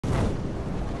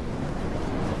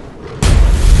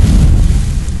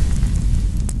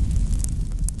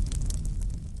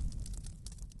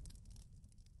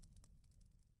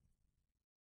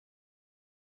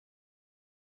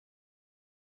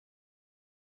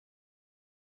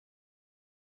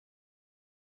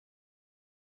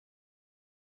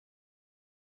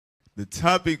The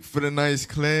topic for tonight's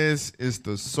class is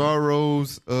the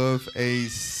sorrows of a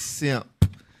simp.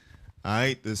 All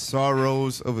right, the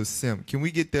sorrows of a simp. Can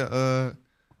we get the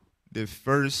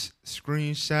first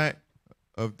screenshot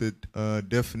of the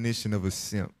definition of a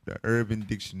simp, the Urban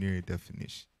Dictionary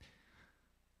definition?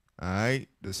 All right,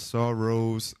 the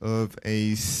sorrows of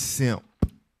a simp.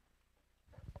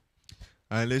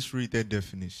 All right, let's read that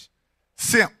definition.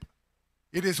 Simp.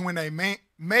 It is when a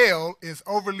male is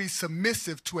overly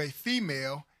submissive to a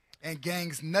female and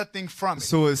gains nothing from it.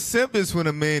 So a simp is when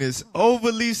a man is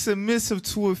overly submissive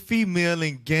to a female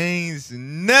and gains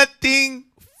nothing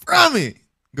from it.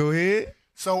 Go ahead.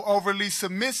 So overly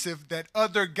submissive that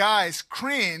other guys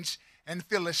cringe and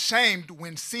feel ashamed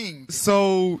when seeing them.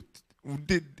 So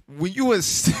when you a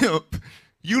simp,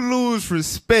 you lose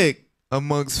respect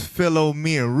amongst fellow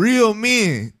men, real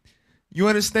men. You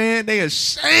understand? They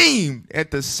ashamed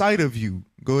at the sight of you.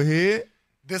 Go ahead.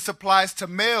 This applies to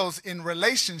males in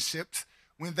relationships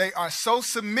when they are so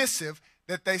submissive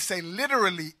that they say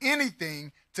literally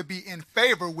anything to be in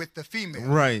favor with the female.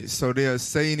 Right. So they'll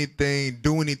say anything,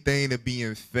 do anything to be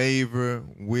in favor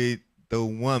with the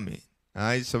woman. All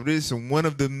right. So this is one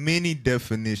of the many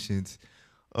definitions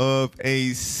of a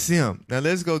simp. Now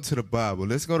let's go to the Bible.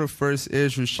 Let's go to 1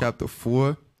 Ezra chapter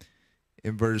 4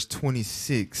 and verse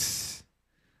 26.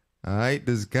 All right,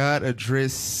 does God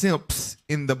address simps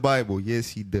in the Bible? Yes,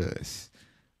 he does.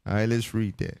 All right, let's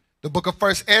read that. The book of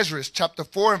 1 Ezra, chapter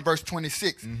 4 and verse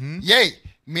 26. Yea,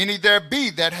 many there be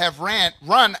that have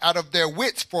run out of their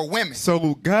wits for women.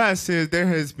 So God says there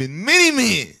has been many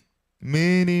men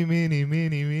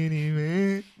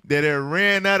that have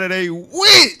ran out of their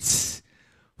wits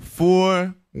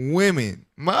for women.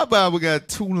 My Bible got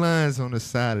 2 lines on the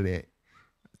side of that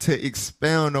to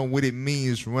expound on what it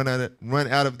means run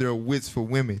out of their wits for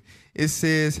women. It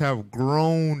says have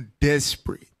grown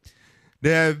desperate.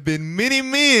 There have been many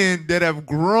men that have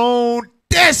grown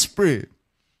desperate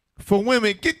for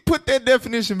women. Put that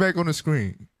definition back on the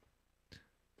screen.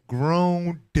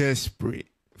 Grown desperate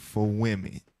for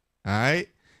women. All right?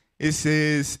 It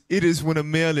says it is when a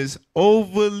male is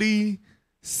overly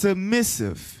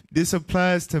submissive. This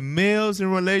applies to males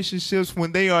in relationships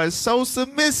when they are so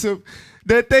submissive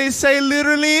that they say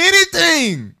literally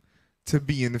anything to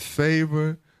be in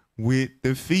favor with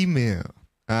the female.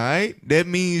 All right? That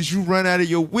means you run out of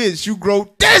your wits. You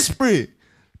grow desperate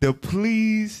to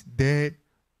please that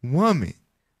woman.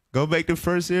 Go back to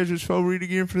 1 Ezra 4, read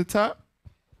again from the top.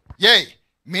 Yea,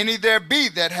 many there be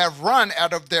that have run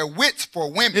out of their wits for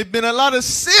women. There's been a lot of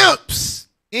simps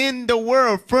in the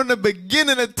world from the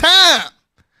beginning of time.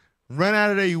 Run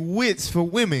out of their wits for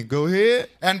women. Go ahead.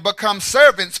 And become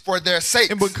servants for their sakes.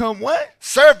 And become what?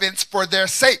 Servants for their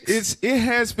sakes. It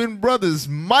has been brothers,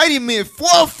 mighty men,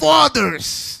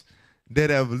 forefathers that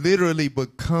have literally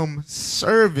become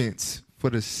servants for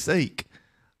the sake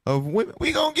of women.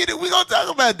 We gonna get it. We gonna talk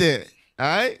about that. All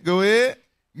right, go ahead.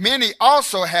 Many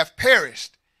also have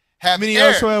perished. Many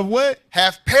also have what?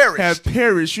 Have perished. Have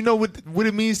perished. You know what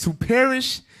it means to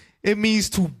perish? It means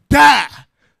to die.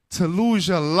 To lose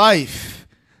your life.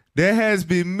 There has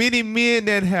been many men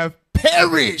that have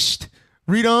perished.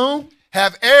 Read on.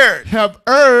 Have erred. Have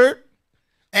erred.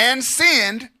 And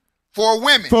sinned for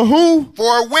women. For who?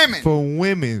 For women. For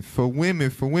women. For women.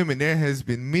 For women. There has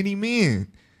been many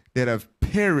men that have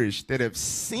perished, that have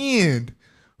sinned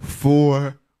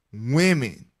for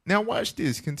women. Now watch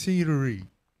this. Continue to read.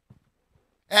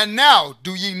 And now,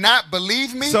 do ye not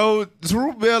believe me? So,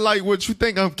 Zerubbabel, like what you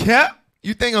think I'm cap?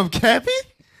 You think I'm capping?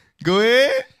 Go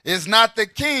ahead. Is not the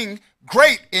king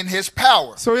great in his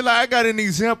power? So I got an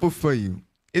example for you.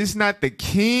 Is not the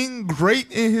king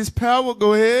great in his power?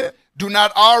 Go ahead. Do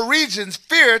not all regions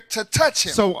fear to touch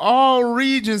him? So all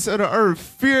regions of the earth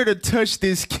fear to touch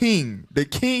this king. The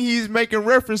king he's making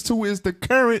reference to is the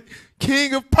current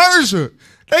king of Persia.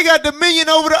 They got dominion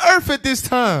over the earth at this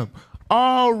time.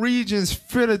 All regions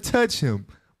fear to touch him.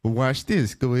 But watch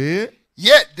this. Go ahead.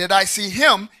 Yet did I see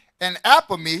him and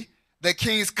Apame, the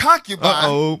king's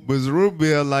concubine. But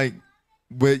Zerubbabel,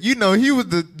 but you know, he was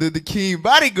the king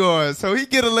bodyguard, so he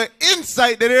get a little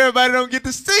insight that everybody don't get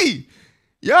to see.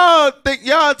 Y'all think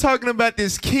y'all talking about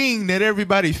this king that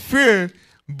everybody fear,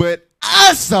 but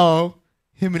I saw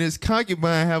him and his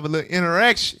concubine have a little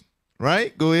interaction,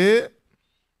 right? Go ahead.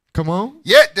 Come on.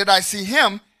 Yet did I see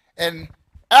him and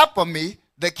Apame,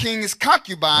 the king's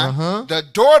concubine, the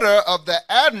daughter of the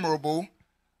admirable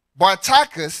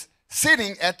Bartachus,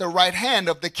 sitting at the right hand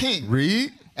of the king.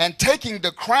 Read. And taking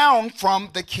the crown from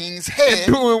the king's head.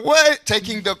 And doing what?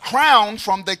 Taking the crown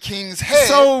from the king's head.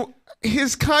 So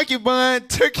his concubine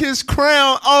took his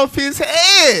crown off his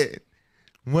head.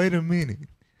 Wait a minute.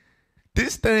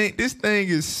 This thing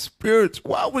is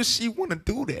spiritual. Why would she want to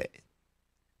do that?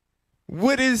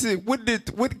 What is it?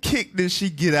 What kick did she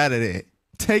get out of that?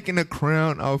 Taking the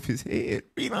crown off his head.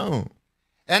 Read on.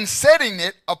 And setting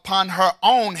it upon her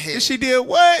own head. And she did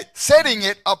what? Setting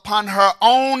it upon her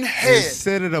own head. And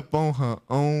set it up on her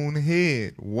own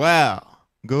head. Wow.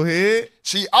 Go ahead.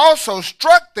 She also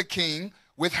struck the king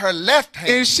with her left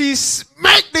hand. And she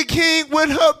smacked the king with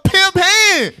her pimp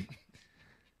hand.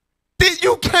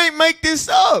 You can't make this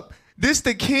up. This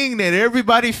the king that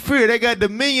everybody fear. They got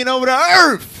dominion over the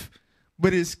earth.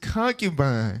 But his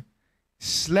concubine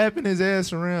slapping his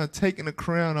ass around, taking the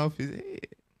crown off his head.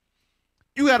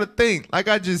 You got to think, like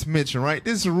I just mentioned, right?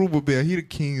 This is Zerubbabel. He the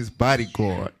king's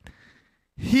bodyguard.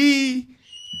 He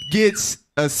gets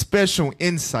a special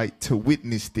insight to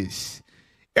witness this.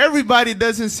 Everybody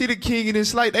doesn't see the king in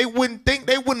this light. They wouldn't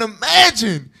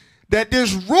imagine that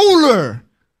this ruler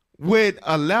would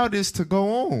allow this to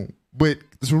go on. But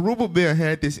Zerubbabel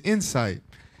had this insight.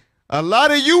 A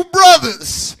lot of you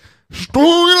brothers,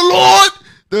 strong in the Lord,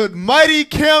 the mighty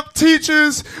camp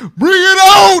teachers, bring it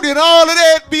on, and all of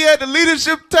that, be at the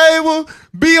leadership table,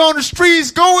 be on the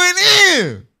streets going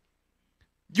in.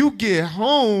 You get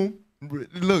home,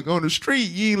 look, on the street,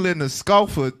 you ain't letting a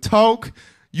scoffer talk,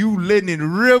 you letting it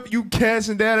rip, you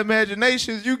casting down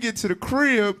imaginations, you get to the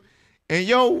crib, and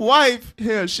your wife,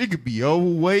 hell, she could be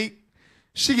overweight,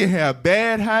 she could have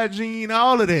bad hygiene,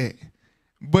 all of that,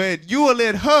 but you will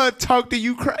let her talk to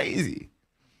you crazy.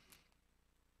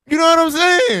 You know what I'm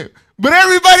saying? But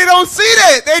everybody don't see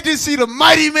that. They just see the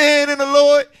mighty man in the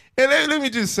Lord. And let me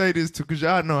just say this too, because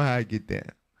y'all know how I get down.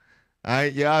 All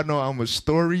right, y'all know I'm a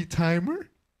story timer.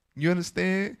 You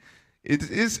understand?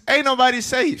 It's ain't nobody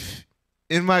safe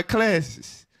in my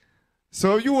classes.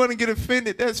 So if you want to get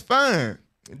offended, that's fine.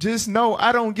 Just know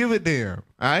I don't give a damn. All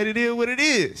right, it is what it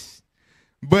is.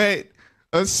 But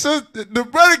the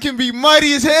brother can be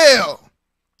mighty as hell,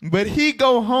 but he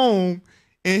go home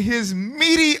and his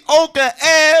mediocre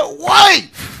ass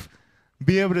wife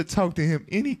be able to talk to him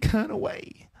any kind of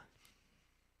way.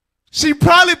 She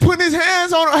probably putting his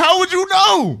hands on her. How would you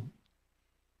know?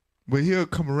 But he'll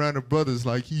come around the brothers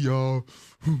like he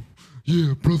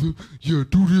yeah, brother, yeah,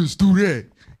 do this, do that.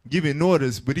 Giving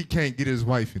orders, but he can't get his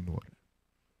wife in order.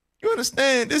 You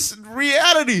understand? This is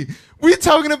reality. We're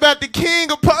talking about the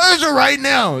king of Persia right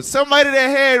now. Somebody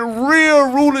that had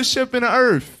real rulership in the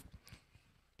earth.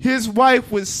 His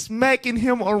wife was smacking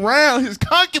him around. His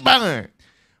concubine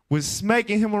was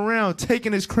smacking him around,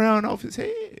 taking his crown off his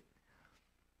head.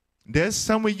 There's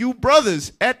some of you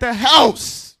brothers at the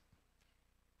house.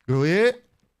 Go ahead.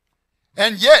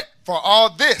 And yet, for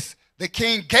all this, the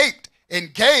king gaped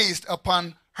and gazed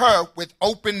upon her with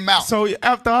open mouth. So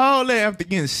after all that, after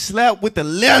getting slapped with the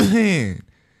left hand,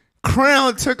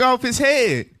 crown took off his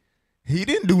head. He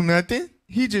didn't do nothing.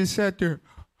 He just sat there,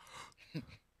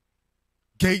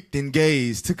 gaped and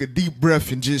gazed, took a deep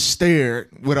breath and just stared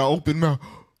with an open mouth.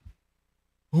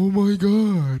 Oh my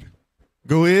God.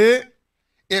 Go ahead.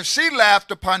 If she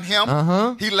laughed upon him,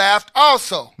 he laughed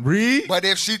also. Read. But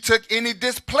if she took any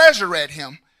displeasure at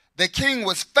him, the king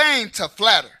was fain to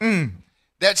flatter,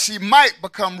 that she might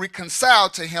become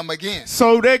reconciled to him again.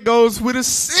 So that goes with a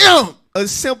simp. A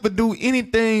simp would do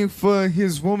anything for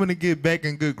his woman to get back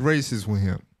in good graces with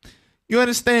him. You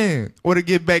understand? Or to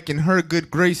get back in her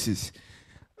good graces.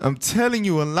 I'm telling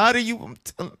you, a lot of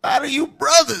you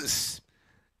brothers.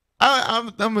 I'm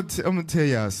gonna tell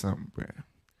y'all something, bro.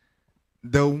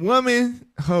 The woman,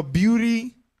 her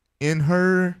beauty and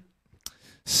her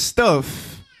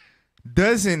stuff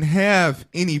doesn't have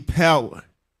any power.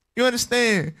 You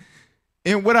understand?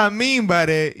 And what I mean by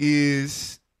that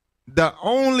is the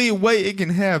only way it can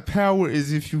have power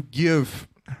is if you give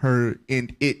her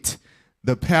and it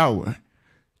the power.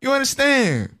 You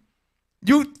understand?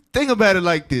 You think about it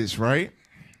like this, right?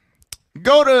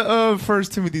 Go to 1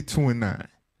 Timothy 2:9.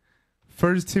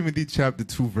 1 Timothy chapter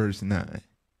 2, verse 9.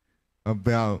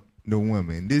 About the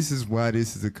woman. This is why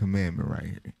this is a commandment right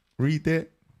here. Read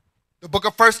that. The book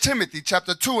of 1 Timothy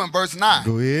chapter 2 and verse 9.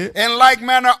 Go ahead. In like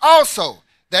manner also,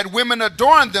 that women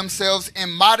adorn themselves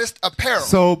in modest apparel.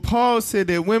 So Paul said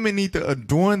that women need to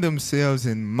adorn themselves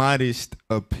in modest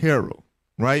apparel,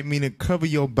 right? Meaning cover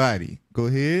your body. Go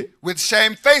ahead. With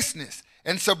shamefacedness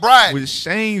and sobriety. With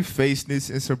shamefacedness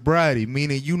and sobriety,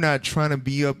 meaning you not trying to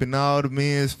be up in all the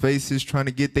men's faces, trying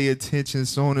to get their attention,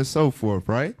 so on and so forth,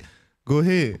 right? Go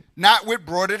ahead. Not with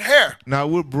broidered hair.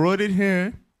 Not with broidered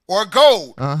hair. Or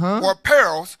gold. Or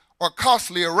pearls. Or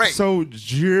costly array. So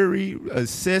jewelry,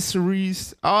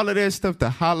 accessories, all of that stuff to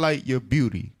highlight your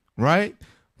beauty, right?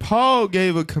 Paul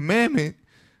gave a commandment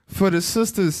for the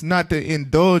sisters not to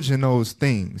indulge in those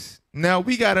things. Now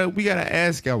we gotta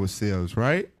ask ourselves,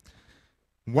 right?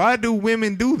 Why do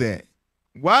women do that?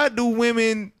 Why do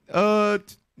women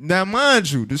now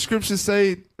mind you, the scriptures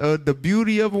say the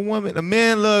beauty of a woman, a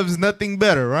man loves nothing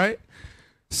better, right?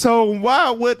 So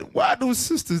why do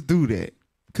sisters do that?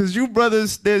 Because you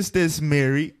brothers that's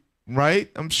married, right?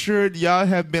 I'm sure y'all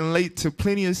have been late to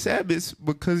plenty of Sabbaths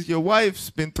because your wife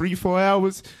spent 3-4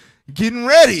 hours getting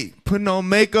ready, putting on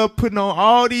makeup, putting on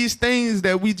all these things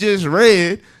that we just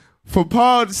read for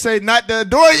Paul to say not to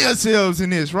adorn yourselves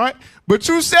in this, right? But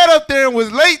you sat up there and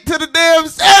was late to the damn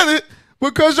Sabbath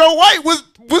because your wife was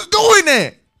doing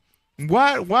that.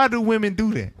 Why do women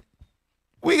do that?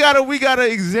 We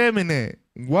gotta examine that.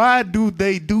 Why do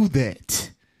they do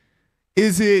that?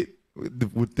 Is it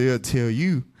what they'll tell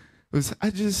you? I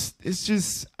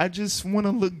just want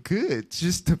to look good,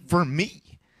 for me,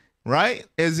 right?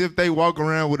 As if they walk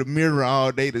around with a mirror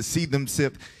all day to see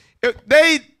themselves.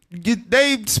 They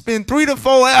spend 3 to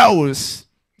 4 hours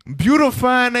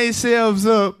beautifying themselves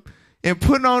up and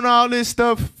putting on all this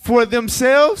stuff for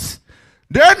themselves.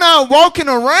 They're not walking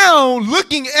around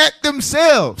looking at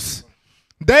themselves.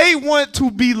 They want to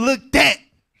be looked at.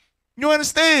 You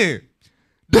understand?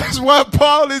 That's why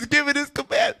Paul is giving this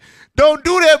command. Don't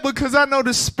do that because I know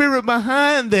the spirit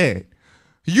behind that.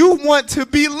 You want to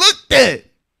be looked at.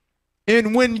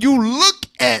 And when you look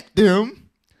at them,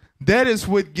 that is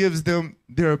what gives them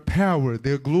their power,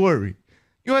 their glory.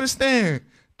 You understand?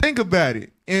 Think about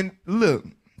it. And look,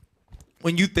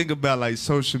 when you think about like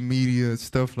social media,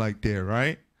 stuff like that,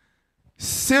 right?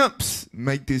 Simps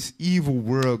make this evil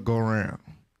world go round.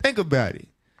 Think about it.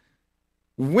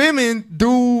 Women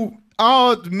do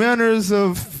all manners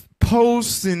of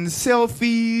posts and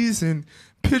selfies and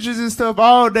pictures and stuff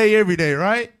all day, every day,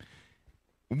 right?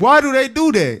 Why do they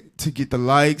do that? To get the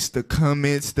likes, the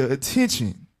comments, the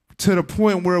attention, to the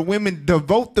point where women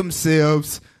devote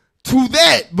themselves to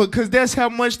that because that's how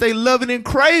much they love it and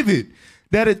crave it.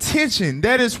 That attention,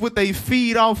 that is what they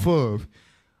feed off of.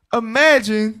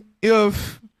 Imagine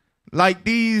if like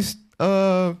these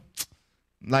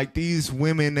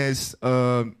women as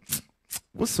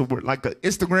what's the word? Like an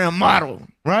Instagram model,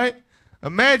 right?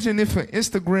 Imagine if an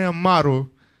Instagram model,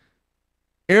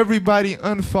 everybody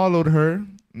unfollowed her,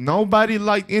 nobody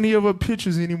liked any of her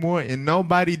pictures anymore, and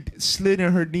nobody slid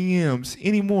in her DMs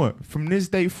anymore from this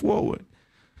day forward.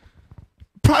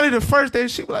 Probably the first day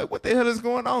she'd be like, what the hell is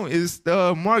going on? Is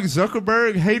Mark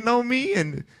Zuckerberg hating on me?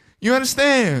 And you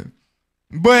understand?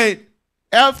 But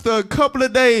after a couple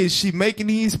of days, she making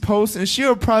these posts, and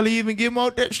she'll probably even get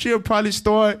more. She'll probably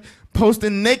start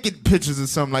posting naked pictures or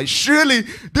something. Like, surely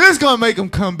this is going to make them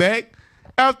come back.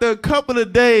 After a couple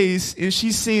of days, and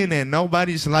she's seeing that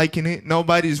nobody's liking it,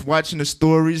 nobody's watching the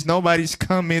stories, nobody's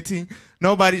commenting,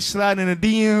 nobody's sliding the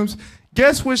DMs,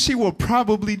 guess what she will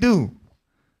probably do?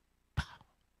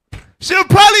 She'll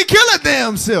probably kill her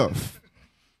damn self.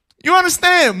 You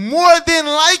understand? More than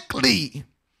likely.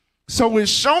 So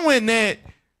it's showing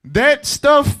that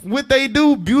stuff, what they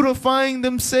do, beautifying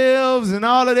themselves and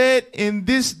all of that, and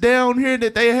this down here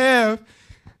that they have,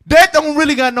 that don't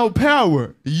really got no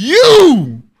power.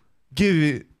 You give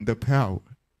it the power.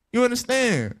 You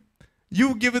understand?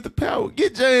 You give it the power.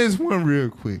 Get James 1 real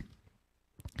quick.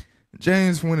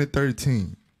 James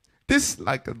 1:13. This is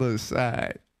like a little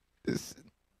side.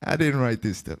 I didn't write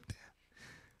this stuff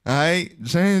down. All right,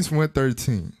 James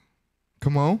 1:13.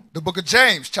 Come on. The book of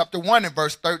James, chapter 1 and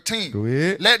verse 13. Go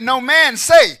ahead. Let no man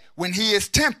say when he is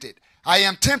tempted, I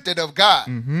am tempted of God.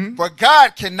 Mm-hmm. For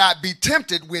God cannot be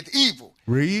tempted with evil.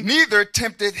 Read. Neither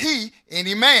tempted he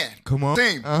any man. Come on.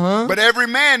 But every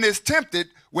man is tempted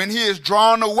when he is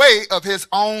drawn away of his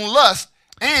own lust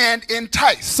and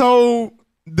enticed. So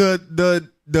the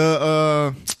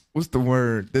what's the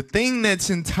word? The thing that's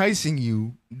enticing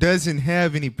you doesn't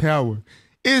have any power.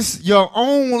 It's your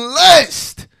own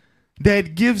lust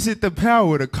that gives it the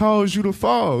power to cause you to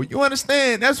fall. You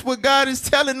understand? That's what God is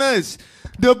telling us.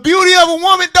 The beauty of a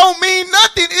woman don't mean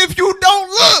nothing if you don't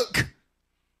look.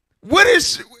 What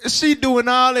is she doing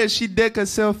all that? She deck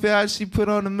herself out. She put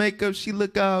on the makeup. She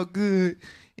look all good.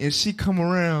 And she come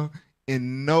around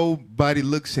and nobody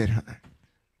looks at her.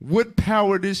 What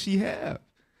power does she have?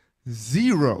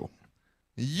 Zero.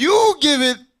 You give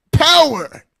it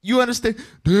power. You understand?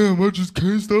 Damn, I just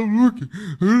can't stop looking.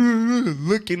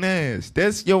 Looking ass.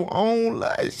 That's your own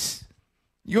lust.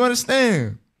 You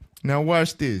understand? Now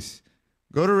watch this.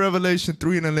 Go to Revelation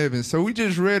 3:11. So we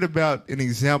just read about an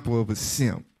example of a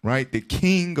simp, right? The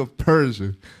king of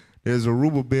Persia. There's a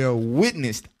Zerubbabel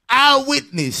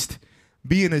eyewitnessed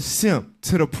being a simp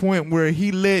to the point where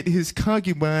he let his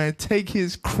concubine take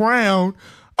his crown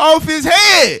off his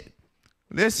head.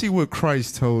 Let's see what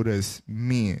Christ told us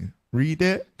men Read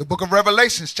that. The book of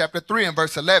Revelations, chapter 3 and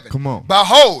verse 11. Come on.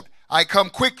 Behold, I come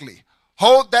quickly.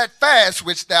 Hold that fast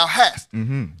which thou hast,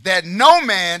 that no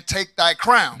man take thy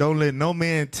crown. Don't let no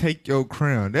man take your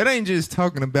crown. That ain't just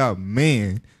talking about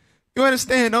man. You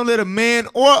understand? Don't let a man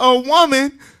or a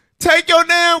woman take your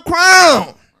damn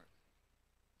crown.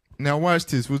 Now watch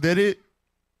this. Was that it?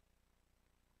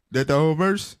 That the whole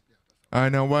verse? All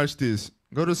right, now watch this.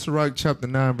 Go to Sirach chapter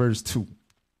 9, verse 2.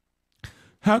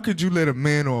 How could you let a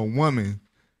man or a woman,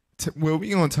 well,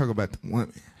 we're going to talk about the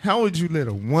woman. How would you let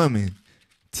a woman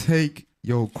take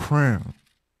your crown?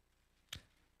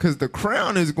 Because the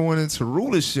crown is going into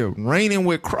rulership, reigning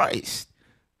with Christ.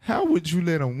 How would you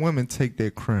let a woman take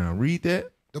that crown? Read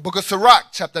that. The book of Sirach,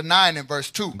 chapter 9 and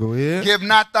verse 2. Go ahead. Give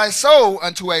not thy soul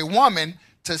unto a woman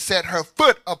to set her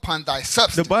foot upon thy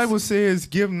substance. The Bible says,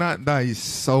 give not thy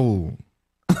soul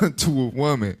to a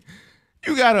woman.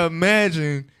 You got to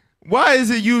imagine, why is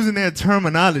it using that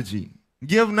terminology?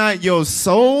 Give not your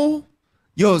soul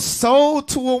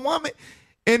to a woman.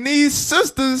 And these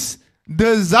sisters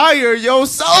desire your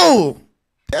soul.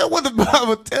 That's what the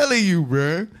Bible telling you,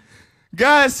 bro.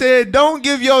 God said, don't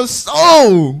give your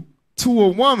soul to a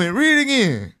woman. Read it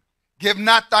again. Give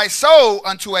not thy soul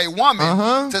unto a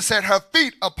woman to set her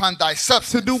feet upon thy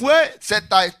substance. To do what? Set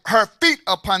her feet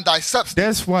upon thy substance.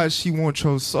 That's why she wants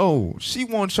your soul. She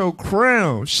wants your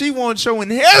crown. She wants your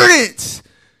inheritance.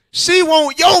 She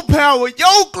wants your power,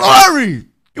 your glory.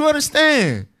 You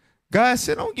understand? God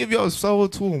said, don't give your soul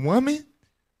to a woman.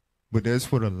 But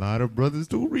that's what a lot of brothers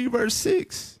do. Read verse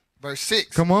 6. Verse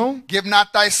 6. Come on. Give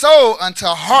not thy soul unto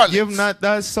harlots. Give not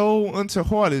thy soul unto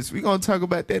harlots. We're going to talk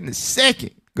about that in a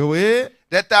second. Go ahead.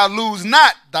 That thou lose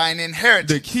not thine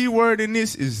inheritance. The key word in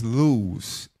this is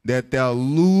lose. That thou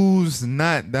lose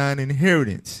not thine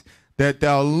inheritance. That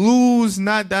thou lose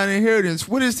not thine inheritance.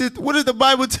 What is it? What is the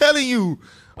Bible telling you?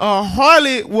 A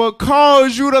harlot will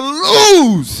cause you to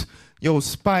lose your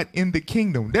spot in the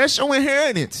kingdom. That's your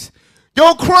inheritance.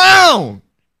 Your crown.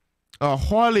 A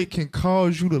harlot can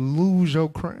cause you to lose your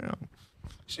crown.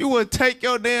 She will take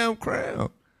your damn crown.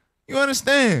 You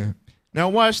understand? Now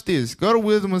watch this. Go to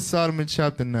Wisdom of Solomon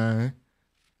chapter 9,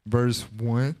 verse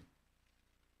 1.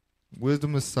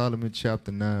 Wisdom of Solomon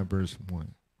chapter 9, verse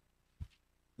 1.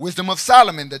 Wisdom of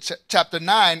Solomon, chapter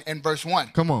 9 and verse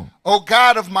 1. Come on. O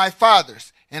God of my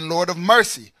fathers and Lord of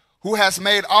mercy, who has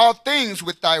made all things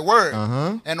with thy word,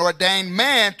 and ordained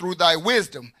man through thy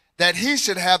wisdom, that he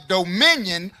should have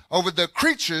dominion over the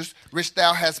creatures which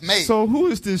thou hast made. So who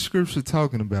is this scripture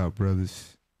talking about,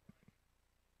 brothers?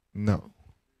 No.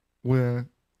 Well,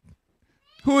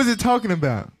 who is it talking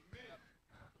about?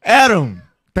 Adam.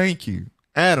 Thank you.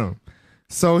 Adam.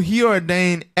 So he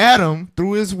ordained Adam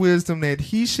through his wisdom that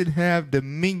he should have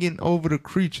dominion over the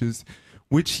creatures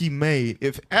which he made.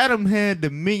 If Adam had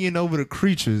dominion over the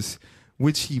creatures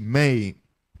which he made,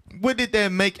 what did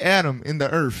that make Adam in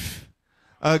the earth?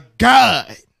 A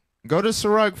god. Go to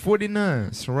Sirach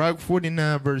 49. Sirach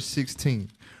 49 verse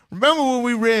 16. Remember when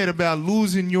we read about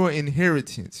losing your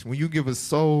inheritance when you give a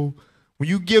soul, when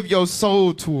you give your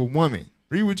soul to a woman.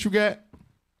 Read what you got.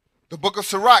 The book of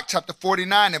Sirach, chapter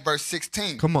 49 and verse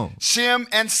 16. Come on. Shem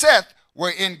and Seth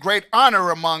were in great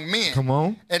honor among men. Come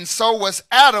on. And so was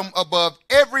Adam above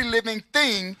every living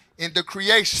thing in the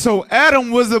creation. So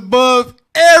Adam was above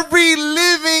every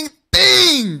living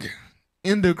thing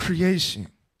in the creation.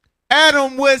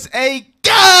 Adam was a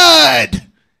god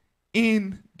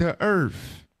in the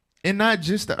earth. And not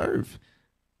just the earth.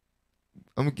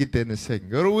 I'm going to get that in a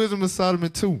second. Go to Wisdom of Solomon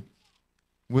 2.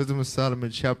 Wisdom of Solomon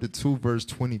chapter 2 verse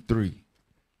 23.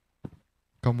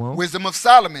 Come on. Wisdom of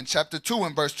Solomon chapter 2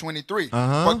 and verse 23.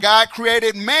 For God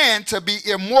created man to be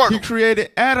immortal. He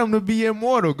created Adam to be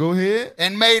immortal. Go ahead.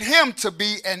 And made him to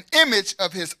be an image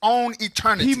of his own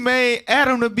eternity. He made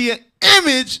Adam to be an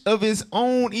image of his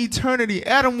own eternity.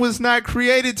 Adam was not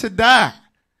created to die.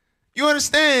 You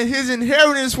understand? His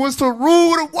inheritance was to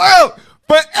rule the world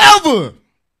forever.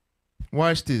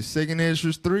 Watch this. 2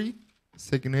 Ezra 3.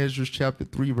 2 Ezra chapter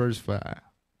 3 verse 5.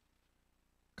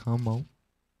 Come on.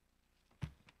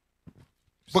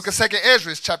 Book of 2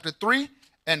 Ezra chapter 3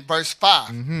 and verse 5.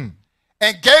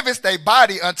 And gavest a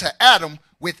body unto Adam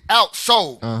without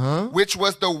soul, which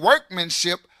was the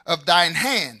workmanship of thine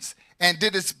hands, and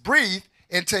didst breathe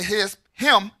into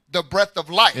him the breath of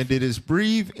life. And didst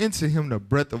breathe into him the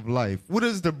breath of life. What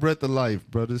is the breath of life,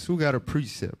 brothers? Who got a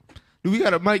precept? Do we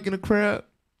got a mic in the crowd?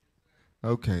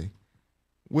 Okay.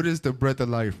 What is the breath of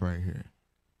life right here?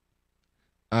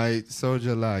 All right,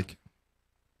 soldier like.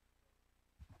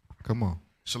 Come on.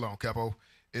 Shalom, Capo.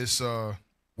 It's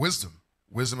wisdom.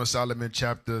 Wisdom of Solomon,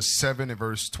 chapter 7 and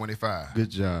verse 25. Good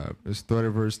job. Let's start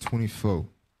at verse 24.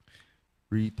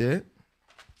 Read that.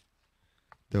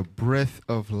 The breath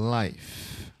of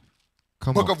life.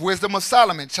 Come Book on. of Wisdom of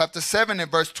Solomon, chapter 7 and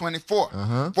verse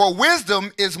 24. For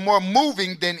wisdom is more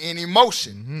moving than any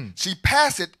motion. She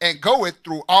passeth and goeth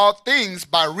through all things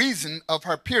by reason of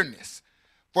her pureness.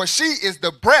 For she is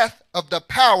the breath of the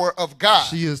power of God.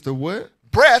 She is the what?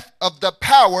 Breath of the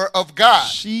power of God.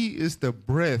 She is the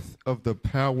breath of the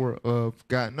power of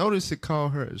God. Notice it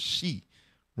called her a she,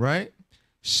 right?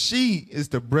 She is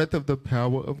the breath of the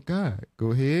power of God.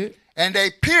 Go ahead. And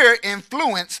a pure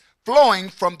influence flowing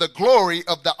from the glory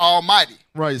of the Almighty.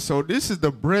 Right, so this is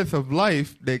the breath of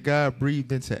life that God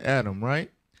breathed into Adam,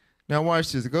 right? Now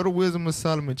watch this. Go to Wisdom of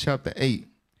Solomon chapter 8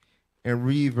 and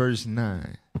read verse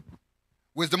 9.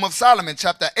 Wisdom of Solomon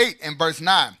chapter 8 and verse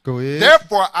 9. Go ahead.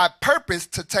 Therefore I purpose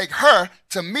to take her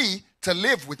to me to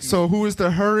live with me. So who is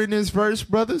the her in this verse,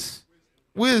 brothers?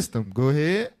 Wisdom. Go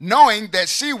ahead. Knowing that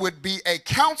she would be a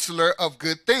counselor of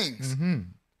good things.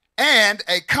 And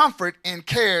a comfort in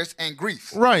cares and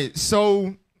griefs. Right.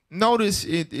 So notice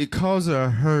it calls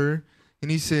her, and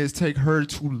he says, take her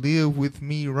to live with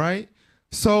me, right?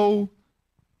 So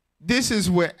this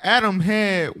is what Adam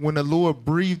had when the Lord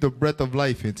breathed the breath of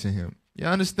life into him. You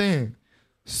understand?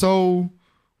 So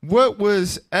what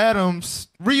was Adam's,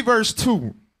 read verse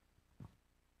 2.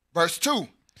 Verse 2.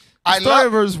 Start at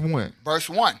verse 1. Verse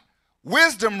 1.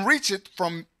 Wisdom reacheth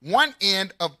from one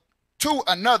end of to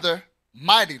another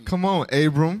mightily. Come on,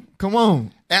 Abram. Come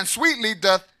on. And sweetly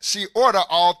doth she order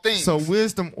all things. So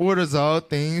wisdom orders all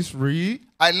things. Read.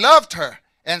 I loved her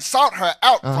and sought her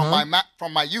out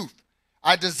from my youth.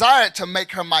 I desired to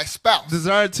make her my spouse.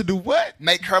 Desired to do what?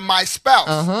 Make her my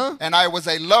spouse. And I was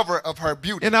a lover of her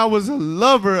beauty. And I was a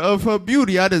lover of her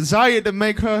beauty. I desired to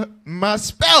make her my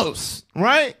spouse.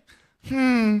 Right?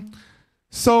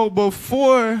 So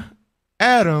before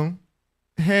Adam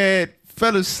had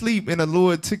fell asleep and the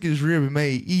Lord took his rib and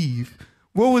made Eve,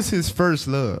 what was his first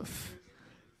love?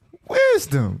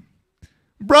 Wisdom.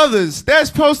 Brothers, that's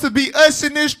supposed to be us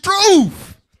in this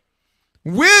truth.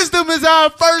 Wisdom is our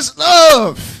first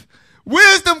love.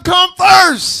 Wisdom come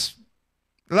first.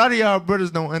 A lot of y'all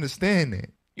brothers don't understand that.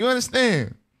 You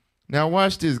understand? Now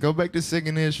watch this. Go back to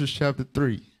 2nd Ezra chapter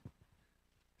 3.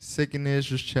 2nd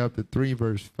Ezra chapter 3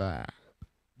 verse 5.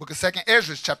 Book of 2nd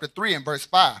Ezra chapter 3 and verse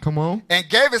 5. Come on. And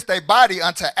gavest thy body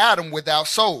unto Adam without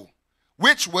soul,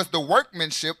 which was the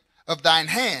workmanship of thine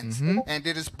hands, and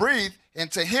didst breathe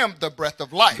into him the breath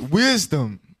of life.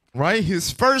 Wisdom, right?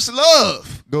 His first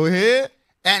love. Go ahead.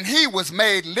 And he was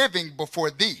made living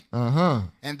before thee.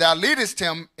 And thou leadest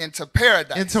him into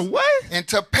paradise. Into what?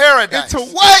 Into paradise.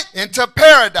 Into what? Into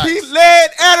paradise. He led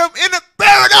Adam into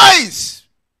paradise.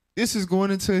 This is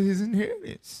going into his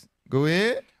inheritance. Go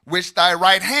ahead. Which thy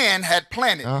right hand had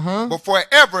planted before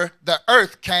ever the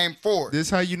earth came forth. This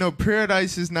is how you know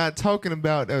paradise is not talking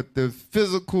about the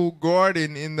physical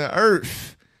garden in the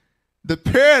earth. The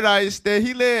paradise that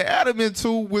he led Adam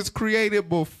into was created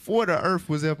before the earth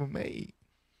was ever made.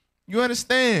 You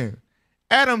understand?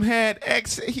 Adam had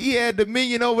access, he had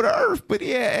dominion over the earth, but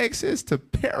he had access to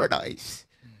paradise.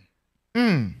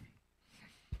 Read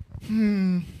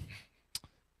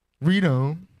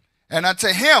on. And unto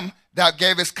him thou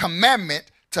gavest commandment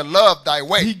to love thy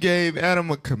way. He gave Adam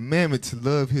a commandment to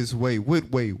love his way.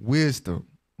 What way? Wisdom,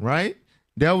 right?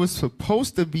 That was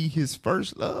supposed to be his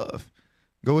first love.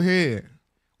 Go ahead.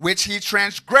 Which he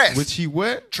transgressed. Which he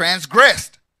what?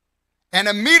 Transgressed. And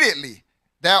immediately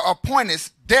thou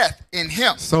appointest death in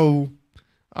him. So,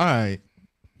 all right.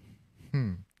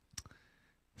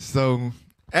 So,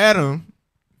 Adam,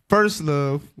 first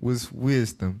love was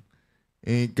wisdom.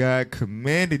 And God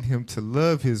commanded him to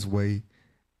love his way,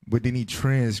 but then he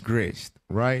transgressed,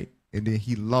 right? And then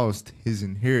he lost his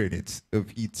inheritance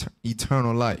of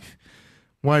eternal life.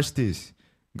 Watch this.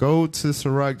 Go to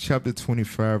Sirach chapter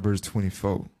 25, verse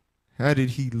 24. How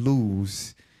did he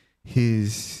lose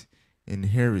his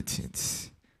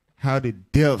inheritance? How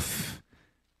did death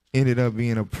ended up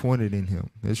being appointed in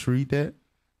him? Let's read that.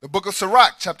 The book of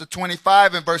Sirach, chapter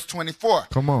 25 and verse 24.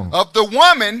 Come on. Of the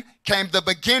woman came the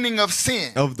beginning of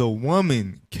sin. Of the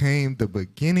woman came the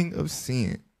beginning of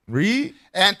sin. Read.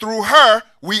 And through her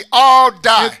we all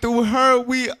die. And through her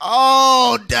we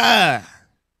all die.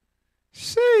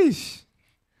 Sheesh.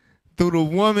 Through the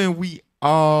woman we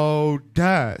all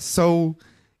die. So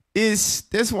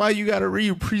that's why you got to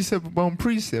read precept upon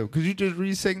precept, because you just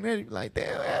read 2nd Ezra, you're like,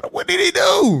 damn, Adam, what did he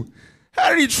do? How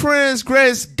did he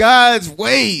transgress God's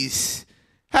ways?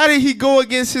 How did he go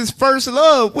against his first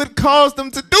love? What caused him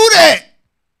to do that?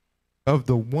 Of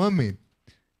the woman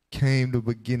came the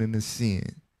beginning of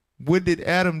sin. What did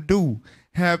Adam do?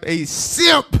 Have a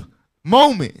simp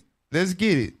moment. Let's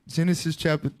get it. Genesis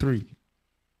chapter 3.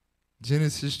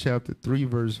 Genesis chapter 3,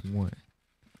 verse 1.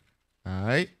 All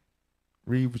right.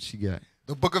 Read what you got.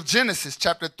 The book of Genesis,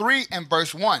 chapter 3 and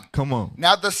verse 1. Come on.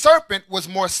 Now the serpent was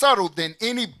more subtle than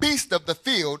any beast of the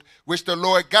field which the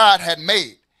Lord God had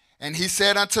made. And he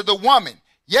said unto the woman,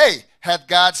 Yea, hath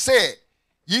God said,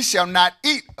 Ye shall not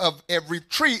eat of every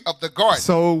tree of the garden.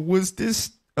 So was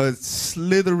this a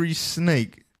slithery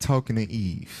snake talking to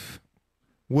Eve?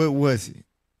 What was it?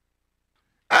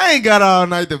 I ain't got all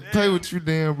night to play with you,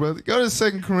 damn brother. Go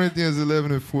to 2 Corinthians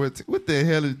 11 and 14. What the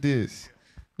hell is this?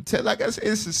 Like I said,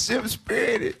 it's a simp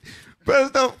spirit.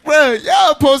 Brothers don't, bro,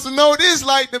 y'all supposed to know this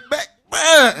like the back.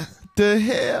 Bro, the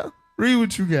hell? Read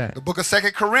what you got. The book of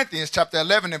 2 Corinthians, chapter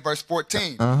 11 and verse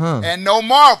 14. And no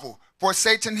marvel, for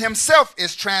Satan himself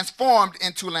is transformed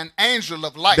into an angel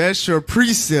of light. That's your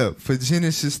precept for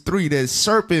Genesis 3. That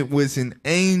serpent was an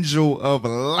angel of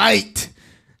light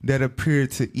that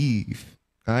appeared to Eve.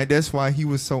 All right, that's why he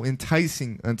was so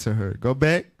enticing unto her. Go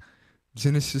back.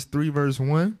 Genesis 3, verse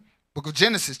 1. Book of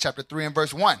Genesis, chapter 3 and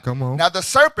verse 1. Come on. Now the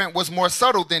serpent was more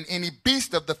subtle than any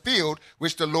beast of the field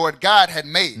which the Lord God had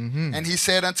made. And he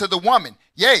said unto the woman,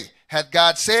 Yea, hath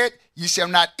God said, Ye shall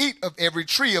not eat of every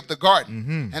tree of the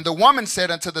garden. And the woman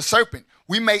said unto the serpent,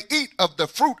 We may eat of the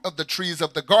fruit of the trees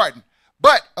of the garden,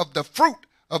 but of the fruit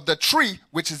of the tree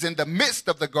which is in the midst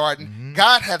of the garden,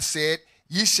 God hath said,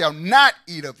 Ye shall not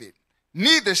eat of it,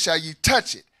 neither shall ye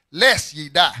touch it, lest ye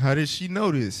die. How did she know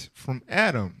this? From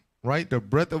Adam. Right? The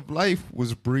breath of life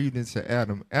was breathed into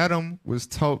Adam. Adam was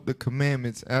taught the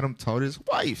commandments. Adam taught his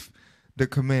wife the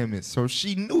commandments. So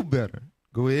she knew better.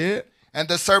 Go ahead. And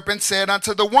the serpent said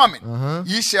unto the woman,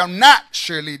 Ye shall not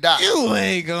surely die. You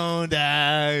ain't gonna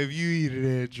die if you eat of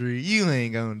that tree. You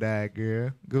ain't gonna die,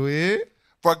 girl. Go ahead.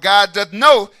 For God doth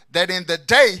know that in the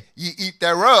day ye eat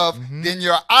thereof, then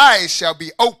your eyes shall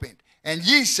be opened, and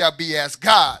ye shall be as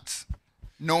gods,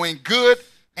 knowing good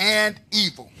and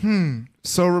evil.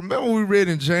 So remember we read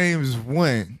in James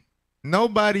 1,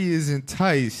 nobody is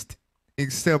enticed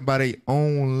except by their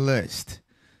own lust.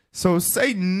 So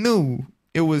Satan knew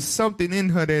it was something in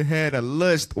her that had a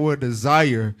lust or a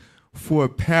desire for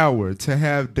power, to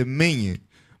have dominion.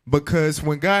 Because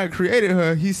when God created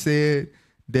her, he said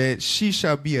that she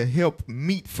shall be a help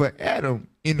meet for Adam,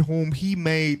 in whom he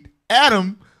made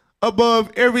Adam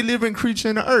above every living creature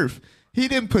in the earth. He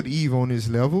didn't put Eve on this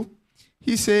level.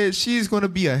 He said she's going to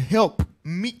be a help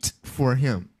meet for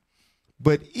him.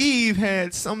 But Eve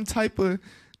had some type of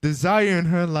desire in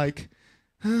her, like,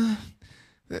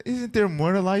 isn't there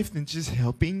more to life than just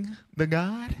helping the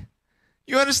God?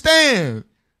 You understand?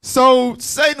 So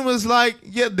Satan was like,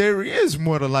 yeah, there is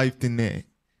more to life than that.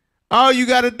 All you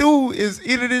got to do is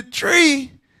eat of the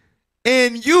tree,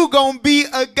 and you going to be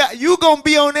a guy. You going to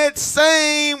be on that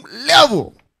same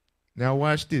level. Now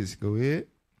watch this. Go ahead.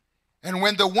 And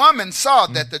when the woman saw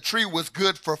that the tree was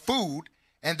good for food,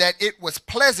 and that it was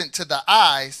pleasant to the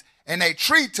eyes, and a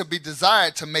tree to be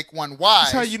desired to make one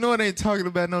wise. That's how you know it ain't talking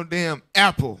about no damn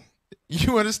apple.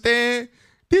 You understand?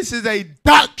 This is a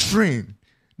doctrine.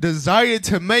 Desire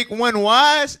to make one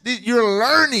wise. You're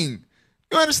learning.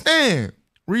 You understand?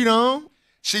 Read on.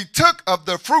 She took of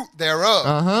the fruit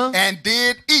thereof, and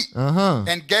did eat,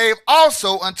 and gave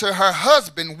also unto her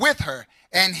husband with her,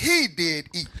 and he did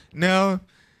eat. Now,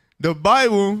 the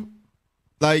Bible,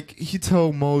 like he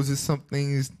told Moses, some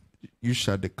things you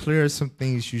shall declare, some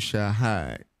things you shall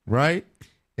hide, right?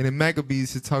 And in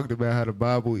Maccabees, it talked about how the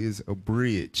Bible is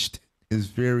abridged, is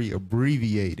very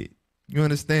abbreviated. You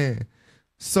understand?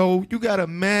 So you got to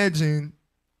imagine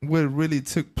what really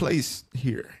took place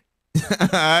here. All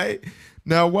right?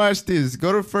 Now watch this.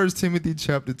 Go to 1 Timothy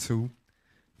chapter 2.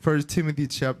 1 Timothy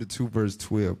chapter 2, verse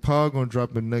 12. Paul going to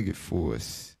drop a nugget for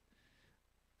us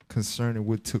concerning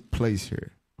what took place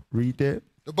here. Read that.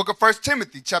 The book of 1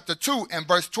 Timothy chapter 2 and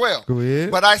verse 12. Go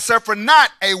ahead. But I suffer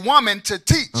not a woman to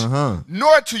teach,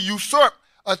 nor to usurp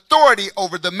authority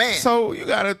over the man. So you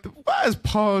got to, why is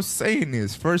Paul saying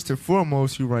this? First and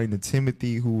foremost, you writing to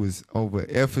Timothy, who was over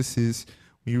Ephesus.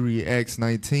 When you read Acts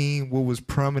 19, what was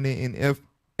prominent in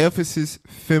Ephesus?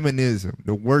 Feminism,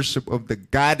 the worship of the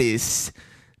goddess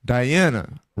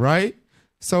Diana, right?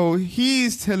 So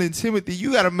he's telling Timothy,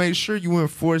 you got to make sure you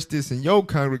enforce this in your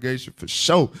congregation for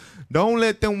sure. Don't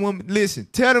let them women, listen,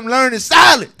 tell them learn in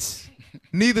silence.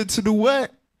 Neither to do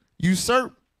what?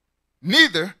 Usurp.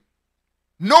 Neither,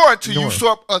 nor to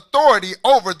usurp authority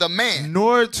over the man.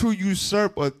 Nor to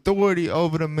usurp authority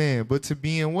over the man, but to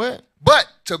be in what? But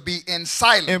to be in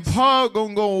silence. And Paul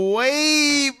gonna go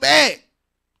way back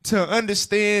to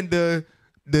understand the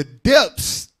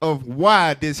depths of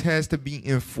why this has to be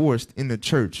enforced in the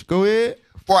church. Go ahead.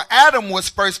 For Adam was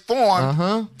first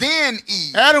formed, then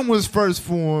Eve. Adam was first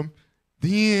formed,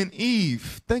 Then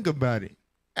Eve. Think about it.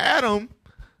 Adam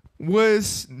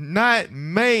was not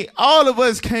made. All of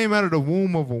us came out of the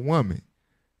womb of a woman.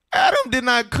 Adam did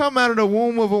not come out of the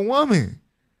womb of a woman.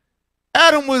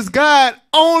 Adam was God's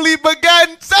only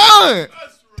begotten son.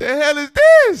 The hell is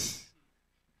this?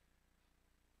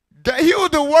 He was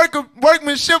the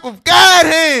workmanship of God's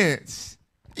hands.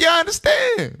 You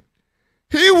understand?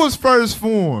 He was first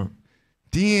formed.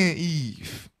 Then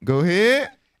Eve. Go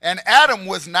ahead. And Adam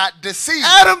was not deceived.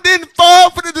 Adam didn't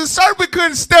fall for the serpent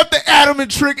couldn't step to Adam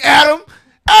and trick Adam.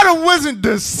 Adam wasn't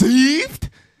deceived.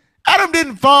 Adam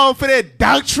didn't fall for that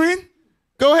doctrine.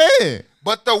 Go ahead.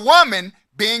 But the woman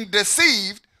being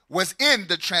deceived was in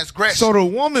the transgression. So the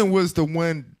woman was the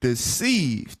one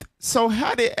deceived. So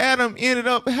how did Adam end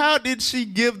up? How did she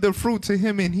give the fruit to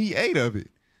him and he ate of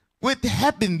it? What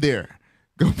happened there?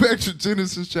 Go back to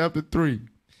Genesis chapter 3.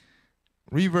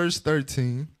 Read verse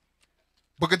 13.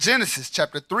 Book of Genesis,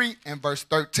 chapter 3 and verse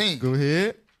 13. Go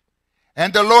ahead.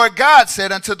 And the Lord God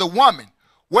said unto the woman,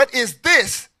 what is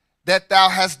this that thou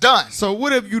hast done? So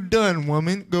what have you done,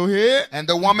 woman? Go ahead. And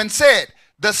the woman said,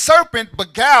 the serpent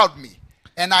beguiled me,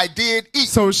 and I did eat.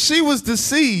 So she was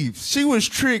deceived. She was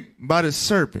tricked by the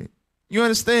serpent. You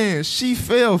understand? She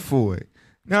fell for it.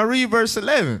 Now read verse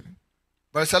 11.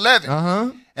 Verse 11.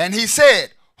 Uh-huh. And he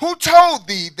said, who told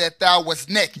thee that thou wast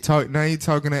naked? Now you're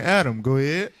talking to Adam. Go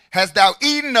ahead. Hast thou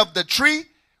eaten of the tree,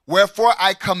 wherefore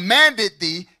I commanded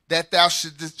thee that thou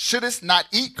shouldest not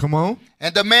eat? Come on.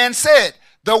 And the man said,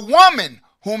 the woman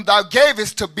whom thou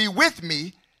gavest to be with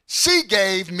me, she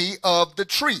gave me of the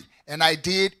tree, and I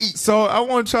did eat. So I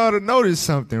want y'all to notice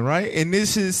something, right? And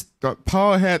this is,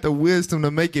 Paul had the wisdom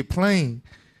to make it plain.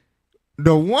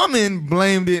 The woman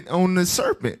blamed it on the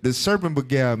serpent. The serpent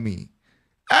beguiled me.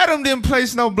 Adam didn't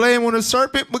place no blame on the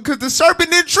serpent because the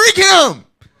serpent didn't trick him.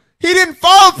 He didn't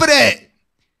fall for that.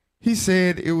 He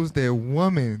said it was that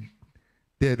woman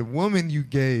you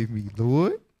gave me,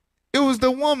 Lord. It was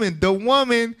the woman. The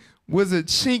woman was a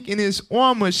chink in his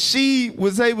armor. She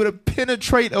was able to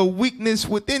penetrate a weakness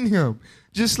within him,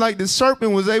 just like the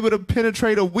serpent was able to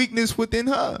penetrate a weakness within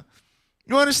her.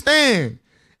 You understand?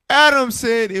 Adam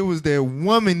said it was that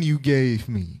woman you gave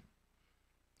me.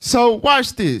 So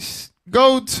watch this.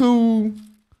 Go to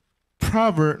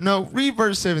read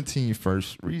verse 17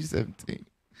 first. Read 17.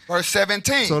 Verse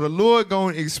 17. So the Lord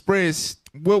going to express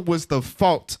what was the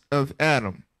fault of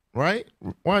Adam, right?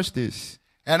 Watch this.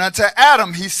 And unto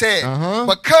Adam he said,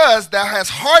 because thou hast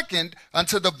hearkened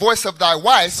unto the voice of thy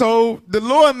wife. So the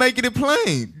Lord making it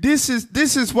plain. This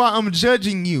is why I'm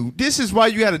judging you. This is why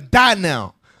you got to die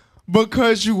now.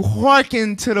 Because you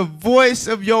hearken to the voice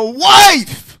of your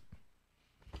wife.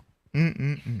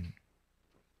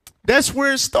 That's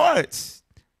where it starts.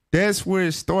 That's where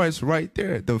it starts right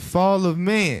there. The fall of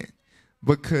man.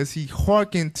 Because he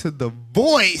hearkened to the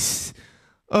voice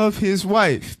of his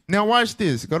wife. Now watch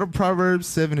this. Go to Proverbs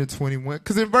 7 and 21.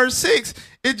 Because in verse 6,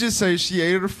 it just says she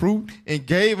ate of the fruit and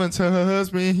gave unto her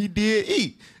husband and he did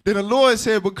eat. Then the Lord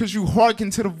said, because you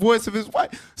hearken to the voice of his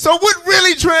wife. So what's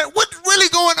really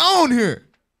going on here?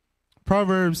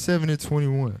 Proverbs 7 and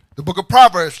 21. The book of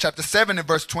Proverbs, chapter 7 and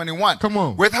verse 21. Come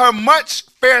on. With her much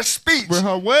fair speech. With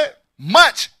her what?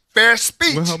 Much fair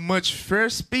speech. With her much fair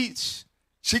speech.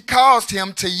 She caused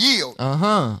him to yield.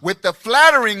 With the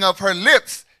flattering of her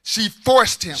lips, she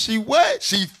forced him. She what?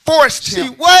 She forced him.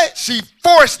 She what? She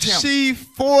forced him. She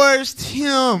forced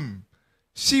him.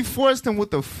 She forced him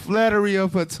with the flattery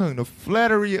of her tongue, the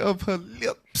flattery of her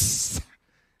lips.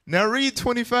 Now read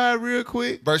 25 real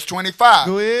quick. Verse 25.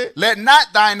 Go ahead. Let not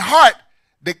thine heart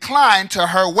decline to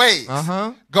her ways.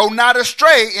 Go not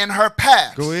astray in her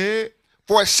paths. Go ahead.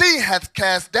 For she hath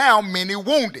cast down many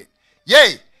wounded.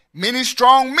 Yea, many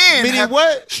strong men. Many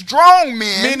what? Strong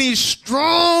men. Many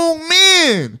strong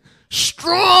men.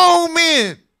 Strong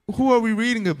men. Who are we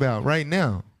reading about right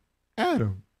now?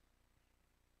 Adam.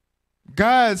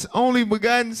 God's only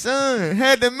begotten son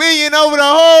had dominion over the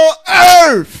whole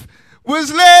earth.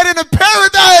 Was led into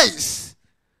paradise.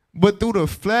 But through the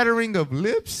flattering of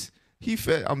lips, he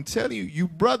fed. I'm telling you, you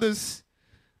brothers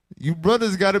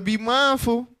got to be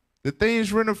mindful. The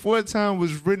things written aforetime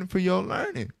was written for your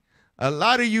learning. A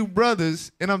lot of you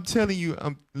brothers, and I'm telling you,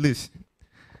 listen.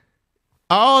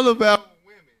 All about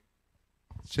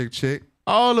women, check.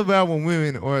 All about when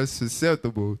women are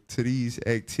susceptible to these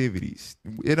activities.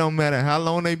 It don't matter how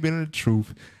long they've been in the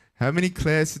truth, how many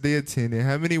classes they attended,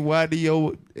 how many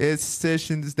YDOS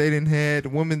sessions they done had,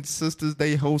 women's sisters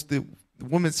they hosted,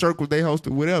 women's circles they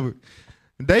hosted, whatever.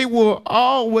 They will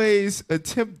always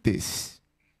attempt this.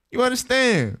 You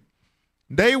understand?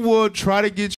 They will try to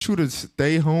get you to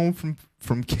stay home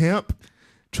from camp,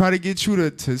 try to get you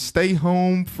to stay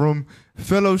home from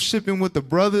fellowshipping with the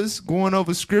brothers, going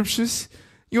over scriptures.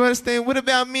 You understand? What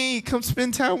about me? Come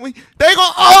spend time with me. They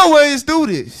gonna always do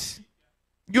this.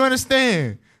 You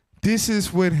understand? This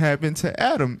is what happened to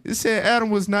Adam. It said Adam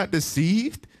was not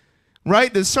deceived,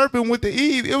 right? The serpent with the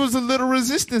Eve, it was a little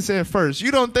resistance at first.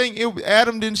 You don't think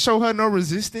Adam didn't show her no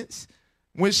resistance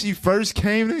when she first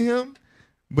came to him?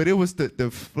 But it was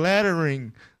the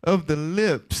flattering of the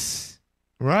lips,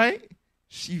 right?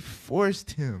 She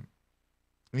forced him,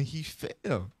 and he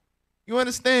fell. You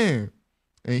understand?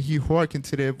 And he hearkened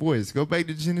to their voice. Go back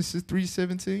to Genesis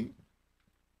 3:17.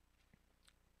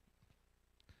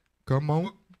 Come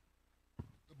on.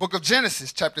 The book of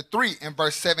Genesis, chapter 3, and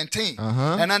verse 17.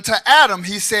 Uh-huh. And unto Adam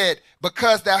he said,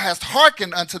 because thou hast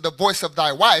hearkened unto the voice of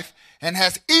thy wife, and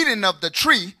hast eaten of the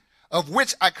tree of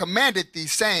which I commanded thee,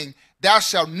 saying, thou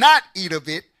shalt not eat of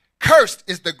it. Cursed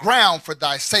is the ground for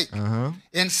thy sake. Uh-huh.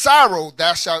 In sorrow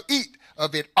thou shalt eat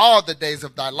of it all the days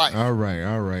of thy life. All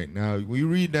right. Now, we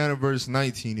read down in verse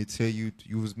 19, it tell you,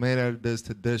 you was made out of dust,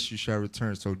 to dust you shall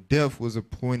return. So death was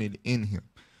appointed in him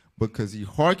because he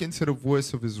hearkened to the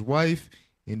voice of his wife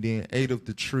and then ate of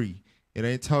the tree. It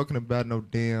ain't talking about no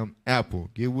damn apple.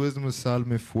 Get Wisdom of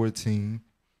Solomon 14,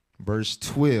 verse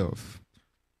 12.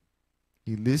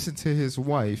 He listened to his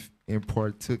wife and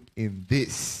partook in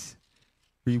this.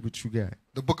 Read what you got.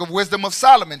 The book of Wisdom of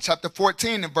Solomon, chapter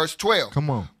 14 and verse 12. Come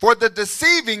on. For the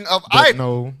deceiving of idols.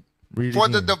 No, read For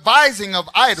again. the devising of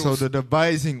idols. So the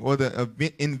devising or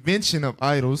the invention of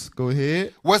idols, go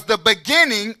ahead. Was the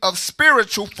beginning of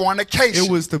spiritual fornication.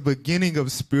 It was the beginning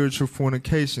of spiritual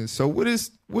fornication. So what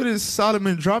is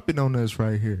Solomon dropping on us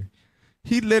right here?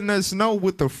 He letting us know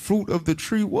what the fruit of the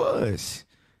tree was.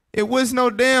 It was no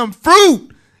damn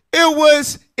fruit. It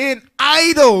was an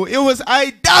idol. It was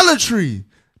idolatry.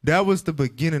 That was the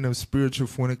beginning of spiritual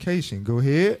fornication. Go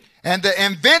ahead. And the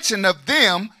invention of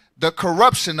them, the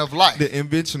corruption of life. The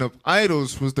invention of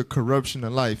idols was the corruption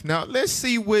of life. Now, let's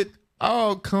see what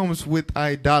all comes with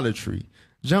idolatry.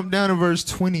 Jump down to verse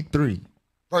 23.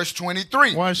 Verse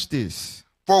 23. Watch this.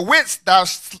 For which thou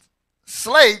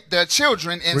slayed their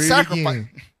children in sacrifice.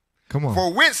 Come on.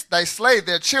 For which they slay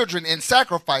their children in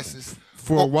sacrifices.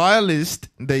 For whilst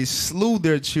they slew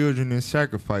their children in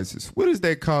sacrifices. What is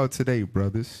that called today,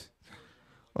 brothers?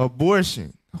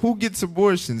 Abortion. Who gets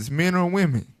abortions, men or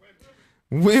women?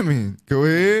 Women. Go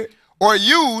ahead. Or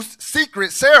used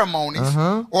secret ceremonies.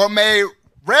 Or made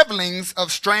revelings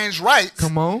of strange rites.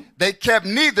 Come on. They kept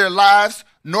neither lives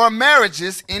nor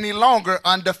marriages any longer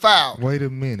undefiled. Wait a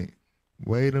minute.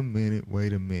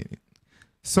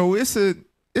 So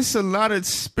it's a lot of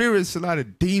spirits, a lot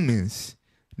of demons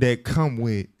that come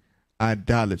with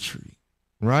idolatry,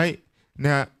 right?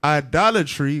 Now,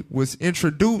 idolatry was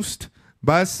introduced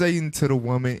by Satan to the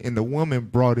woman, and the woman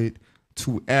brought it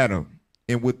to Adam.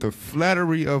 And with the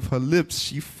flattery of her lips,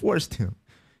 she forced him.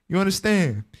 You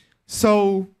understand?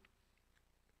 So,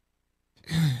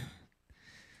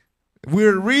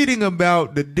 we're reading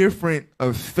about the different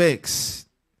effects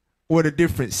or the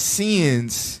different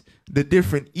sins, the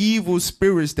different evil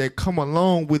spirits that come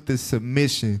along with the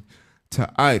submission to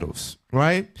idols,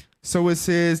 right? So it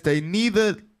says they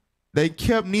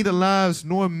kept neither lives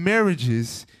nor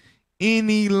marriages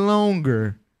any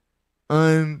longer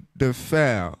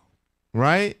undefiled,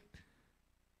 right?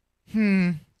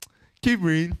 Keep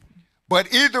reading.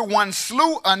 But either one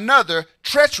slew another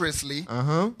treacherously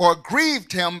or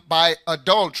grieved him by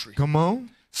adultery. Come on.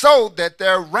 So that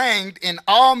there reigned in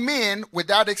all men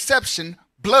without exception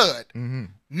blood,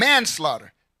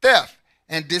 manslaughter, theft,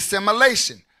 and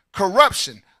dissimulation,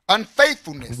 corruption,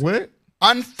 unfaithfulness. What?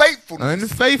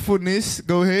 Unfaithfulness.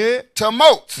 Go ahead.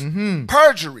 Tumults,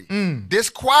 perjury,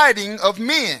 disquieting of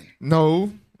men.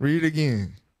 No, read it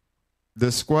again.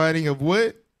 Disquieting of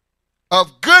what?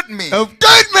 Of good men. Of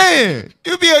good men.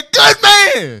 You'll be a good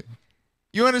man.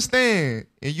 You understand?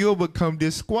 And you'll become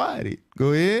disquieted.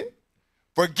 Go ahead.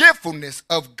 Forgetfulness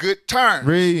of good terms.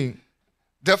 Read.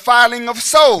 Defiling of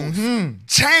souls.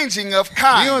 Changing of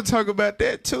kind. We're going to talk about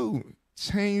that too.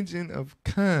 Changing of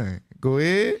kind. Go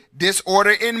ahead.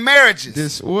 Disorder in marriages.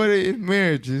 Disorder in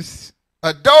marriages.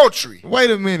 Adultery.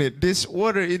 Wait a minute.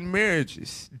 Disorder in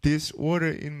marriages. Disorder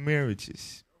in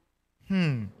marriages.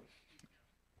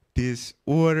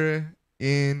 Disorder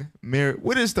in marriage.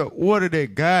 What is the order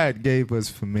that God gave us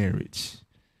for marriage?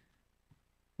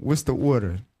 What's the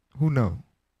order? Who know?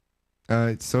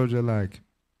 Soldier like.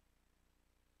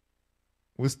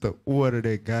 What's the order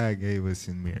that God gave us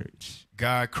in marriage?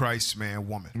 God, Christ, man,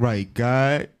 woman. Right.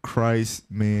 God, Christ,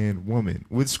 man, woman.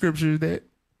 What scripture is that?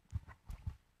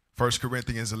 1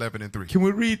 Corinthians 11:3. Can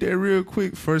we read that real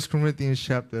quick? 1 Corinthians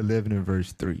chapter 11 and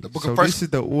verse 3. So this is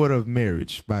the order of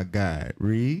marriage by God.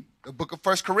 Read. The book of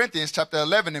 1 Corinthians chapter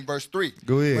 11 and verse 3.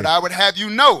 Go ahead. But I would have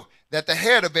you know that the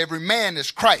head of every man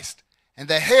is Christ, and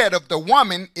the head of the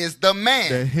woman is the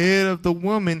man. The head of the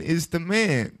woman is the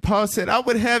man. Paul said, I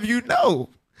would have you know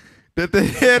that the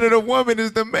head of the woman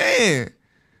is the man.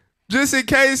 Just in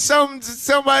case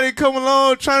somebody come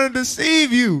along trying to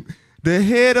deceive you. The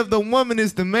head of the woman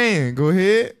is the man. Go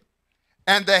ahead.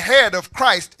 And the head of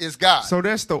Christ is God. So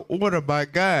that's the order by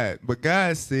God. But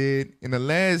God said in the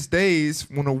last days,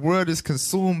 when the world is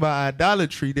consumed by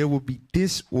idolatry, there will be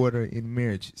disorder in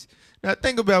marriages. Now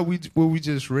think about what we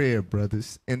just read,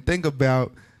 brothers, and think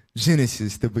about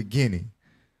Genesis, the beginning.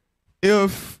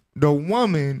 If the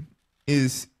woman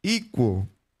is equal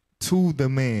to the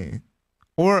man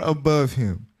or above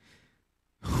him,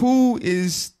 who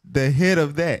is the head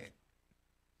of that?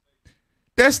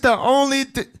 That's the only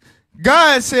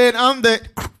God said, I'm the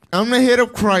head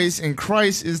of Christ, and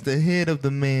Christ is the head of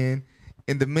the man,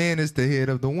 and the man is the head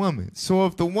of the woman. So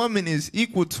if the woman is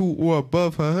equal to or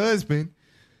above her husband,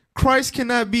 Christ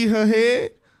cannot be her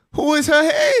head. Who is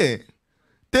her head?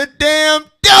 The damn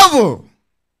devil.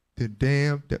 The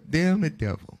damn the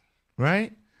devil.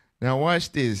 Right? Now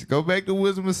watch this. Go back to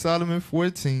Wisdom of Solomon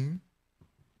 14.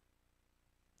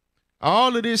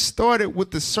 All of this started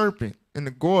with the serpent in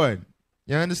the garden.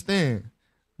 You understand?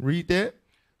 Read that.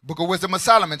 Book of Wisdom of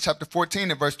Solomon, chapter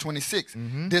 14 and verse 26.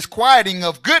 Disquieting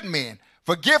of good men,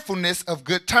 forgetfulness of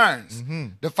good turns,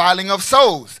 defiling of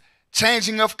souls,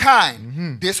 changing of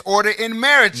kind, disorder in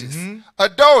marriages,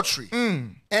 adultery,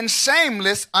 and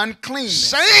shameless uncleanness.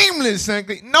 Shameless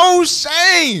uncleanness. No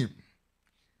shame.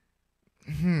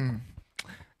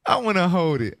 I want to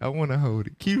hold it.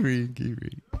 Keep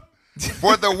reading.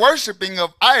 For the worshiping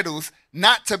of idols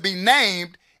not to be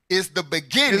named is the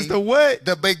beginning. Is the what?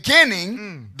 The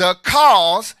beginning, the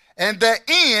cause, and the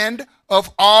end of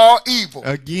all evil.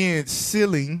 Again,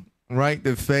 sealing, right,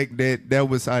 the fact that there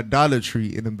was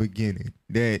idolatry in the beginning,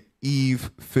 that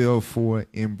Eve fell for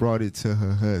and brought it to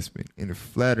her husband, and it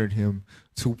flattered him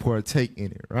to partake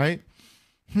in it, right?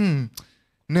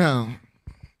 Now,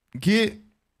 get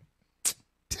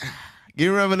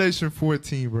Revelation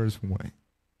 14, verse 1.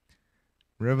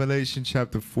 Revelation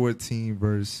chapter 14,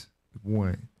 verse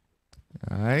 1.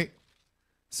 All right.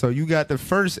 So you got the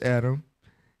first Adam,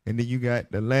 and then you got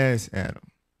the last Adam,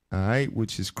 all right,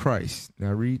 which is Christ.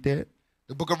 Now read that.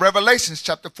 The book of Revelations,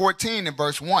 chapter 14 and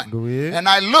verse 1. Go ahead. And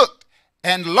I looked,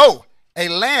 and lo, a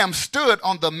lamb stood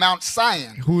on the Mount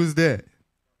Zion. Who is that?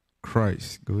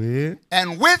 Christ. Go ahead.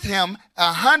 And with him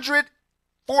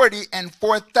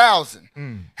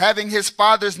 144,000, having his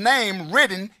father's name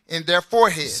written in their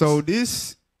foreheads. So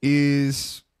this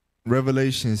is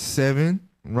Revelation 7.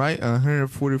 Right,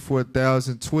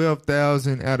 144,000,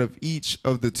 12,000 out of each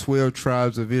of the 12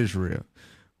 tribes of Israel.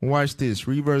 Watch this.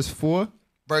 Read verse 4.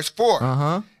 Verse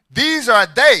 4. These are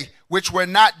they which were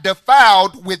not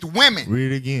defiled with women.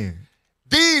 Read it again.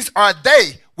 These are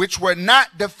they which were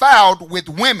not defiled with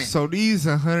women. So these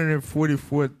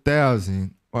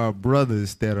 144,000 are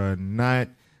brothers that are not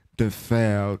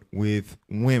defiled with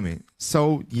women.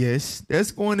 So yes,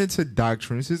 that's going into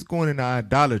doctrines. It's going into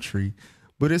idolatry.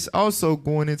 But it's also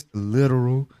going into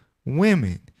literal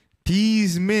women.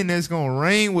 These men that's going to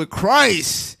reign with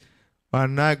Christ are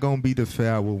not going to be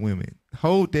defiled with women.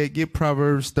 Hold that. Get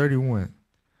Proverbs 31.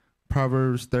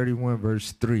 Proverbs 31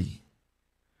 verse 3.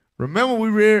 Remember we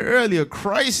read earlier,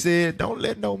 Christ said, don't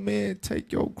let no man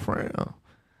take your crown. All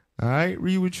right,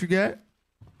 read what you got.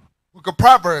 Book of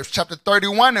Proverbs chapter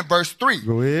 31 and verse 3.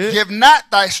 Go ahead. Give not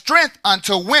thy strength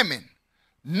unto women,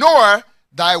 nor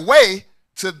thy way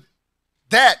to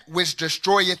that which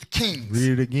destroyeth kings.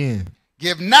 Read it again.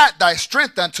 Give not thy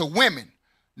strength unto women,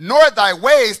 nor thy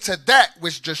ways to that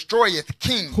which destroyeth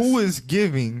kings. Who is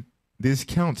giving this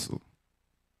counsel?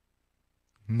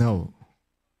 No.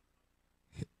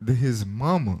 His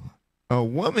mama. A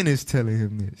woman is telling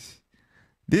him this.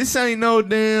 This ain't no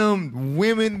damn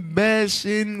women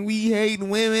bashing, we hate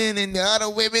women and the other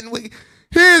women.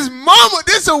 His mama,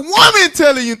 this a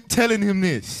woman telling him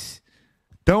this.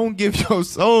 Don't give your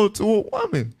soul to a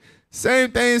woman. Same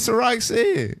thing Sirach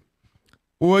said.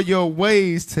 Or your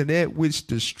ways to that which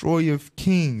destroyeth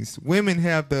kings. Women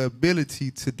have the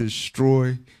ability to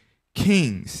destroy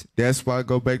kings. That's why I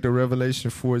go back to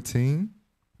Revelation 14.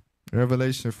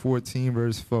 Revelation 14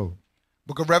 verse 4.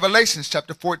 Book of Revelations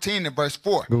chapter 14 and verse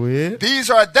 4. Go ahead. These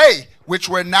are they which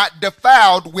were not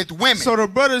defiled with women. So the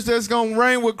brothers that's going to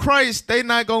reign with Christ, they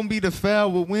not going to be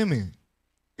defiled with women.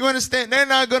 You understand? They're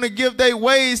not going to give their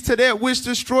ways to that which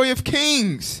destroyeth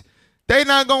kings. They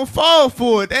not going to fall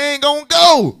for it. They ain't going to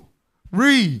go.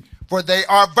 Read. For they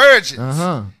are virgins.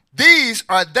 Uh-huh. These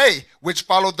are they which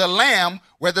follow the Lamb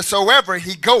whithersoever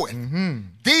he goeth.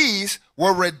 These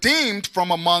were redeemed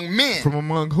from among men. From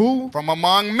among who? From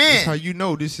among men. That's how you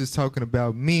know this is talking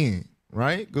about men,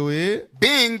 right? Go ahead.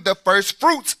 Being the first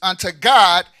fruits unto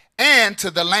God and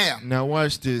to the Lamb. Now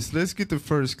watch this. Let's get the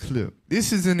first clip.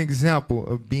 This is an example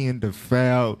of being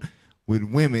defiled with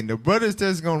women. The brothers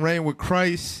that's going to reign with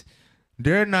Christ,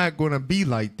 they're not going to be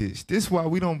like this. This is why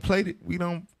we don't play. We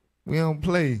don't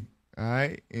play. All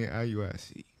right, in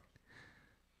IUIC.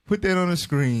 Put that on the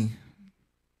screen.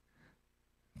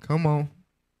 Come on.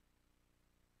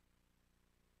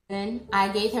 Then I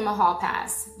gave him a hall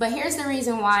pass. But here's the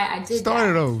reason why I did Start that.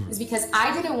 it over. Is because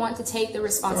I didn't want to take the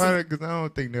responsibility. Because I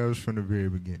don't think that was from the very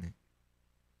beginning.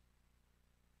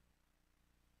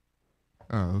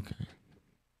 Oh, okay.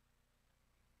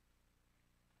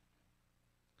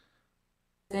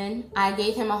 Then I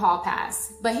gave him a hall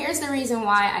pass. But here's the reason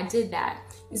why I did that.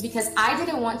 Is because I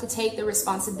didn't want to take the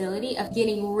responsibility of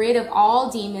getting rid of all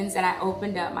demons that I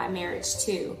opened up my marriage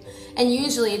to. And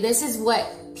usually this is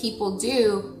what people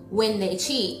do when they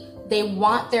cheat. They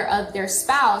want their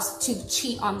spouse to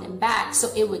cheat on them back, so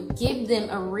it would give them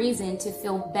a reason to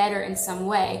feel better in some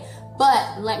way.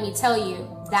 But let me tell you,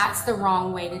 that's the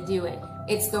wrong way to do it.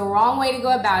 It's the wrong way to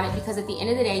go about it, because at the end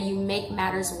of the day, you make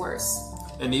matters worse.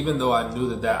 And even though I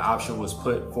knew that option was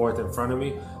put forth in front of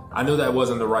me, I knew that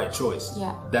wasn't the right choice.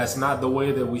 Yeah. That's not the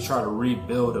way that we try to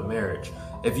rebuild a marriage.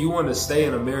 If you want to stay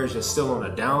in a marriage that's still on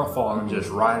a downfall and just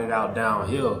ride it out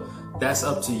downhill, that's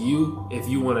up to you if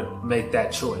you want to make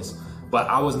that choice. But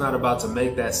I was not about to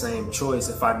make that same choice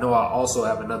if I know I also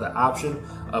have another option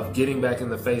of getting back in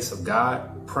the face of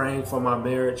God, praying for my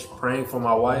marriage, praying for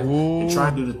my wife, and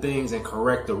trying to do the things and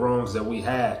correct the wrongs that we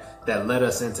had that led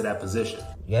us into that position.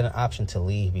 You had an option to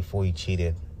leave before you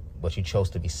cheated, but you chose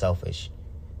to be selfish.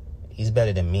 He's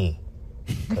better than me,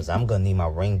 because I'm going to need my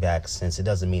ring back since it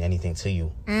doesn't mean anything to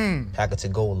you. Pack it to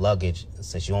go luggage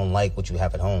since you don't like what you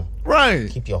have at home. Right.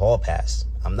 Keep your hall pass.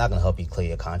 I'm not going to help you clear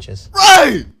your conscience.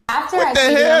 Right. After What I the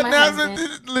cheated hell? on my Now,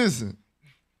 husband, listen.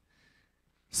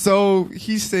 So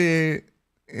he said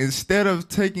instead of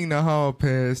taking the hall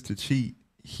pass to cheat,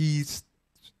 he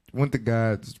went to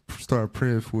God to start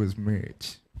praying for his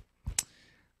marriage.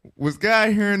 Was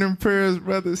God hearing them prayers,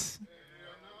 brothers?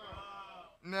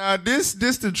 Now, this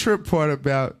the trip part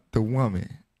about the woman,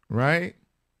 right?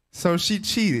 So she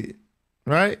cheated,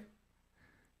 right?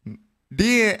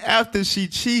 Then after she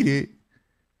cheated,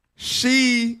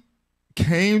 she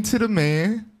came to the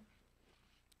man.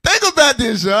 Think about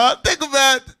this, y'all. Think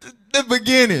about the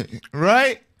beginning,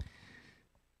 right?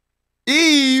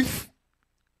 Eve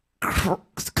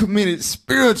committed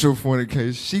spiritual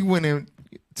fornication. She went and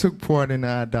took part in the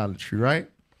idolatry, right?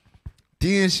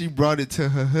 Then she brought it to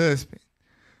her husband.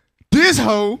 This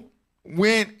hoe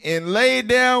went and laid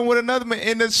down with another man.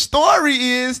 And the story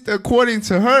is, according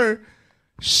to her,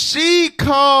 she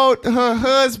called her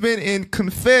husband and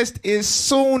confessed as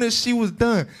soon as she was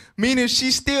done. Meaning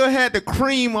she still had the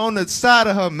cream on the side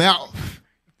of her mouth.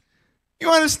 You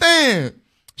understand?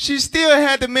 She still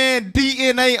had the man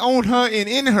DNA on her and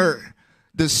in her.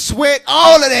 The sweat,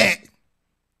 all of that.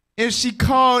 And she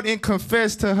called and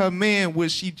confessed to her man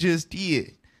what she just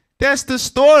did. That's the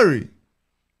story.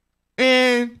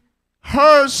 And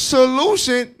her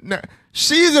solution, now,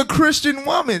 she's a Christian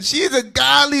woman. She's a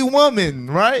godly woman,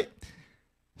 right?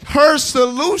 Her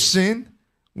solution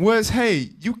was,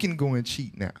 hey, you can go and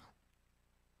cheat now.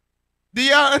 Do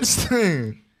y'all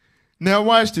understand? Now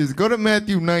watch this. Go to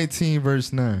Matthew 19,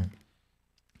 verse 9.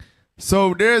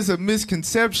 So there's a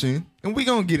misconception, and we're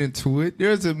going to get into it.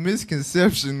 There's a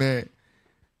misconception that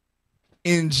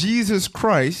in Jesus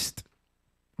Christ,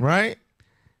 right,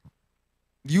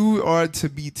 you are to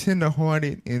be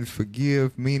tenderhearted and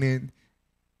forgive, meaning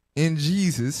in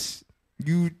Jesus,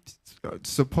 you are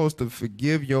supposed to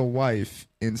forgive your wife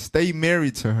and stay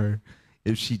married to her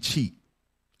if she cheat,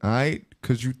 all right,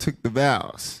 because you took the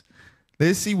vows.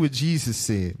 Let's see what Jesus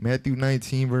said. Matthew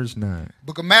 19, verse 9.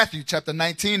 Book of Matthew, chapter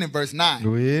 19 and verse 9.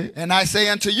 Go ahead. And I say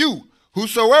unto you,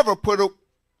 whosoever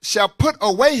shall put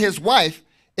away his wife,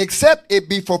 except it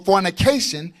be for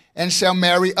fornication, and shall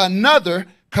marry another,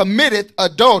 committeth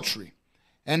adultery.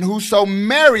 And whoso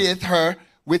marrieth her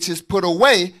which is put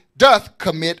away doth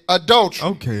commit adultery.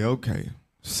 Okay.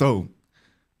 So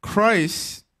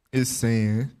Christ is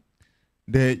saying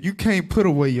that you can't put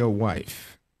away your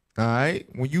wife. All right?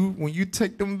 When you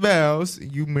take them vows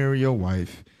and you marry your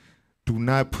wife, do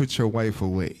not put your wife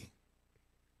away.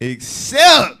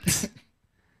 Except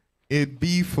it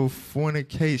be for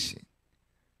fornication.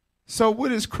 So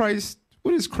what is Christ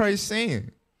What is Christ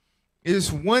saying?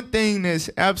 It's one thing that's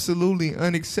absolutely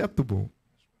unacceptable.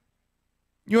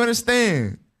 You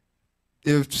understand?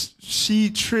 If she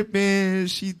tripping,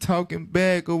 she talking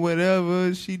back or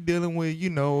whatever, she dealing with, you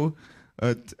know,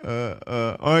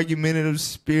 a argumentative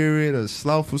spirit, a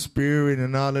slothful spirit,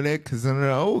 and all of that. Because under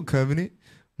the old covenant,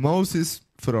 Moses,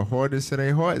 for the hardest of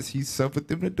their hearts, he suffered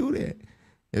them to do that.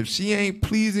 If she ain't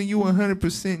pleasing you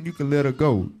 100%, you can let her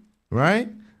go, right?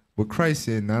 But Christ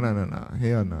said, no,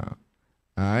 hell no.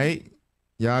 All right?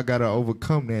 Y'all got to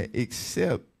overcome that,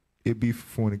 except it be for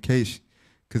fornication.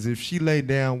 Because if she lay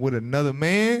down with another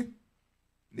man,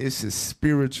 it's a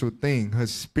spiritual thing. Her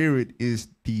spirit is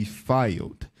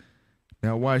defiled.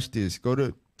 Now watch this. Go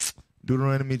to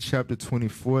Deuteronomy chapter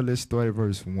 24. Let's start at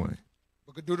verse 1.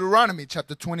 Book of Deuteronomy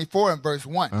chapter 24 and verse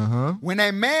 1. When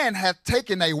a man hath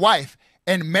taken a wife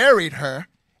and married her,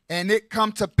 and it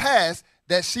come to pass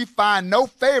that she find no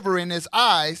favor in his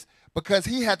eyes, because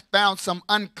he hath found some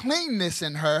uncleanness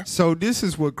in her. So this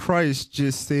is what Christ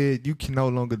just said. You can no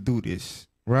longer do this,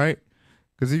 right?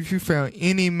 Because if you found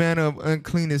any manner of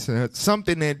uncleanness in her,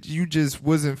 something that you just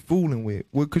wasn't fooling with,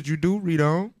 what could you do? Read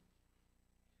on.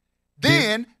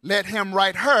 Then let him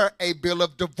write her a bill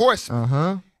of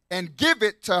divorcement and give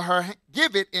it to her,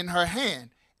 give it in her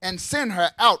hand, and send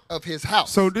her out of his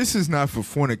house. So this is not for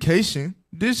fornication.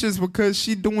 This is because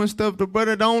she doing stuff the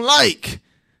brother don't like.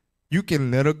 You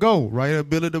can let her go. Write a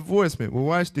bill of divorcement. Well,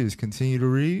 watch this. Continue to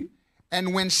read.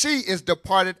 And when she is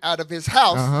departed out of his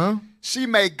house, she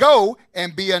may go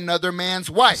and be another man's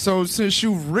wife. So since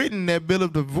you've written that bill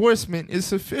of divorcement,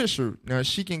 it's official. Now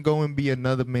she can go and be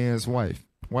another man's wife.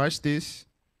 Watch this.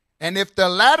 And if the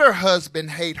latter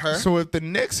husband hate her. So if the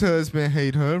next husband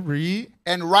hate her, read.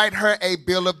 And write her a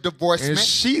bill of divorcement.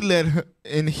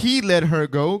 And he let her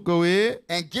go. Go ahead.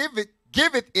 And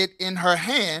giveth it in her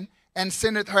hand, and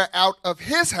sendeth her out of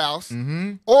his house,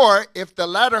 or if the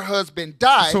latter husband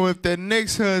die. So if the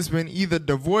next husband either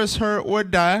divorce her or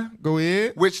die, go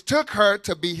ahead. Which took her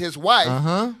to be his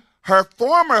wife, her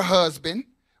former husband,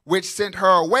 which sent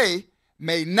her away,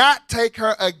 may not take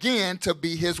her again to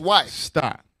be his wife.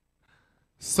 Stop.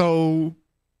 So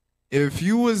if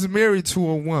you was married to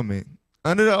a woman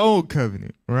under the old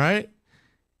covenant, right?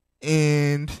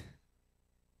 And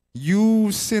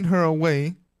you sent her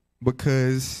away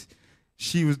because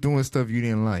she was doing stuff you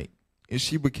didn't like, and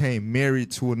she became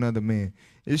married to another man.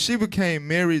 If she became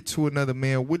married to another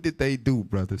man, what did they do,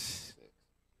 brothers?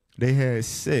 They had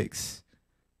sex.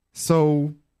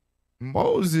 So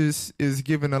Moses is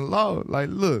giving a law, like,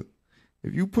 look,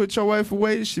 if you put your wife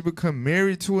away, she become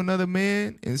married to another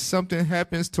man, and something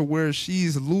happens to where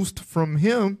she's loosed from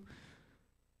him,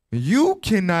 you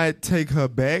cannot take her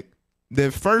back.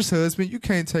 That first husband, you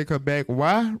can't take her back.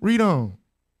 Why? Read on.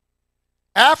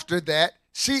 After that,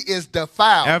 she is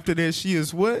defiled. After that, she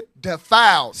is what?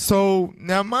 Defiled. So,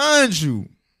 now mind you,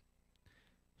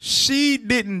 she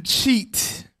didn't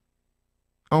cheat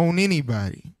on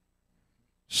anybody.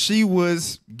 She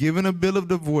was given a bill of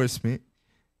divorcement,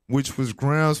 which was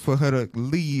grounds for her to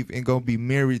leave and go be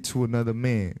married to another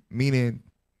man, meaning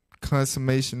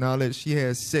consummation, all that. She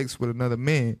had sex with another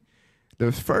man.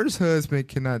 The first husband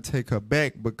cannot take her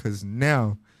back because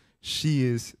now she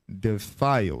is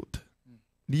defiled.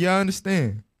 Do y'all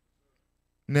understand?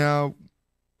 Now,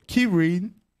 keep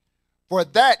reading. For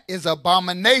that is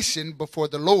abomination before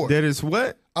the Lord. That is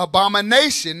what?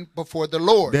 Abomination before the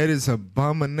Lord. That is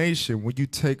abomination. When you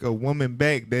take a woman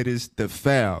back that is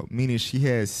defiled, meaning she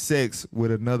has sex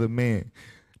with another man.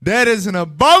 That is an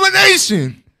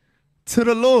abomination to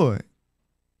the Lord.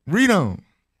 Read on.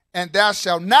 And thou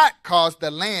shalt not cause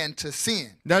the land to sin.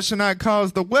 Thou shalt not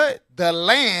cause the what? The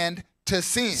land to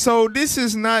sin. So this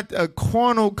is not a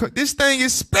carnal, this thing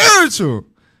is spiritual.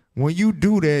 When you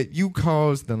do that, you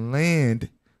cause the land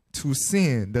to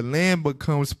sin. The land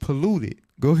becomes polluted.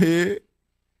 Go ahead.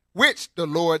 Which the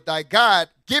Lord thy God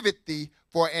giveth thee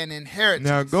for an inheritance.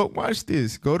 Now go watch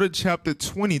this. Go to chapter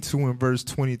 22 and verse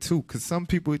 22, because some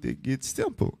people, it gets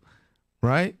simple,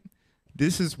 right?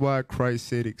 This is why Christ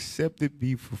said, except it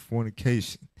be for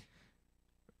fornication.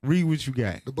 Read what you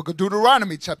got. The book of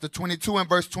Deuteronomy, chapter 22 and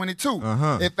verse 22.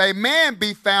 If a man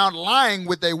be found lying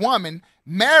with a woman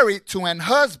married to an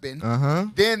husband,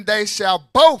 then they shall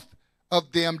both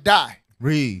of them die.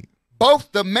 Read.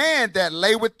 Both the man that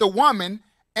lay with the woman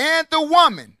and the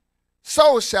woman.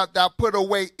 So shalt thou put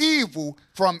away evil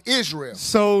from Israel.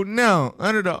 So now,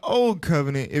 under the old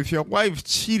covenant, if your wife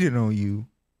cheated on you,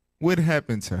 what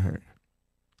happened to her?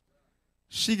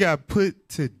 She got put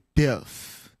to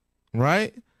death,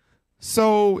 right?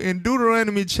 So in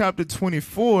Deuteronomy chapter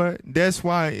 24, that's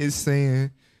why it's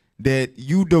saying that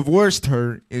you divorced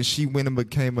her and she went and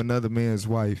became another man's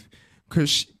wife.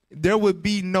 Because there would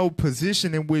be no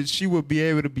position in which she would be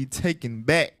able to be taken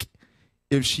back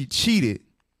if she cheated.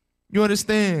 You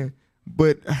understand?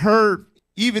 But her,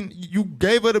 even you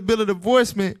gave her the bill of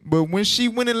divorcement, but when she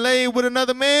went and laid with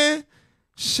another man,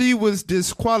 she was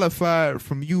disqualified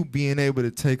from you being able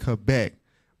to take her back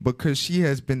because she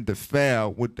has been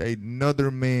defiled with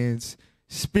another man's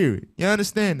spirit. You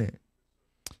understand that?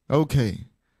 Okay.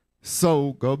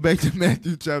 So go back to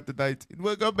Matthew chapter 19.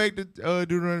 Well, go back to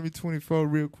Deuteronomy 24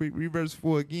 real quick. Read verse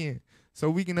 4 again so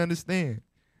we can understand.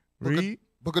 Read.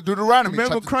 Book of Deuteronomy.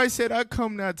 Remember Christ said, I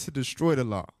come not to destroy the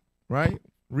law. Right?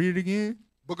 Read it again.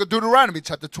 Book of Deuteronomy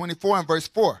chapter 24 and verse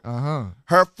 4.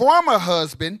 Her former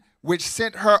husband, which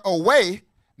sent her away,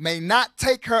 may not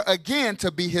take her again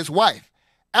to be his wife.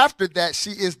 After that,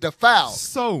 she is defiled.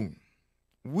 So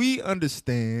we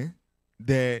understand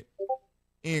that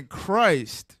in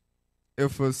Christ,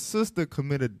 if a sister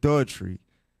commit adultery,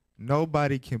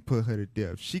 nobody can put her to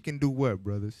death. She can do what,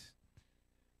 brothers?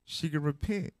 She can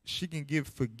repent. She can give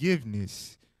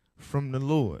forgiveness from the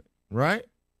Lord. Right?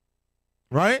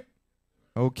 Right?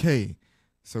 Okay.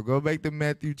 So go back to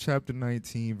Matthew chapter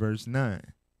 19, verse 9.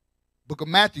 Book of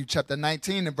Matthew chapter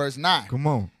 19 and verse 9. Come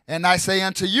on. And I say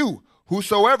unto you,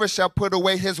 whosoever shall put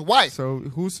away his wife. So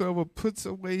whosoever puts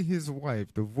away his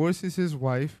wife, divorces his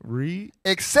wife, read.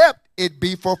 Except it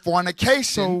be for fornication.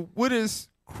 So what is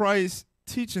Christ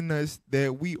teaching us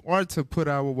that we are to put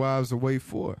our wives away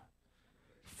for?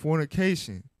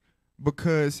 Fornication.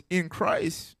 Because in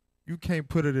Christ, you can't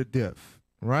put her to death,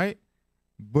 right?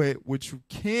 But what you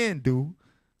can do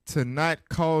to not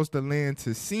cause the land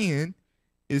to sin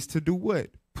is to do what?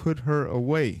 Put her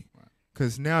away.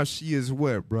 Because now she is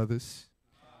what, brothers?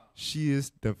 She is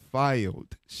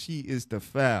defiled. She is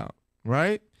defiled,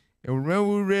 right? And remember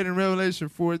we read in Revelation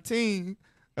 14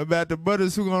 about the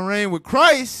brothers who are going to reign with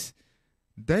Christ.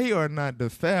 They are not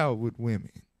defiled with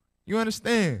women. You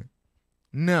understand?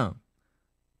 Now,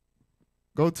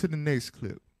 go to the next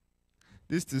clip.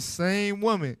 This is the same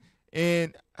woman.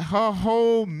 And her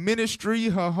whole ministry,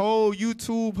 her whole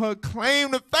YouTube, her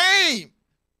claim to fame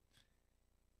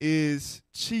is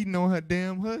cheating on her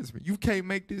damn husband. You can't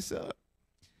make this up.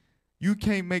 You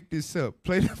can't make this up.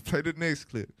 Play the next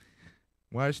clip.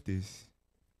 Watch this.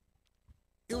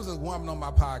 It was a woman on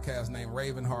my podcast named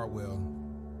Raven Hartwell.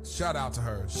 Shout out to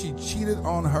her. She cheated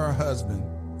on her husband.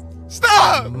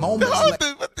 Stop! Moments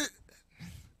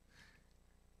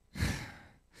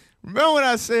Remember what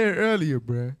I said earlier,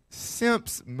 bruh?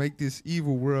 Simps make this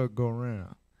evil world go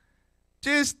round.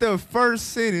 Just the first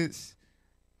sentence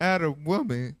out of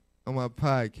woman on my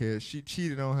podcast, she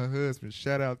cheated on her husband.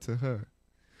 Shout out to her.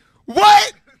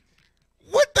 What?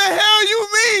 What the hell you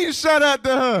mean, shout out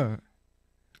to her?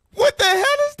 What the hell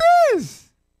is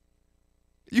this?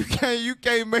 You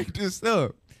can't make this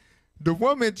up. The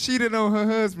woman cheated on her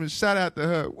husband, shout out to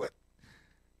her. What?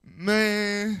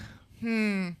 Man,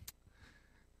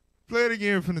 Play it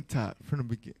again from the top, from the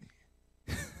beginning.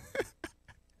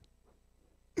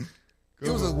 It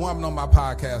was a woman on my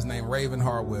podcast named Raven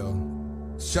Hartwell.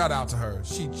 Shout out to her.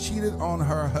 She cheated on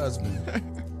her husband.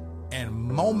 And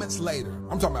moments later,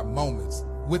 I'm talking about moments,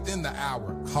 within the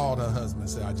hour, called her husband and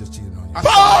said, I just cheated on you.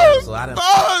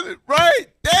 Pause right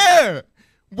there.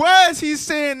 Why is he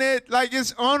saying that like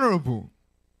it's honorable?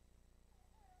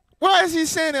 Why is he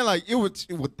saying that like it was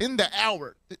within the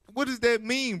hour? What does that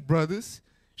mean, brothers?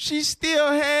 She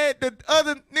still had the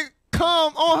other nigga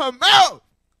come on her mouth,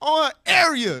 on her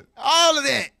area, all of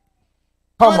that.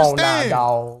 Come on now,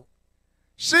 dog.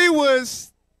 She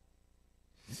was...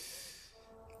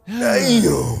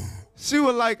 Damn. She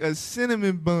was like a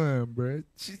cinnamon bun, bro.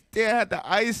 She still had the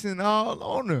icing all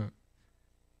on her.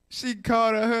 She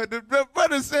called her, the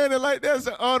brother saying it like that's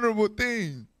an honorable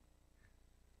thing.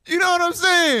 You know what I'm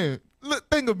saying? Look,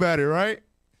 think about it, right?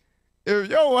 If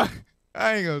your wife,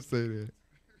 I ain't gonna say that.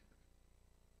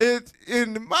 It,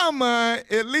 in my mind,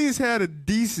 at least had a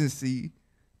decency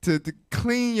to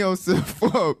clean yourself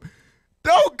up.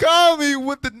 Don't call me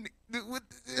with the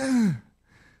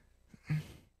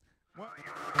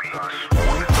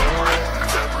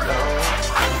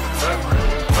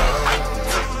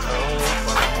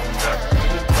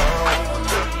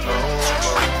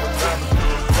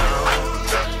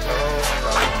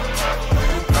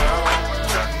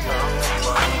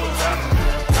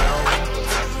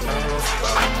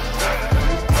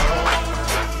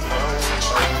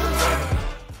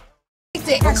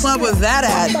What club was that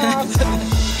at?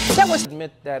 That was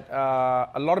admit that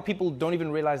a lot of people don't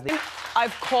even realize that.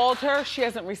 I've called her. She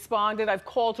hasn't responded. I've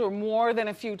called her more than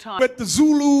a few times. But the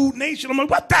Zulu Nation, I'm like,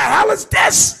 what the hell is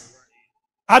this?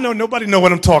 I know nobody know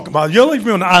what I'm talking about. You'll leave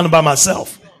me on the island by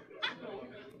myself.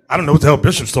 I don't know what the hell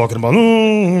Bishop's talking about.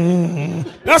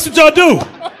 That's what y'all do.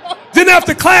 Then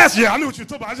after class, yeah, I knew what you were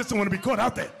talking about. I just don't want to be caught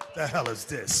out there. The hell is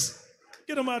this?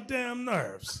 Get on my damn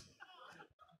nerves.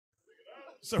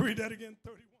 So read that again,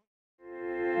 31.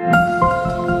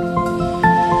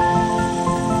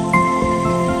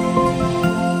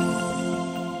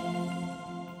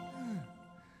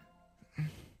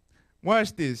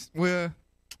 Watch this. Well,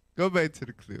 go back to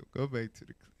the clip. Go back to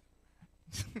the clip.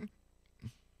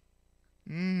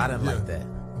 I didn't like that.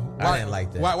 I didn't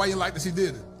like that. Why you like that she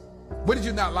did it? What did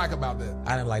you not like about that?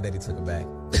 I didn't like that he took it back.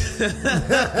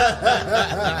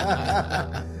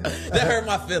 That hurt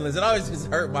my feelings. It always just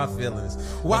hurt my feelings.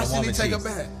 Why should he take it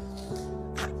back?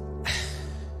 I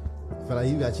feel like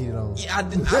you got cheated on. Yeah, I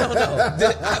don't know.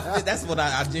 That's what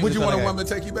I genuinely Would you want a like. woman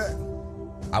to take you back?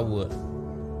 I would.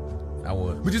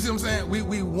 But you see what I'm saying? We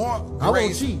want grace. I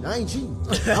won't cheat. I ain't cheating.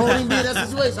 I won't even be in that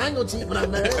situation. I ain't gonna cheat when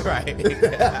I'm married. Right.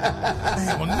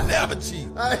 I will never cheat.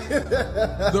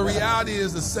 The reality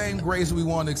is the same grace we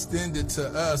want extended to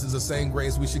us is the same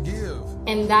grace we should give.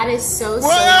 And that is so Wait.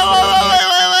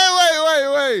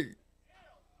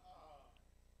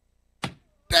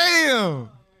 Damn.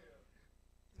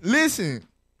 Listen,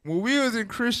 when we was in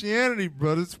Christianity,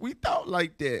 brothers, we thought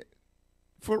like that.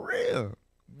 For real.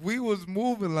 We was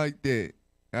moving like that.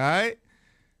 All right?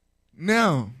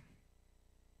 Now,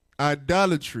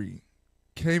 idolatry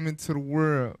came into the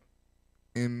world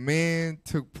and man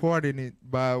took part in it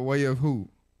by way of who?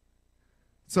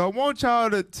 So I want y'all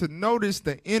to notice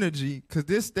the energy,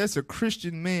 because that's a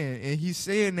Christian man, and he's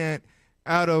saying that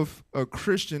out of a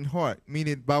Christian heart,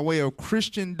 meaning by way of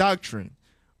Christian doctrine,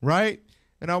 right?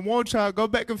 And I want y'all to go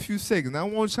back a few seconds. I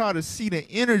want y'all to see the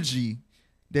energy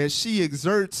that she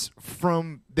exerts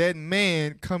from that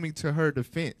man coming to her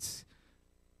defense.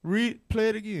 Play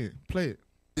it again. Play it.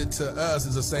 To us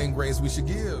is the same grace we should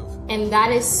give. And that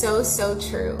is so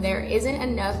true. There isn't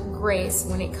enough grace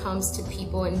when it comes to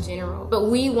people in general. But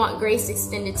we want grace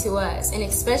extended to us, and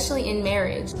especially in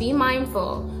marriage. Be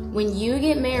mindful, when you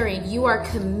get married, you are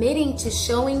committing to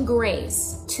showing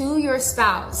grace to your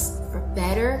spouse for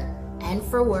better and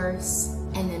for worse,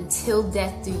 and until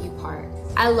death do you part.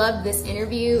 I love this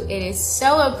interview. It is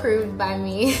so approved by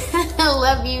me. I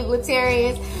love you,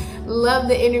 Latarius. Love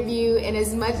the interview, and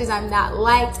as much as I'm not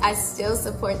liked, I still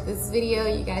support this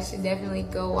video. You guys should definitely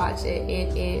go watch it.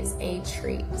 It is a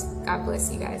treat. God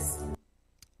bless you guys.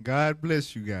 God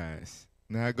bless you guys.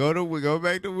 Now we go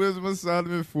back to Wisdom of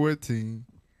Solomon 14.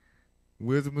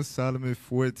 Wisdom of Solomon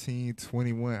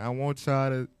 14:21. I want y'all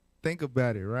to think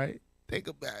about it, right? Think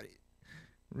about it.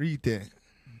 Read that.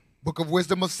 Book of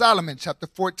Wisdom of Solomon, chapter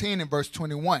 14 and verse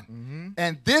 21. Mm-hmm.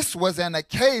 And this was an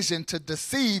occasion to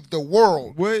deceive the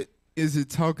world. What is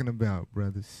it talking about,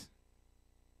 brothers?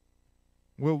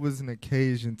 What was an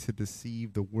occasion to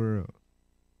deceive the world?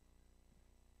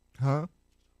 Huh?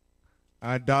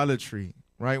 Idolatry,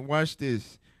 right? Watch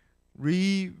this.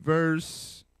 Read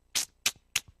verse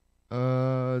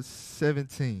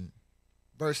 17.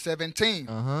 Verse 17.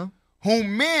 Uh-huh.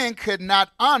 Whom men could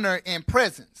not honor in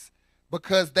presence,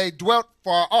 because they dwelt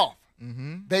far off.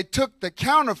 Mm-hmm. They took the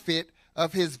counterfeit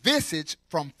of his visage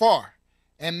from far,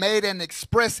 and made an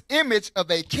express image of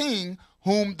a king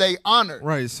whom they honored.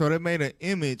 Right, so they made an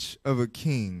image of a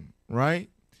king, right?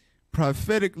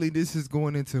 Prophetically, this is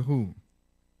going into who?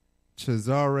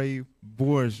 Cesare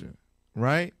Borgia,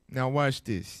 right? Now watch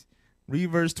this.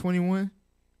 Read verse 21.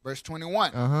 Verse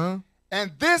 21. Uh-huh.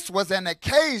 And this was an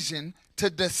occasion to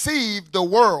deceive the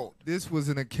world. This was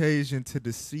an occasion to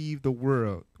deceive the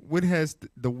world. What has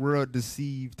the world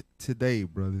deceived today,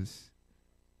 brothers?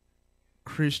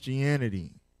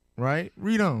 Christianity, right?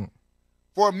 Read on.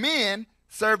 For men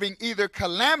serving either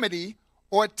calamity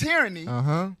or tyranny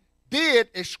did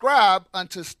ascribe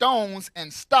unto stones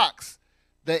and stocks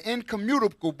the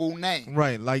incommunicable name.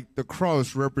 Right, like the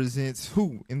cross represents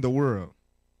who in the world?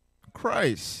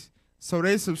 Christ. So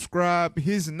they subscribe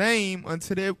his name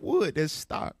unto that wood, that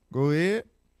stock. Go ahead.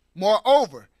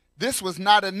 Moreover, this was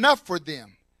not enough for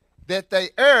them, that they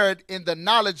erred in the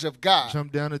knowledge of God.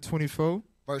 Jump down to 24.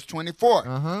 Verse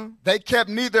 24. They kept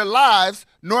neither lives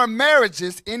nor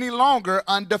marriages any longer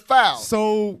undefiled.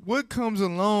 So what comes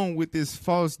along with this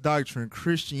false doctrine,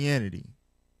 Christianity?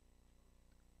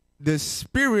 The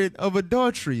spirit of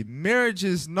adultery. Marriage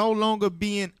is no longer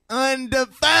being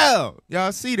undefiled.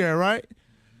 Y'all see that, right?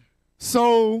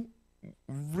 So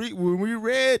when we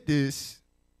read this,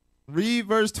 read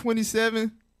verse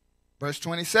 27. Verse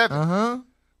 27.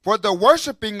 For the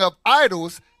worshiping of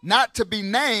idols not to be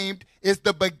named is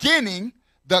the beginning,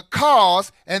 the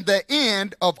cause and the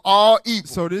end of all evil.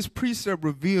 So this precept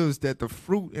reveals that the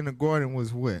fruit in the garden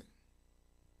was what?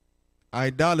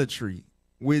 Idolatry,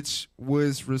 which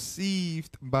was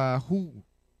received by who?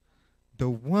 The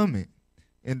woman.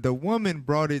 And the woman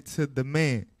brought it to the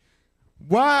man.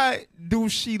 Why do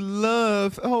she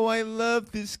love? Oh, I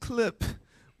love this clip.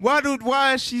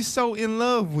 Why is she so in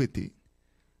love with it?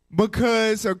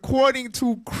 Because according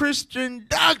to Christian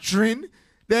doctrine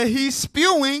that he's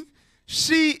spewing,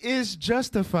 she is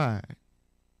justified.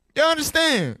 You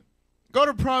understand? Go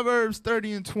to Proverbs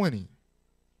 30 and 20.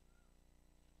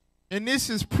 And this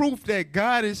is proof that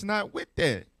God is not with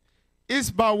that. It's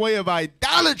by way of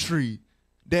idolatry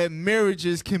that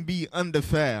marriages can be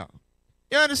undefiled.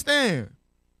 You understand?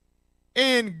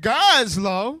 In God's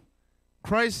law,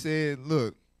 Christ said,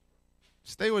 look,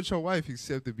 stay with your wife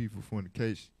except it be for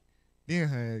fornication. Then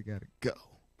her ass gotta go.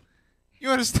 You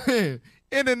understand?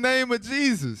 In the name of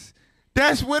Jesus.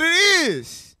 That's what it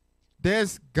is.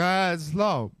 That's God's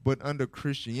law. But under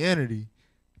Christianity,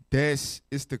 it's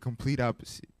the complete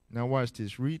opposite. Now watch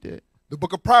this. Read that. The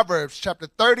book of Proverbs, chapter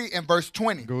 30 and verse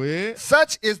 20. Go ahead.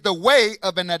 Such is the way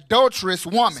of an adulterous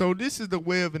woman. So this is the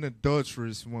way of an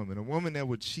adulterous woman, a woman that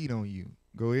would cheat on you.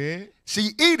 Go ahead.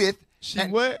 She eateth. She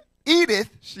what? Eateth.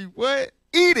 She what?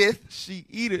 Eateth. She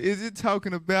eateth. Is it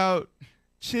talking about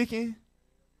chicken?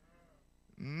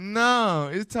 No,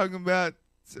 it's talking about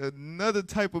another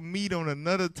type of meat on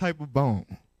another type of bone.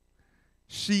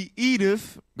 She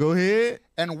eateth. Go ahead.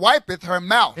 And wipeth her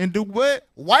mouth. And do what?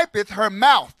 Wipeth her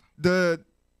mouth. The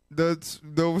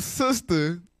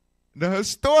sister, her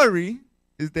story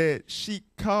is that she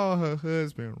called her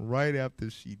husband right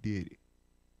after she did it.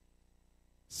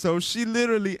 So she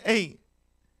literally ate,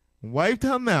 wiped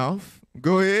her mouth,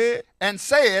 go ahead. And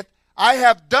saith, I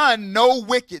have done no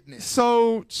wickedness.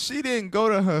 So she didn't go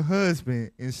to her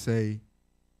husband and say,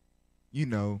 you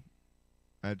know,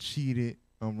 I cheated,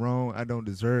 I'm wrong, I don't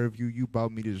deserve you, you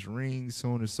bought me this ring,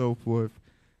 so on and so forth.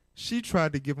 She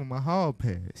tried to give him a hall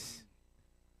pass.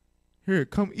 Here,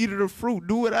 come eat of the fruit.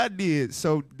 Do what I did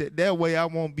so that way I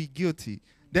won't be guilty.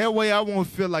 That way I won't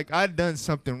feel like I done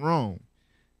something wrong.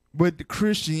 But the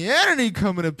Christianity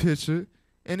come in the picture,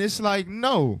 and it's like,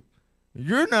 no,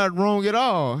 you're not wrong at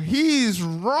all. He's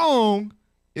wrong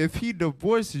if he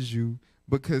divorces you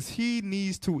because he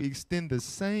needs to extend the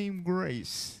same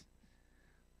grace.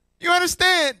 You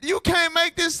understand? You can't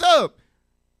make this up.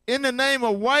 In the name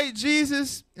of white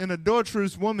Jesus, an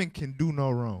adulterous woman can do no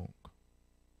wrong.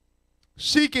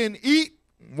 She can eat,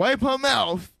 wipe her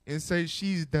mouth, and say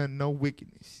she's done no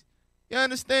wickedness. You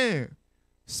understand?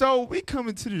 So we come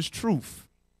into this truth,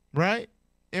 right?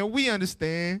 And we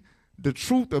understand the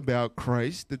truth about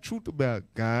Christ, the truth about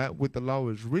God, what the law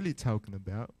is really talking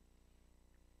about.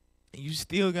 And you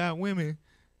still got women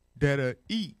that'll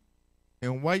eat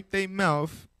and wipe their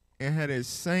mouth and have that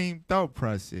same thought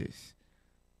process.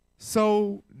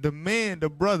 So the man, the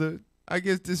brother, I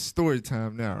guess this is story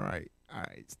time now, right? All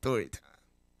right, story time.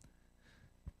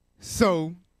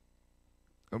 So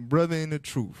a brother in the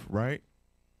truth, right?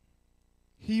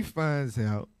 He finds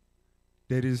out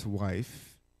that his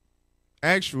wife,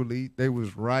 actually, they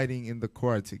was riding in the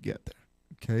car together,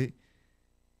 okay?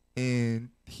 And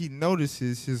he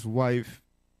notices his wife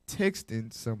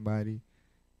texting somebody,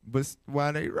 but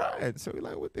while they ride. So he's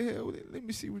like, what the hell? Let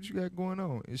me see what you got going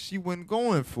on. And she wasn't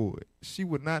going for it. She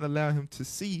would not allow him to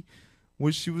see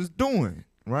what she was doing,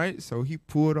 right? So he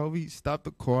pulled over. He stopped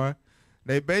the car.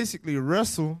 They basically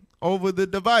wrestle over the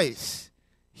device.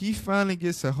 He finally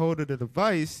gets a hold of the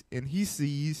device, and he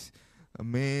sees a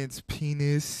man's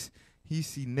penis. He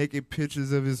sees naked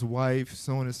pictures of his wife,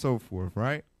 so on and so forth,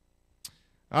 right?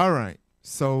 All right.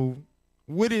 So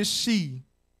what is she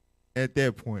at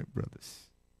that point, brothers?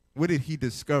 What did he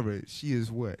discover? She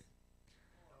is what?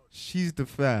 She's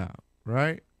defiled,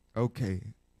 right?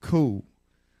 Okay, cool.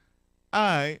 All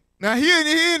right. Now,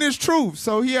 he in his truth,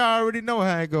 so he already know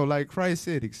how it go. Like Christ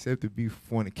said, except it be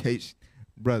fornication.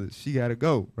 Brothers, she got to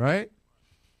go, right?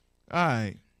 All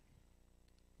right.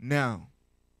 Now,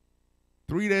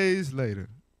 3 days later,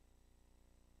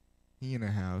 he in the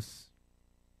house.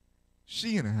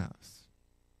 She in the house.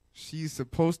 She's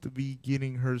supposed to be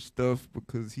getting her stuff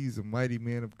because he's a mighty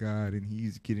man of God and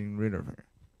he's getting rid of her,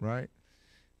 right?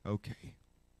 Okay.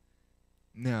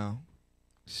 Now,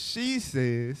 she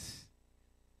says,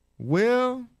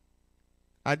 well,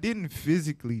 I didn't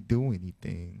physically do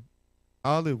anything.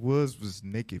 All it was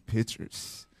naked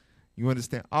pictures. You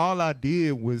understand? All I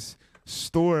did was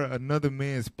store another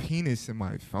man's penis in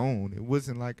my phone. It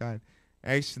wasn't like I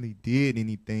actually did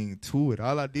anything to it.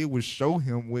 All I did was show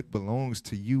him what belongs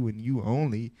to you and you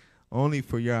only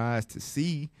for your eyes to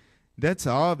see. That's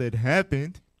all that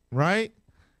happened. right?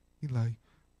 He like,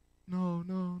 no,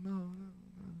 no, no, no,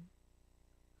 no.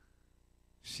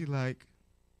 She like,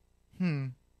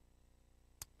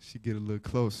 She get a little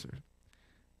closer.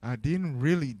 I didn't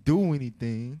really do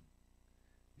anything.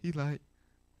 He like,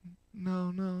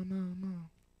 no, no, no, no.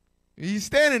 He's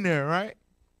standing there, right?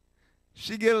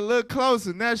 She get a little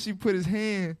closer. Now she put his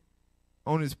hand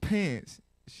on his pants.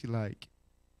 She like,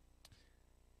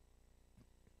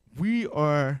 we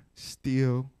are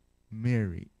still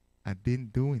married. I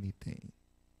didn't do anything.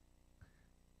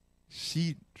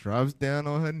 She drops down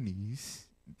on her knees.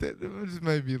 That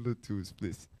might be a little too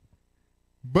explicit.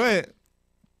 But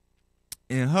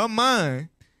in her mind,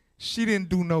 she didn't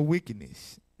do no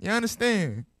wickedness. You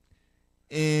understand?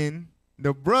 And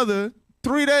the brother,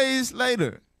 3 days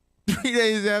later, 3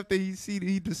 days after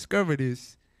he discovered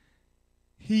this,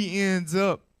 he ends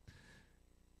up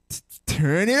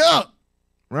turning it up,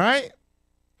 right?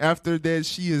 After that,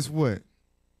 she is what?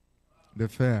 The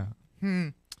foul.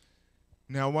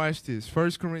 Now watch this.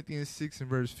 1 Corinthians 6 and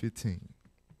verse 15.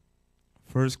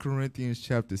 1 Corinthians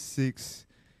chapter 6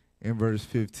 and verse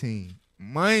 15.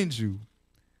 Mind you,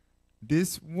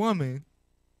 this woman,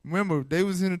 remember, they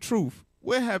was in the truth.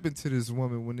 What happened to this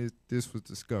woman when this was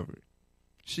discovered?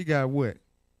 She got what?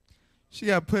 She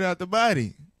got put out the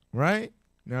body, right?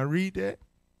 Now read that.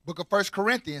 Book of 1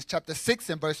 Corinthians chapter 6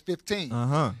 and verse 15.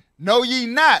 Know ye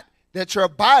not that your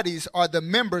bodies are the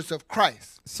members of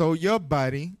Christ? So your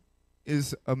body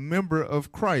is a member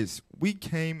of Christ. We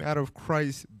came out of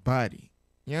Christ's body.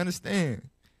 You understand?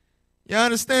 You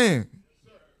understand?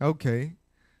 Okay.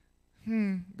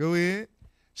 Go ahead.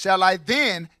 Shall I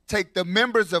then take the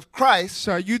members of Christ?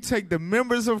 Shall you take the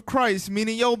members of Christ,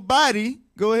 meaning your body,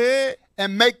 go ahead,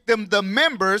 and make them the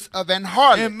members of an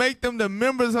harlot? And make them the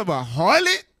members of a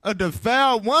harlot, a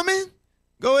defiled woman?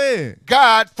 Go ahead.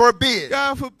 God forbid.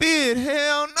 God forbid.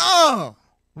 Hell no.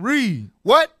 Read.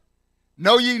 What?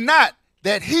 Know ye not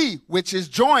that he which is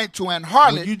joined to an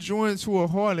harlot, when you join to a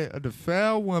harlot, a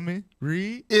defiled woman,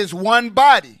 read, is one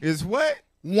body. Is what?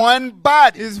 One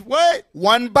body. Is what?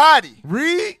 One body.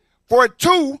 Read. For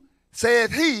two,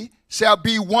 saith he, shall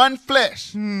be one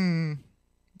flesh.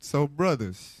 So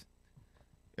brothers,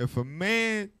 if a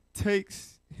man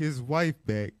takes his wife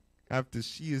back after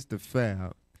she is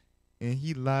defiled and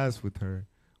he lies with her,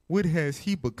 what has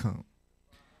he become?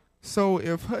 So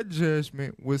if her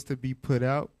judgment was to be put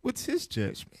out, what's his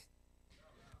judgment?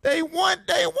 They want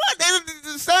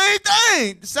the same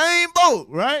thing, the same boat,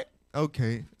 right?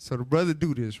 Okay, so the brother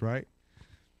do this, right?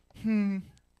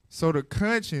 So the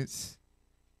conscience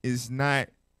is not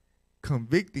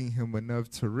convicting him enough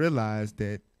to realize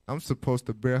that I'm supposed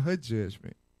to bear her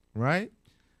judgment, right?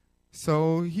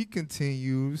 So he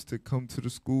continues to come to the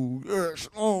school, most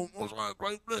high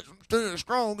great blessing, stand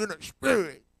strong in the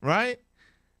spirit, right?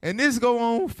 And this go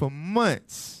on for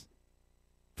months,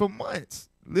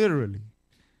 literally.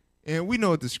 And we know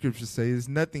what the scriptures say, there's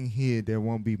nothing hid that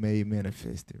won't be made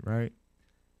manifested, right?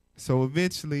 So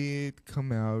eventually it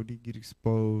come out, he get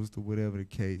exposed or whatever the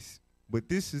case. But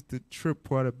this is the trip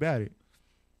part about it.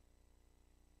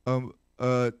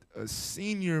 A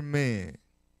senior man,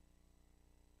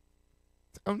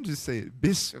 I'm just saying,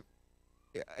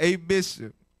 a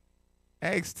bishop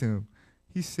asked him,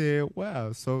 he said,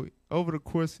 wow, so over the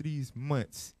course of these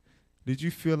months, did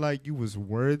you feel like you was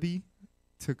worthy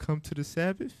to come to the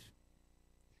Sabbath?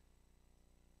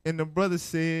 And the brother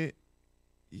said,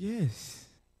 yes.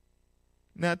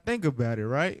 Now think about it,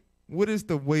 right? What is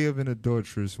the way of an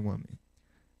adulterous woman?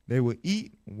 They will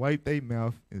eat, wipe their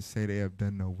mouth, and say they have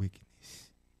done no wickedness.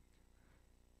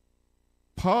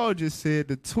 Paul just said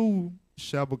the two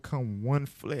shall become one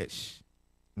flesh,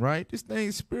 right? This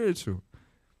thing's spiritual.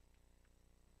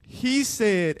 He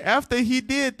said after he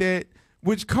did that,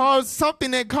 which caused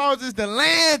something that causes the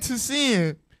land to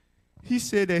sin, he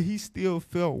said that he still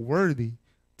felt worthy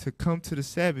to come to the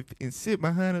Sabbath and sit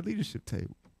behind a leadership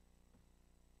table.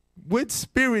 What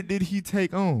spirit did he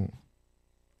take on?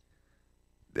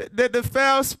 The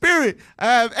foul spirit. I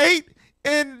have ate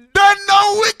and done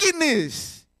no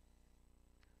wickedness.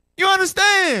 You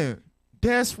understand?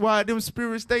 That's why them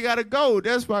spirits, they got to go.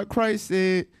 That's why Christ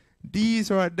said, these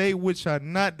are they which are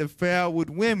not defiled with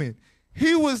women.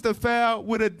 He was defiled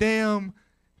with a damn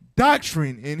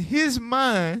doctrine. In his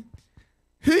mind,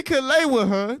 he could lay with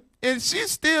her and she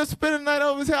still spend the night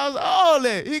over his house, all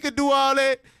that. He could do all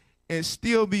that and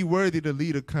still be worthy to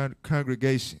lead a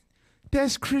congregation.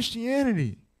 That's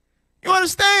Christianity. You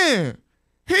understand?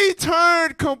 He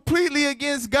turned completely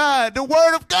against God, the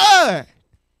word of God.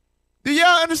 Do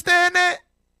y'all understand that?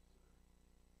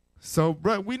 So,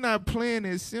 bro, we not playing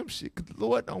that simp shit because the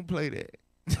Lord don't play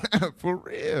that. For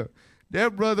real.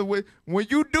 That brother, when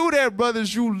you do that,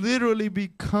 brothers, you literally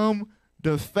become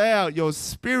defiled. Your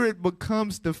spirit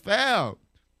becomes defiled.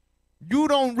 You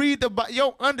don't read the Bible.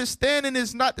 Your understanding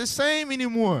is not the same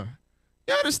anymore.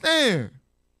 You understand?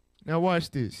 Now watch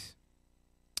this.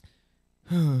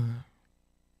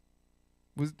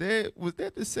 Was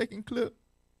that the second clip?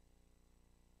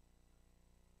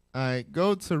 All right,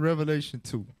 go to Revelation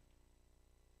 2.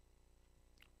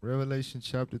 Revelation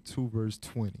chapter 2, verse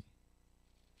 20.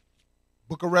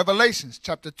 Book of Revelations,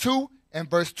 chapter 2 and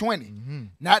verse 20.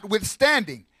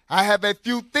 Notwithstanding, I have a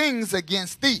few things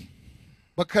against thee,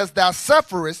 because thou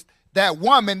sufferest that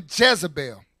woman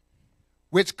Jezebel,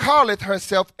 which calleth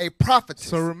herself a prophetess.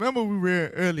 So remember we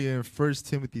read earlier in 1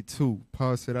 Timothy 2,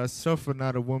 Paul said, I suffer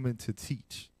not a woman to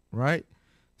teach, right?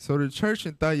 So the church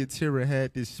in Thyatira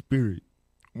had this spirit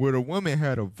where the woman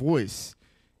had a voice,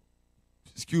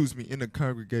 in the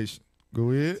congregation.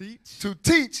 Go ahead. To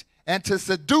teach and to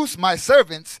seduce my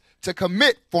servants to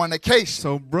commit fornication.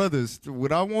 So brothers,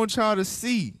 what I want y'all to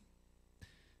see,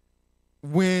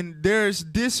 when there's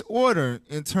disorder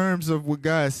in terms of what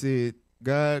God said,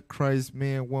 God, Christ,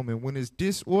 man, woman, when it's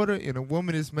disorder and a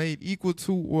woman is made equal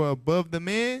to or above the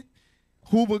man,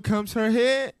 who becomes her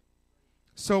head?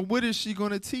 So what is she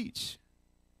going to teach?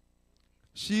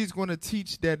 She's going to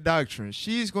teach that doctrine.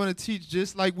 She's going to teach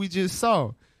just like we just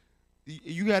saw.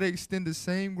 You got to extend the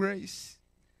same grace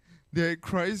that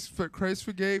Christ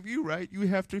forgave you, right? You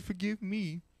have to forgive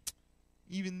me,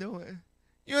 even though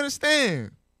you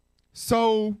understand.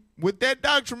 So with that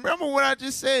doctrine, remember what I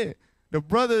just said. The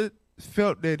brother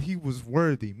felt that he was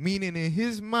worthy, meaning in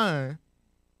his mind,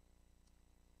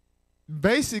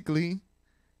 basically,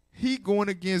 he going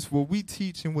against what we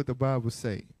teach and what the Bible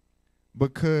say.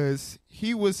 Because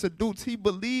he was seduced. He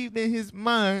believed in his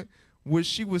mind what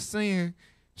she was saying.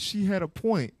 She had a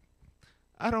point.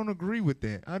 I don't agree with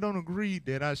that. I don't agree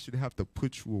that I should have to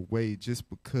put you away just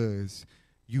because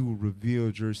you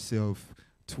revealed yourself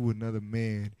to another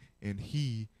man and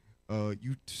he,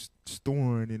 you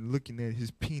storing and looking at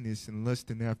his penis and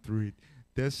lusting after it.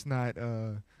 That's not,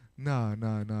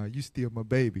 nah, you still my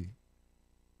baby.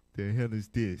 The hell is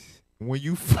this? When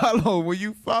you follow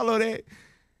that,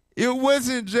 it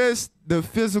wasn't just the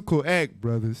physical act,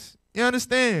 brothers. You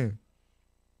understand?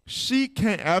 She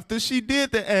came, after she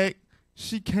did the act,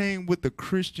 she came with the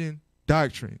Christian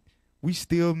doctrine. We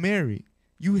still married.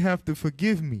 You have to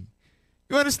forgive me.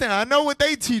 You understand? I know what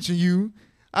they teaching you.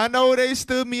 I know they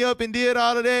stood me up and did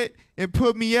all of that and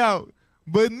put me out.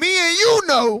 But me and you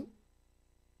know,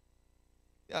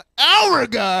 our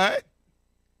God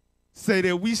say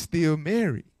that we still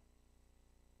married.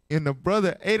 And the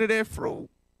brother ate of that fruit.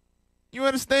 You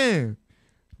understand?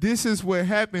 This is what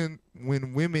happened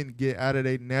when women get out of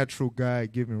their natural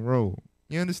God-given role.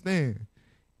 You understand?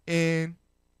 And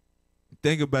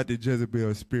think about the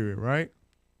Jezebel spirit, right?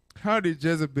 How did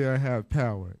Jezebel have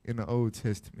power in the Old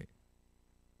Testament?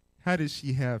 How did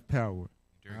she have power?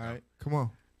 All right, come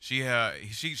on. She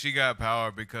got power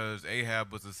because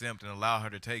Ahab was a simp and allowed her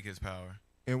to take his power.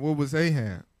 And what was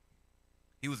Ahab?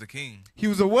 He was a king. He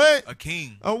was a what? A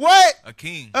king. A what? A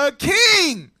king. A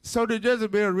king. So did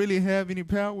Jezebel really have any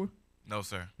power? No,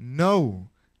 sir. No.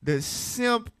 The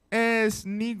simp-ass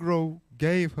Negro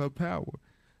gave her power.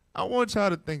 I want y'all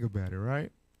to think about it,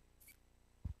 right?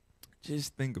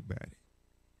 Just think about it.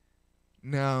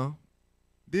 Now,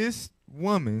 this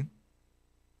woman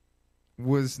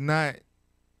was not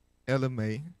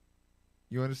LMA.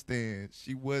 You understand?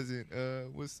 She wasn't,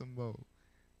 what's some more?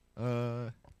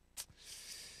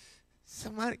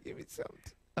 Somebody give me something.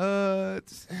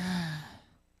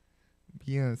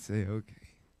 Beyonce, okay.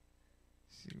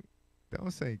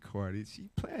 Don't say Cardi. She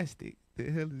plastic.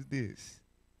 The hell is this?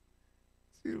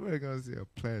 See what I'm gonna say, a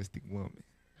plastic woman.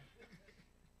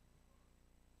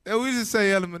 And we just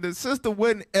say element. The sister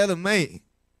wasn't LMA.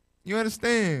 You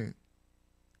understand?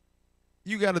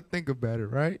 You got to think about it,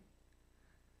 right?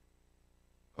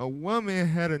 A woman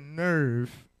had a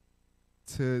nerve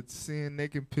to send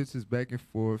naked pictures back and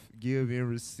forth, give and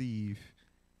receive,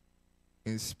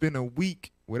 and spend a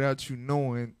week without you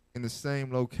knowing in the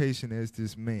same location as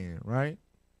this man, right?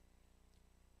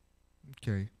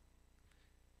 Okay.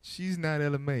 She's not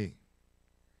LMA.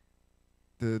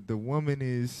 The woman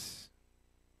is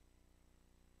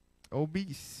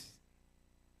obese.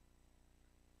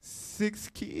 6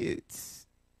 kids.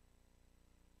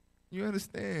 You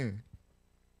understand?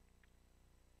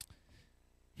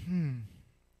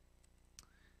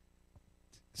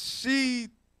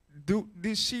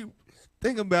 Did she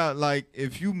think about, like,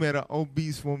 if you met an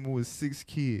obese woman with 6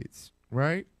 kids,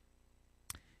 right?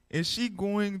 Is she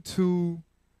going to,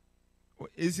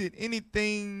 is it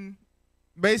anything,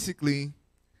 basically,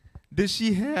 Does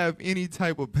she have any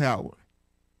type of power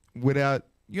without,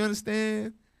 you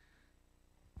understand?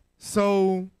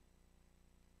 So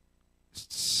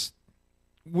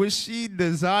what she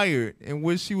desired and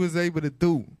what she was able to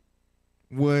do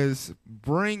was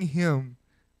bring him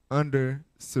under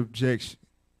subjection.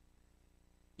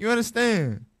 You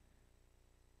understand?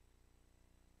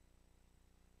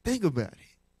 Think about it.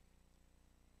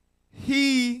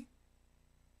 He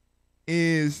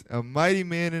is a mighty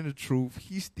man in the truth.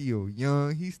 He's still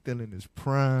young. He's still in his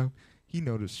prime. He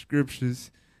know the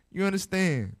scriptures. You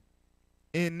understand?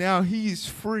 And now he's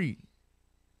free.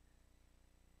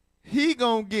 He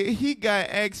got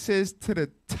access to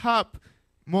the top,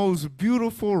 most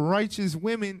beautiful, righteous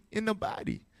women in the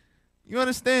body. You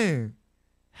understand?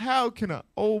 How can an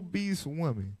obese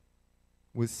woman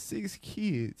with 6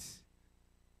 kids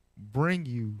bring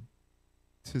you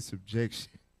to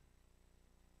subjection?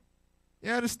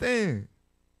 You understand?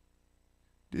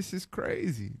 This is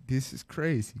crazy. This is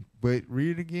crazy. But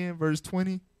read it again, verse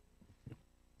 20.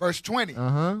 Verse 20.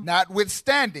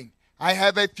 Notwithstanding, I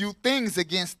have a few things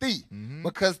against thee,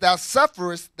 because thou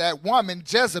sufferest that woman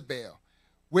Jezebel,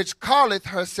 which calleth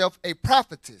herself a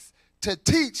prophetess, to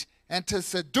teach and to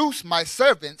seduce my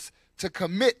servants to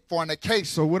commit fornication.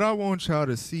 So what I want y'all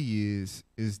to see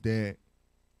is that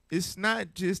it's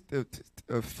not just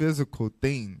a physical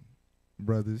thing,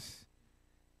 brothers.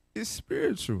 It's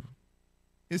spiritual.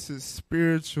 It's a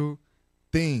spiritual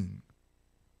thing.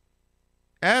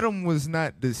 Adam was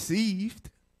not deceived.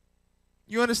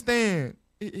 You understand?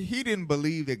 He didn't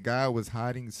believe that God was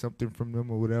hiding something from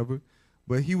them or whatever,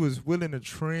 but he was willing to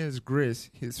transgress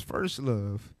his first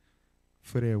love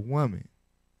for that woman.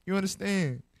 You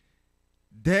understand?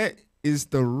 That is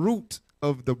the root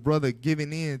of the brother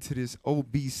giving in to this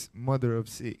obese mother of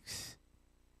 6.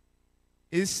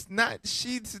 She's not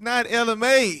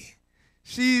LMA.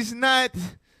 She's not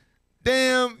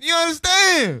you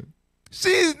understand?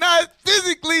 She's not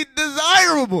physically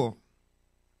desirable.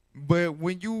 But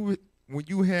when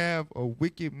you have a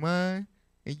wicked mind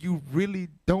and you really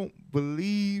don't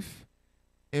believe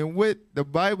in what the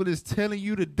Bible is telling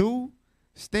you to do,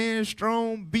 stand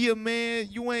strong, be a man,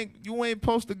 you ain't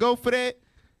supposed to go for that.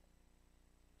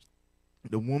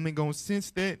 The woman gonna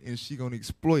sense that and she gonna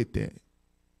exploit that.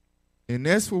 And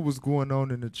that's what was going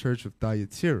on in the church of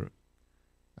Thyatira.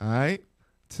 All right?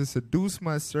 To seduce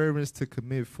my servants to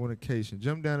commit fornication.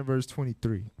 Jump down to verse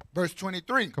 23. Verse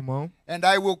 23. Come on. And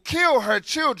I will kill her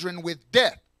children with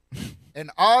death,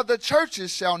 and all the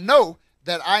churches shall know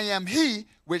that I am he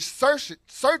which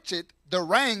searcheth the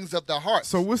reins of the heart.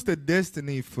 So what's the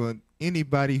destiny for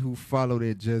anybody who follow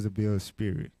that Jezebel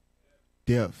spirit?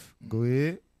 Death. Go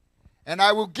ahead. And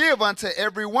I will give unto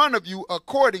every one of you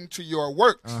according to your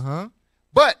works.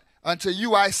 But unto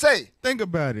you I say. Think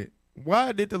about it.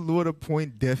 Why did the Lord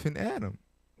appoint death in Adam?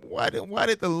 Why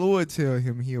did the Lord tell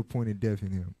him he appointed death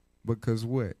in him? Because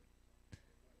what?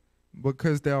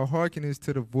 Because thou hearkenest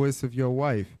to the voice of your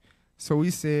wife. So he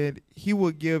said he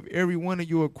will give every one of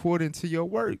you according to your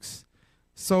works.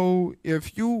 So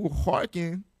if you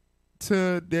hearken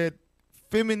to that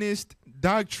feminist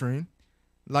doctrine,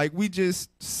 like we just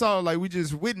saw, like we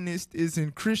just witnessed, is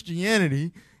in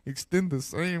Christianity, extend the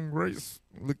same grace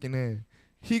looking at.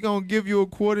 He gonna give you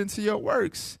according to your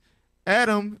works.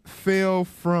 Adam fell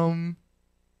from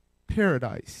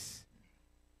paradise.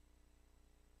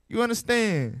 You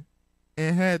understand?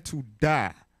 And had to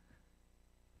die.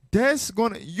 That's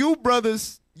gonna, you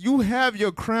brothers, you have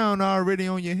your crown already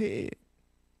on your head.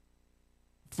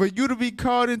 For you to be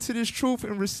called into this truth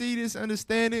and receive this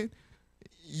understanding,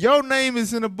 your name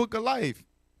is in the book of life.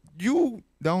 You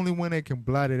the only one that can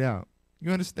blot it out. You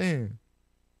understand?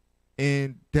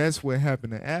 And that's what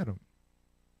happened to Adam.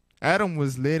 Adam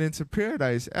was led into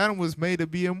paradise. Adam was made to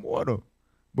be immortal.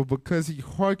 But because he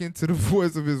hearkened to the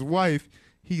voice of his wife,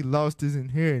 he lost his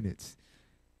inheritance.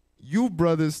 You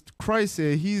brothers, Christ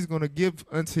said he's going to give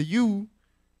unto you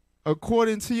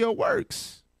according to your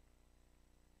works.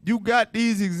 You got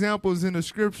these examples in the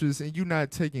scriptures and you're not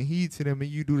taking heed to them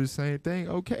and you do the same thing.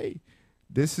 Okay,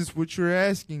 this is what you're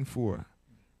asking for.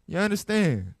 You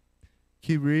understand?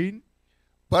 Keep reading.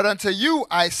 But unto you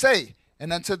I say,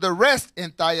 and unto the rest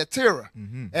in Thyatira,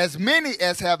 as many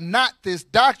as have not this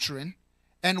doctrine,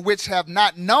 and which have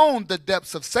not known the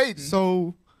depths of Satan.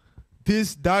 So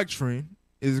this doctrine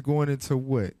is going into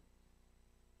what?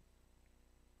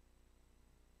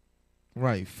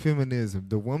 Right, feminism.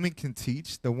 The woman can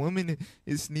teach. The woman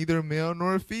is neither male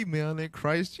nor female in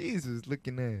Christ Jesus.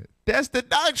 Looking at it. That's the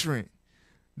doctrine.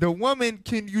 The woman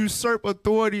can usurp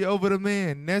authority over the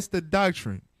man. That's the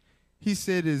doctrine. He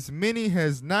said, as many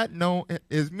as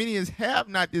have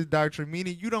not this doctrine,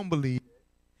 meaning you don't believe,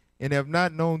 and have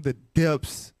not known the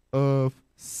depths of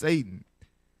Satan.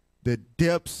 The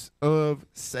depths of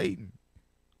Satan.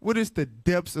 What is the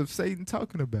depths of Satan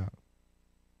talking about?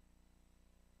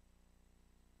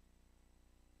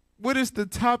 What is the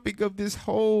topic of this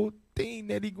whole thing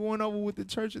that he going over with the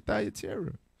church of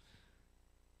Thyatira?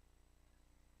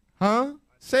 Huh?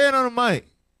 Say it on the mic.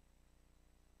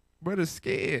 Brother's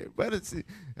scared. Brother's,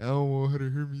 I don't want her to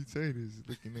hear me say this.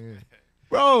 Looking at it.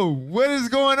 Bro, what is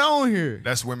going on here?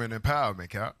 That's women empowerment,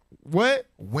 Cap. What?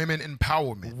 Women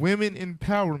empowerment. Women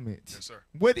empowerment. Yes, sir.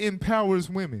 What empowers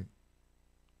women?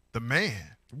 The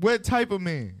man. What type of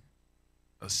man?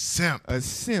 A simp. A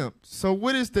simp. So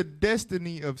what is the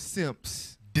destiny of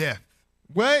simps? Death.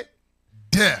 What?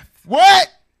 Death. What?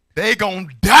 They gonna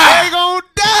die. They gonna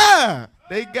die.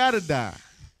 They gotta die.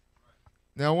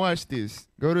 Now watch this.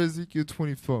 Go to Ezekiel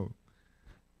 24.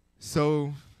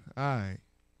 So, all right.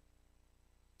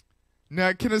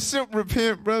 Now, can a simp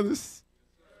repent, brothers?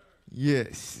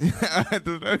 Yes.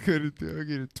 Don't get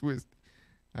it twisted.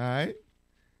 All right?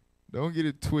 Don't get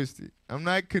it twisted. I'm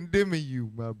not condemning you,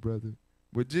 my brother.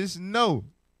 But just know,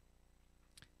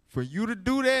 for you to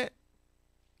do that,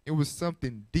 it was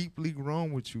something deeply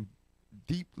wrong with you.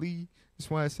 Deeply. That's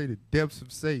why I say the depths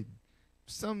of Satan.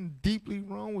 Something deeply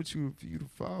wrong with you for you to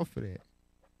fall for that.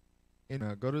 And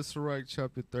now go to Sirach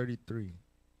chapter 33.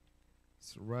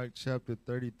 Sirach chapter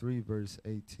 33, verse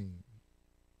 18.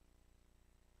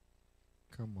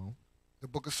 Come on. The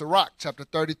book of Sirach, chapter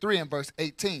 33 and verse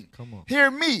 18. Come on.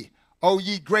 Hear me, O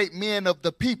ye great men of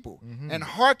the people, and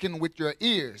hearken with your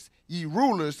ears, ye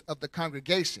rulers of the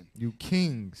congregation. You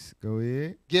kings. Go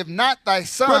ahead. Give not thy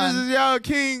son. Brothers, is y'all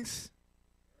kings?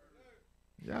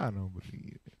 Y'all don't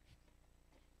believe it.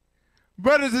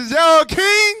 Brothers, is y'all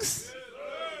kings?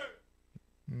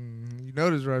 You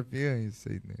notice right here, I ain't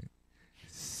saying that.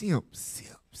 Simp.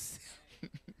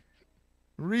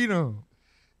 Read on.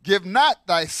 Give not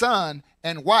thy son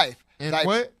and wife. And thy,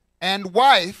 what? And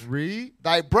wife. Read.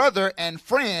 Thy brother and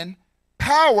friend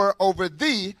power over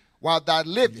thee while thou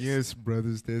livest. Yes,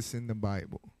 brothers, that's in the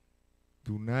Bible.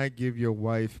 Do not give your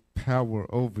wife power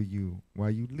over you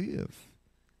while you live.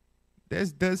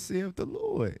 That's thus saith the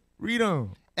Lord. Read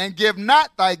on. And give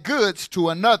not thy goods to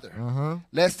another,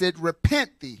 lest it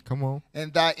repent thee. Come on.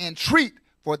 And thy entreat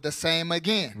for the same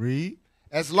again. Read.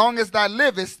 As long as thou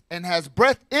livest and hast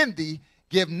breath in thee,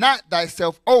 give not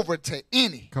thyself over to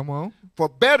any. Come on. For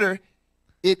better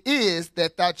it is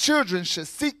that thy children should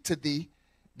seek to thee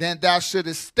than thou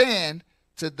shouldest stand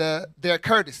to their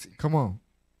courtesy. Come on.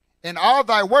 In all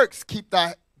thy works keep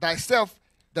thyself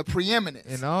the preeminence.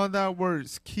 In all thy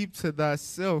works keep to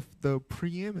thyself the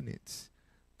preeminence.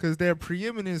 Because their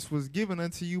preeminence was given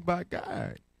unto you by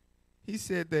God. He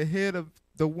said the head of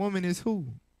the woman is who?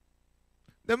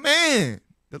 The man.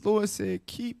 The Lord said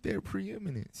keep their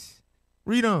preeminence.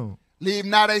 Read on. Leave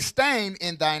not a stain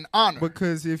in thine honor.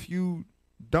 Because if you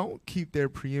don't keep their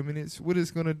preeminence, what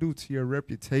it's going to do to your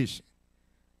reputation?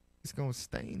 It's going to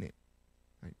stain it.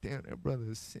 Like, damn, that brother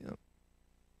is simp.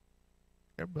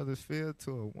 That brother fell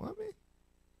to a woman.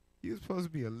 He was supposed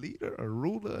to be a leader, a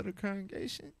ruler of the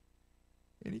congregation.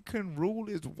 And he couldn't rule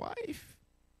his wife.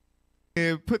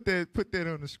 And put that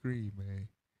on the screen, man.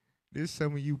 This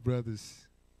some of you brothers.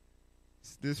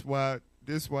 This why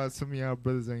some of y'all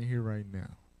brothers ain't here right now.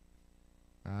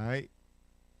 All right?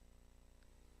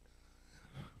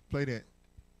 Play that. It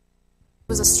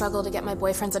was a struggle to get my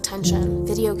boyfriend's attention.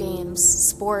 Video games,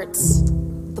 sports,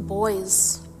 the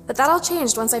boys. But that all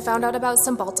changed once I found out about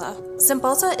Cymbalta.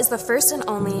 Cymbalta is the first and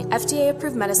only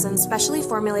FDA-approved medicine specially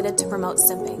formulated to promote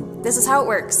simping. This is how it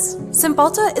works.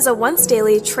 Cymbalta is a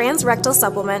once-daily transrectal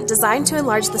supplement designed to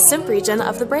enlarge the simp region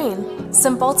of the brain.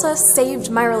 Cymbalta saved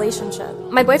my relationship.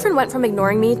 My boyfriend went from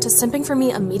ignoring me to simping for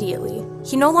me immediately.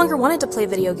 He no longer wanted to play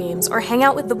video games or hang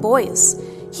out with the boys.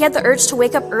 He had the urge to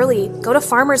wake up early, go to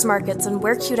farmers markets, and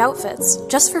wear cute outfits,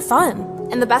 just for fun.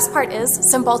 And the best part is,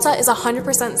 Cymbalta is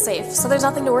 100% safe, so there's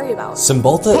nothing to worry about.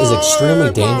 Cymbalta is extremely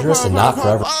dangerous and not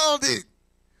forever.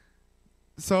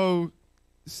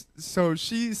 So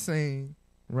she's saying,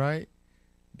 right,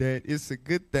 that it's a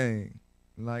good thing.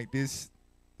 Like this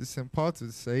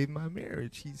Cymbalta saved my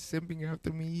marriage. He's simping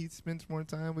after me. He spends more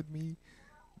time with me,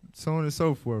 so on and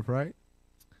so forth, right?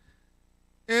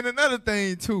 And another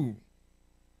thing, too.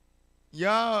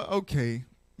 Y'all, okay,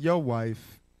 your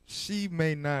wife, she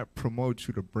may not promote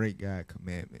you to break God's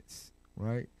commandments,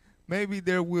 right? Maybe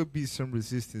there would be some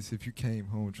resistance if you came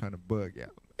home trying to bug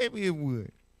out. Maybe it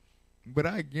would. But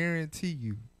I guarantee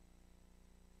you,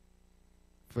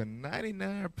 for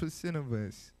 99% of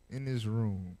us in this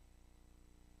room,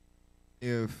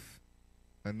 if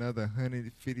another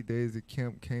 150 days of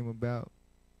camp came about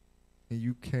and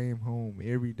you came home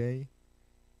every day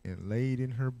and laid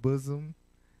in her bosom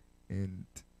and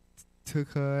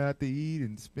took her out to eat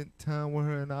and spent time with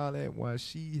her and all that while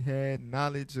she had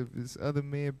knowledge of this other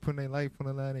man putting their life on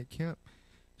the line at camp,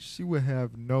 she would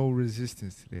have no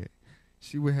resistance to that.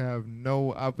 She would have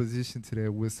no opposition to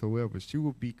that whatsoever. She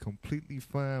would be completely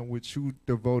fine with you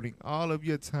devoting all of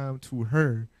your time to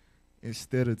her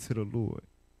instead of to the Lord.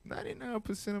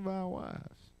 99% of our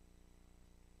wives.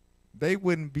 They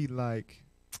wouldn't be like,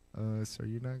 so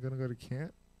you're not going to go to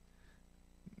camp?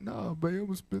 No, babe, I'm going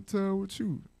to spend time with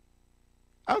you.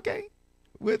 Okay.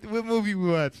 What movie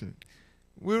we watching?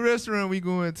 What restaurant we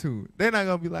going to? They're not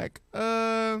going to be like,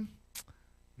 no,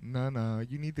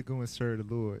 you need to go and serve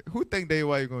the Lord. Who think they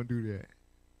why you going to do that?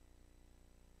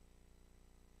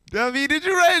 David, did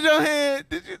you raise your hand?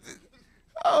 Did you?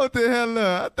 Oh, what the hell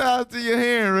up? I thought I see your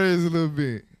hand raised a little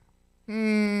bit.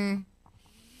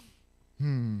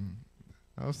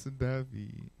 Officer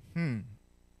David.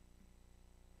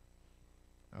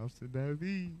 Officer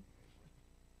David.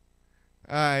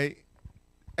 All right.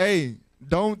 Hey,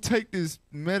 don't take this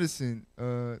medicine,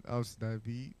 Officer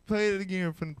David. Play it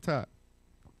again from the top.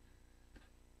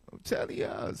 I'm telling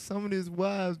y'all, some of these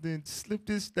wives then slip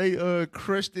this, they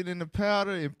crushed it in the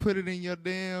powder and put it in your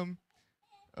damn,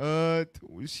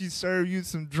 she served you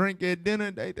some drink at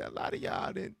dinner. A lot of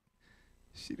y'all didn't,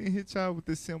 she didn't hit y'all with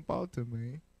the simp altar,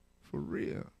 man. For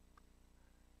real. It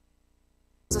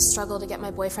was a struggle to get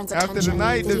my boyfriend's attention. After the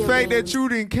night, the fact that you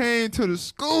didn't came to the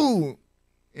school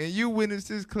and you witnessed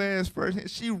this class first,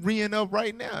 and she reeing up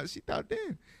right now. She thought,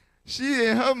 damn, she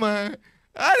in her mind,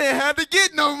 I didn't have to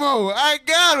get no more. I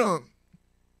got him.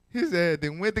 His ass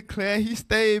then went to class. He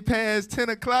stayed past 10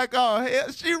 o'clock. Oh,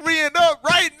 hell, she reeing up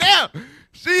right now.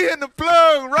 She in the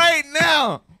plug right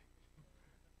now.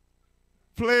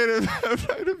 Play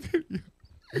the video.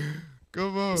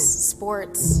 Come on.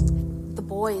 Sports. The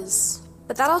boys.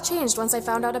 But that all changed once I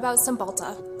found out about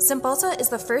Cymbalta. Cymbalta is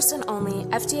the first and only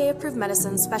FDA-approved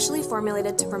medicine specially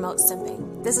formulated to promote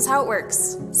simping. This is how it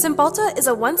works. Cymbalta is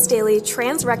a once-daily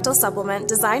transrectal supplement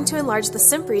designed to enlarge the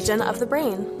simp region of the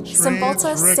brain.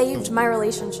 Cymbalta saved my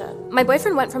relationship. My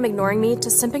boyfriend went from ignoring me to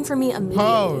simping for me immediately.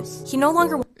 Pause. He no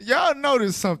longer... Y'all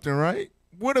noticed something, right?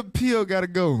 What a pill gotta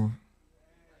go.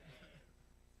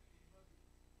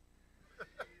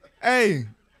 Hey.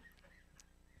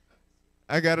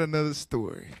 I got another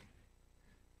story.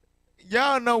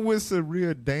 Y'all know what's a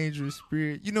real dangerous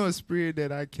spirit? You know a spirit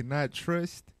that I cannot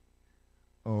trust?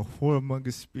 A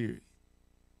whoremonger spirit.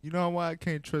 You know why I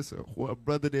can't trust a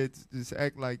brother that just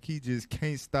act like he just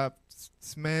can't stop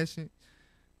smashing?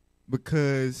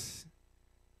 Because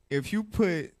if you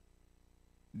put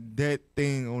that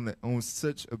thing on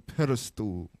such a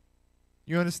pedestal,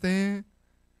 you understand?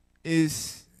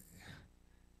 Ain't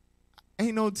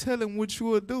no telling what you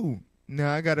will do.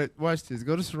 Now, I got to, watch this.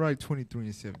 Go to Sorrows 23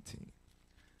 and 17.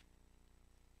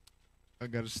 I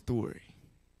got a story.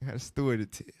 I got a story to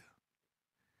tell.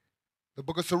 The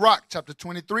book of Sirach, chapter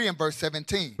 23 and verse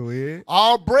 17. Go ahead.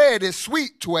 All bread is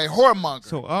sweet to a whoremonger.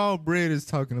 So all bread is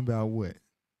talking about what?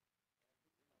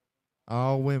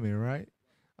 All women, right?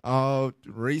 All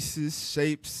races,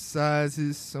 shapes,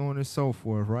 sizes, so on and so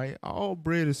forth, right? All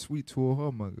bread is sweet to a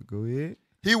whoremonger. Go ahead.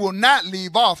 He will not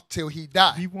leave off till he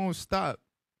die. He won't stop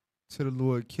till the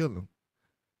Lord kill him.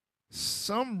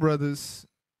 Some brothers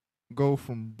go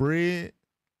from bread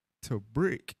to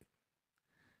brick.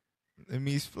 Let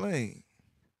me explain.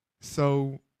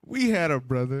 So we had a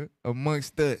brother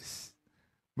amongst us.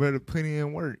 Brother put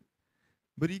in work.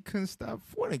 But he couldn't stop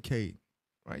fornicating.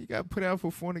 Right? You got put out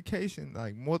for fornication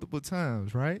like multiple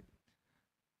times, right?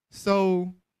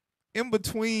 So in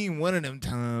between one of them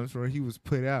times where he was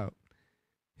put out,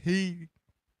 he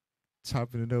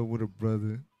chopping it up with a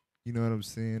brother. You know what I'm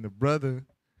saying? The brother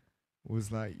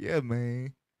was like, yeah,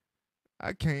 man,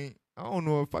 I don't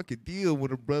know if I could deal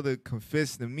with a brother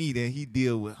confessing to me that he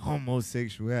deal with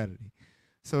homosexuality.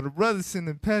 So the brother sitting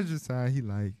in the passenger side, he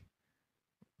like,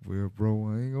 well, bro,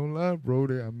 I ain't gonna lie, bro.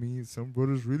 Some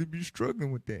brothers really be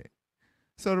struggling with that.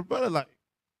 So the brother like,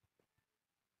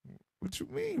 what you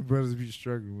mean brothers be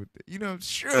struggling with that? You know,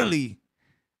 surely,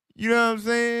 you know what I'm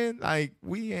saying? Like,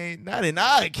 we ain't, not in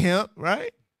our camp,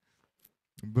 right?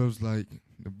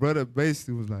 The brother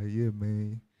basically was like, yeah,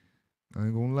 man, I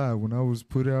ain't gonna lie. When I was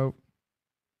put out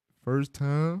first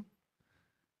time,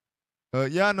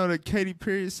 y'all know the Katy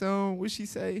Perry song? What she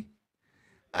say?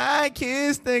 I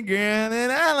kissed the girl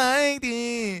that I liked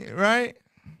it, right?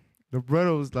 The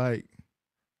brother was like,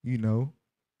 you know,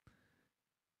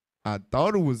 I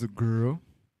thought it was a girl,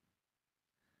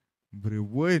 but it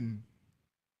wasn't.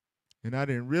 And I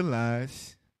didn't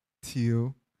realize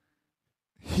till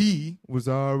he was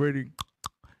already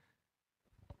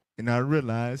And I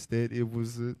realized that it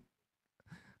was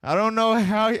I don't know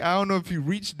if he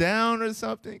reached down or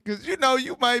something. Because,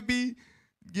 you might be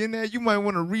getting that. You might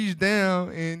want to reach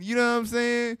down and, you know what I'm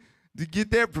saying, to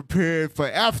get that prepared for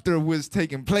after what's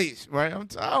taking place, right? I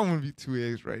don't want to be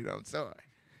too X-rated. I'm sorry.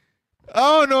 I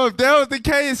don't know if that was the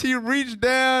case. He reached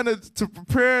down to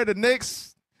prepare the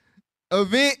next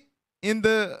event in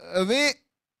the event,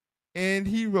 and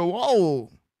he wrote, "Whoa,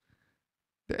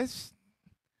 that's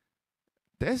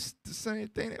the same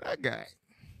thing that I got."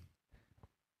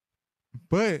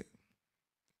 But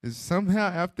it's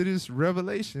somehow after this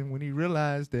revelation, when he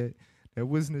realized that that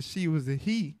wasn't a she, it was a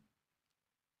he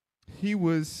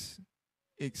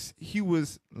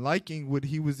was liking what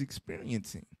he was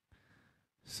experiencing.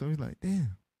 So he's like,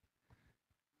 damn,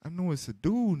 I know it's a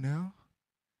dude now,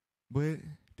 but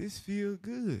this feels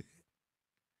good.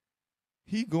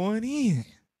 He going in.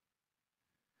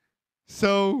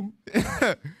 So,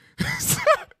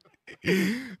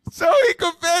 so he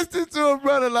confessed it to a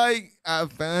brother, like, I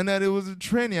found out it was a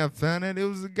tranny. I found out it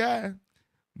was a guy,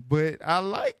 but I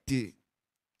liked it.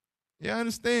 You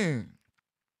understand?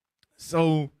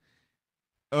 So,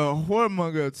 a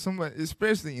whoremonger, somebody,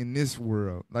 especially in this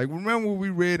world, like, remember what we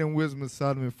read in Wisdom of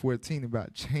Solomon 14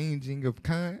 about changing of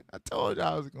kind? I told you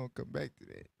I was going to come back to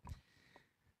that.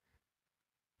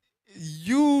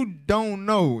 You don't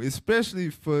know, especially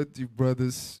for the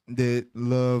brothers that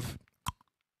love,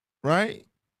 right?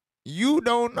 You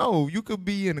don't know. You could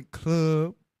be in a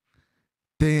club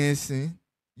dancing.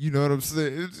 You know what I'm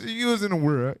saying? You was in the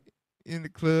world, in the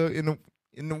club,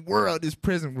 in the world, this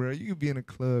present world. You could be in a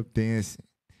club dancing,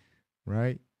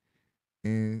 right?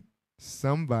 And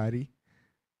somebody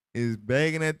is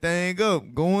bagging that thing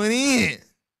up, going in.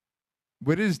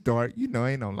 But it's dark.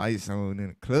 Ain't no lights on in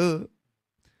the club.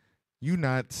 You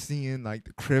not seeing like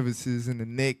the crevices in the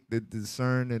neck that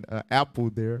discern an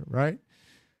apple there, right?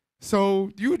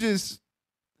 So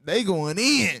they going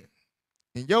in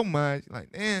your mind,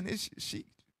 like, man, she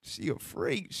a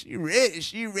freak. She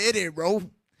ready, bro.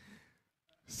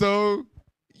 So,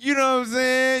 you know what I'm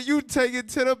saying? You take it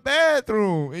to the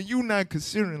bathroom and you not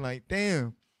considering like,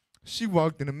 damn, she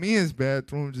walked in the men's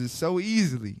bathroom just so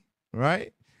easily,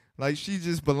 right? Like she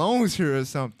just belongs here or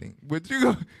something. But you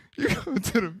go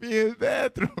to the men's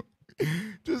bathroom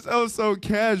just so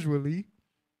casually.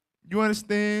 You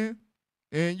understand?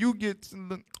 And you get to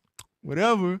look,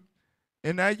 whatever.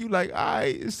 And now you like, all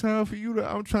right, it's time for you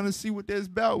I'm trying to see what that's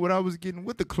about. What I was getting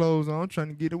with the clothes on, I'm trying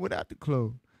to get it without the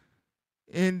clothes.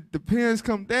 And the pants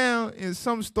come down and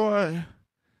some start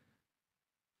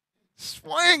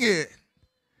swinging.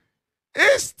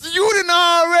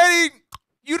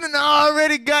 You done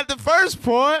already got the first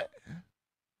part.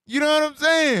 You know what I'm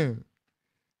saying?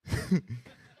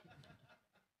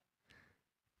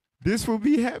 This will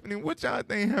be happening. What y'all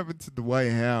think happened to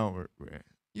Dwight Howard, man?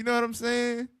 You know what I'm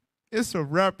saying? It's a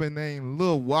rapper named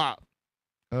Lil Wop.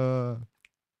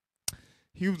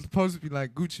 He was supposed to be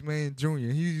like Gucci Mane Jr.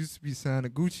 He used to be signed to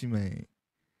Gucci Mane.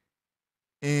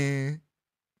 And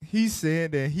he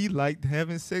said that he liked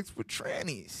having sex with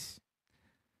trannies.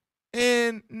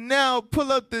 And now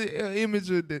pull up the image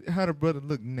of how the brother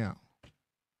look now.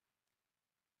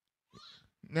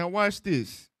 Now watch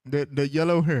this. The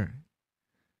yellow hair.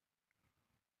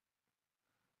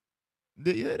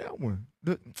 That one.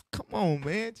 Come on,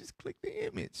 man. Just click the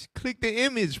image. Click the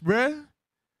image, bruh.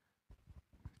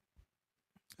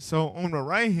 So on the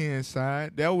right-hand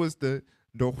side, that was the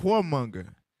whoremonger.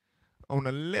 On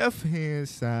the left-hand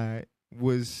side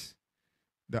was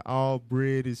the all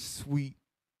bread is sweet.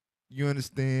 You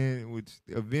understand? Which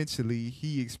eventually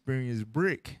he experienced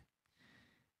brick.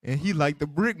 And he liked the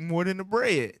brick more than the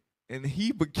bread. And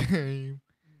he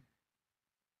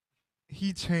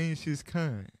changed his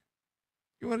kind.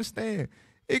 You understand?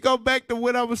 It go back to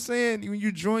what I was saying. When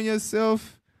you join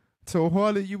yourself to a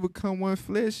harlot, you become one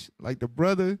flesh. Like the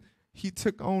brother, he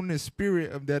took on the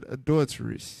spirit of that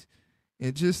adulteress.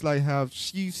 And just like how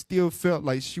she still felt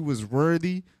like she was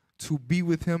worthy to be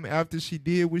with him after she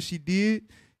did what she did,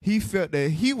 he felt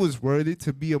that he was worthy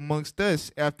to be amongst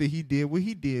us after he did what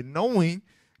he did, knowing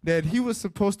that he was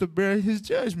supposed to bear his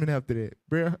judgment after that.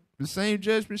 Bear the same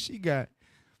judgment she got.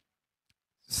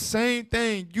 Same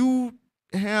thing. You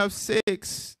have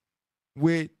sex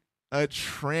with a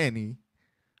tranny,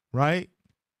 right?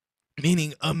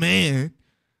 Meaning a man.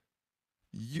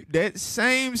 That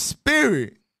same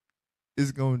spirit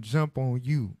is going to jump on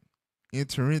you,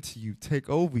 enter into you, take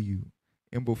over you.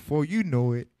 And before you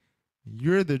know it,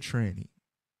 you're the tranny.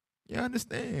 You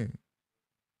understand?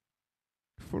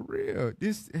 For real.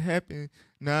 This happened.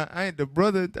 Now, the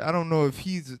brother, I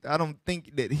don't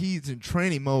think that he's in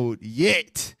tranny mode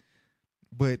yet.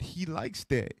 But he likes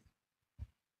that.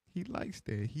 He likes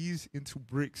that. He's into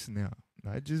bricks now,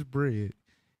 not just bread.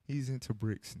 He's into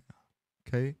bricks now.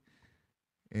 Okay,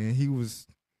 and he was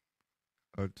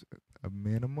a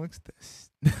man amongst us.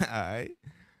 All right.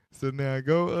 So now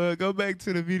go back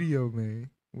to the video, man.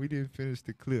 We didn't finish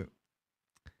the clip.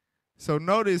 So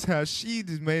notice how she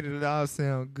just made it all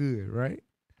sound good, right?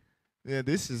 Yeah,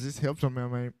 this helps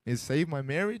him. It saved my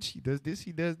marriage. He does this,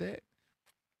 he does that.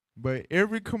 But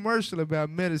every commercial about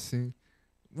medicine,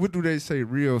 what do they say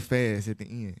real fast at the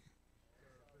end?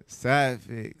 Side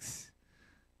effects.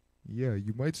 Yeah,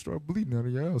 you might start bleeding out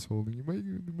of your asshole, and you might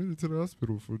get admitted to the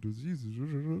hospital for diseases.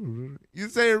 You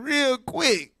say it real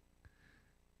quick.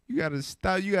 You gotta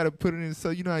stop. You gotta put it in. So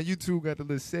you know how YouTube got the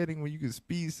little setting where you can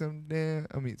speed something down.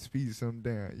 Speed something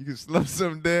down. You can slow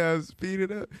something down, speed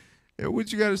it up. And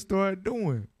what you gotta start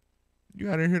doing? You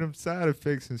gotta hear them side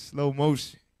effects in slow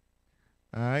motion.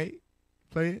 All right,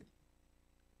 play it.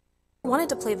 Wanted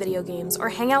to play video games or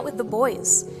hang out with the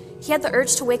boys. He had the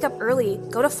urge to wake up early,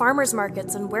 go to farmers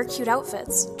markets, and wear cute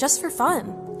outfits, just for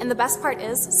fun. And the best part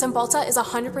is, Cymbalta is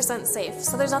 100% safe,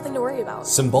 so there's nothing to worry about.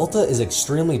 Cymbalta is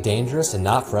extremely dangerous and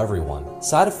not for everyone.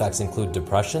 Side effects include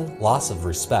depression, loss of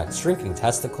respect, shrinking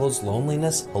testicles,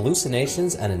 loneliness,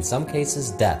 hallucinations, and in some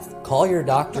cases, death. Call your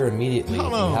doctor immediately if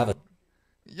you have a...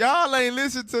 Y'all ain't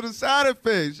listen to the side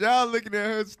effects. Y'all looking at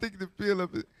her sticking the pill up.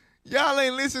 Y'all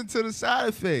ain't listen to the side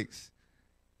effects.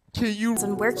 Can you...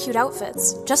 And wear cute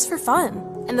outfits, just for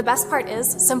fun. And the best part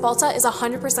is, Cymbalta is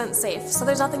 100% safe, so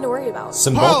there's nothing to worry about.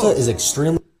 Cymbalta is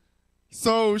extremely...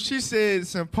 So she said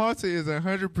Cymbalta is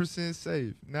 100%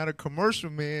 safe. Now the commercial,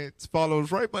 man,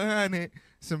 follows right behind it.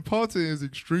 Cymbalta is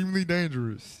extremely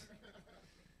dangerous.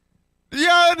 Do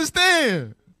y'all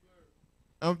understand?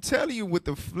 I'm telling you, with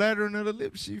the flattering of the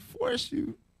lips, she forced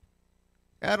you.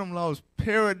 Adam lost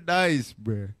paradise,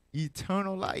 bruh.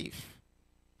 Eternal life.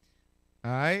 All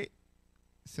right?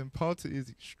 Cymbalta is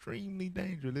extremely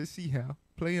dangerous. Let's see how.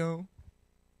 Play on.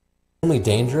 Extremely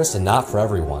dangerous and not for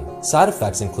everyone. Side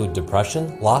effects include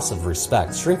depression, loss of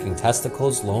respect, shrinking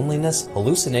testicles, loneliness,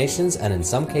 hallucinations, and in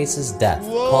some cases, death.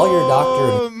 Whoa, Call your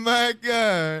doctor. Oh my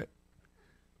God.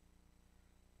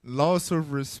 Loss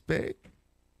of respect,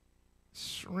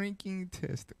 shrinking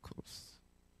testicles,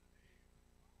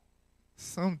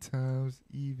 sometimes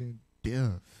even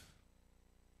death.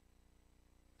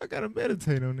 I gotta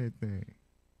meditate on that thing.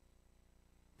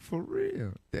 For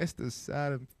real. That's the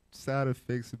side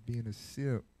effects of being a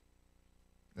simp.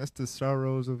 That's the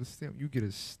sorrows of a simp. You get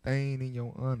a stain in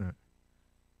your honor.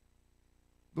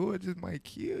 Lord just might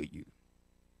kill you.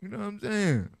 You know what I'm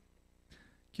saying?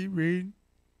 Keep reading.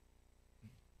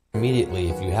 Immediately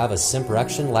if you have a simp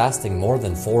erection lasting more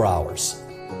than 4 hours.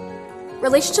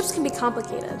 Relationships can be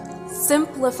complicated.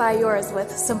 Simplify yours with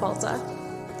Cymbalta.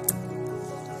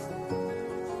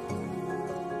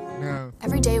 Now,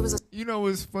 every day was a... You know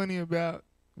what's funny about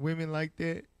women like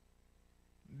that?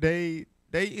 They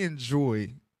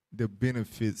enjoy the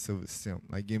benefits of a simp,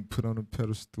 like getting put on a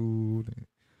pedestal and,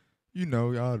 you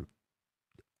know,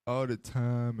 all the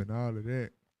time and all of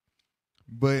that.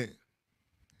 But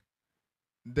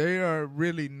they are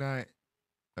really not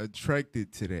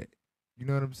attracted to that. You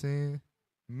know what I'm saying?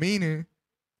 Meaning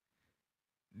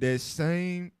that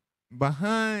same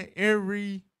behind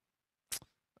every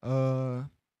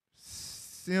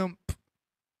simp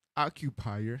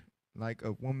occupier, like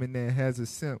a woman that has a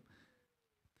simp,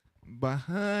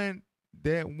 behind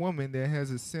that woman that has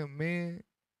a simp man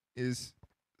is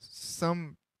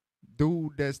some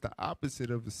dude that's the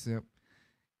opposite of a simp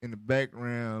in the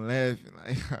background laughing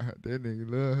like, that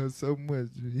nigga love her so much,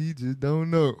 he just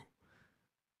don't know.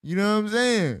 You know what I'm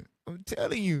saying? I'm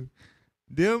telling you,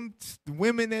 them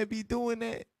women that be doing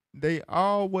that, they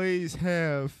always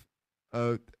have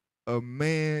a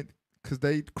man, because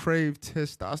they crave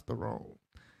testosterone.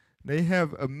 They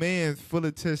have a man full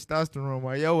of testosterone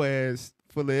while your ass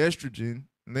full of estrogen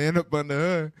laying up under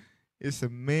her. It's a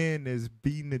man that's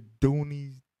beating the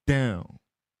doonies down.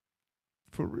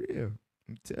 For real.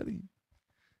 I'm telling you.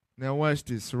 Now watch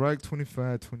this. Sirach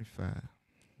 25:25.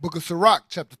 Book of Sirach,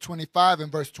 chapter 25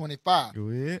 and verse 25. Go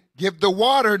ahead. Give the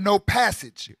water no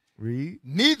passage. Read.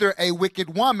 Neither a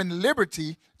wicked woman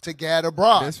liberty to gad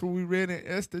abroad. That's what we read in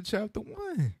Esther chapter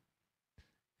 1.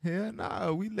 Hell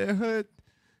no. We let her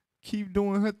keep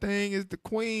doing her thing as the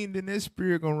queen, then that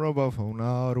spirit gonna rub off on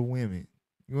all the women.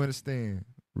 You understand?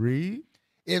 Read.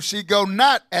 If she go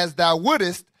not as thou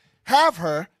wouldest have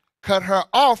her, cut her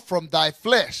off from thy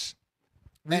flesh.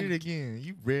 Read it again.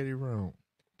 You read it wrong.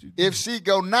 If she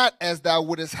go not as thou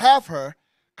wouldest have her,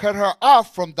 cut her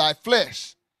off from thy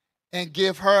flesh, and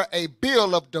give her a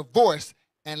bill of divorce,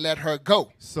 and let her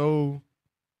go. So,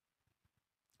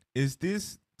 is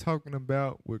this talking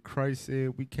about what Christ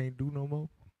said we can't do no more?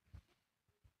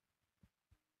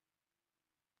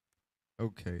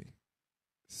 Okay.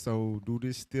 So do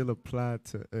this still apply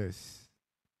to us?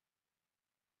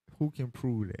 Who can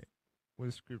prove that?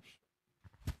 What scripture?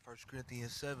 1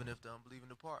 Corinthians 7, if the unbelieving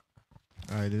depart.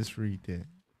 All right, let's read that.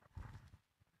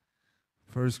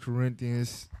 1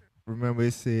 Corinthians, remember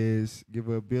it says, give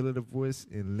her a bill of divorce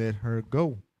and let her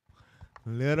go.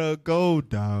 Let her go,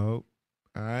 dog.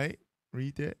 All right,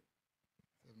 read that.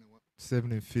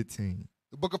 7 and 15.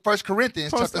 The book of 1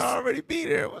 Corinthians. Supposed to already be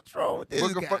there. What's wrong with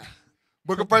this guy?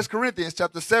 Book of 1 Corinthians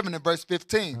chapter 7 and verse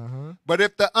 15. But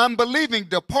if the unbelieving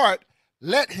depart,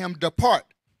 let him depart.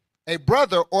 A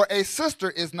brother or a sister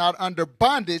is not under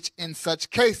bondage in such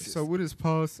cases. So what is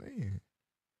Paul saying?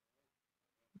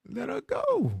 Let her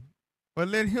go. Or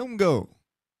let him go.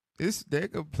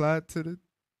 That could apply to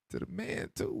the man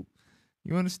too.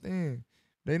 You understand?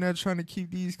 They not trying to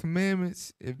keep these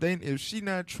commandments. If she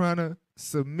not trying to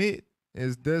submit,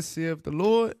 as thus saith the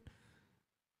Lord,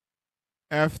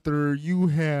 after you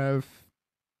have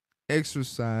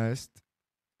exercised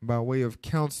by way of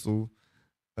counsel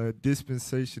a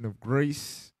dispensation of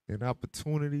grace and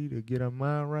opportunity to get our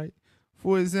mind right.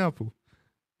 For example,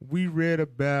 we read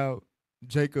about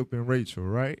Jacob and Rachel,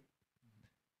 right?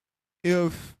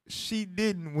 If she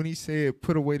didn't, when he said,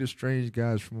 put away the strange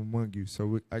gods from among you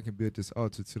so I can build this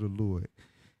altar to the Lord.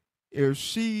 If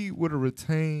she would have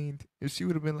retained, if she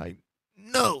would have been like,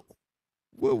 no,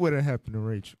 what would have happened to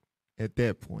Rachel at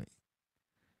that point?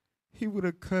 He would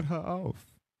have cut her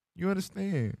off. You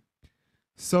understand?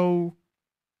 So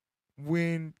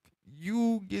when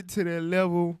you get to that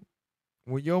level,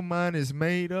 when your mind is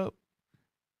made up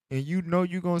and you know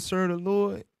you're going to serve the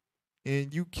Lord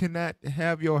and you cannot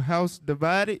have your house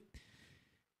divided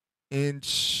and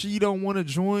she don't want to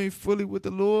join fully with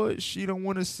the Lord, she don't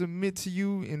want to submit to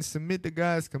you and submit to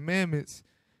God's commandments,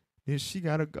 then she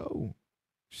got to go.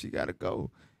 She got to go.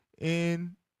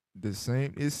 And the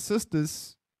same is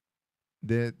sisters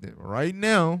that right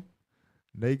now,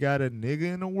 they got a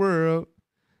nigga in the world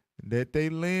that they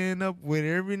laying up with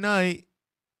every night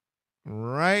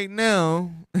right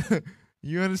now.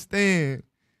 You understand?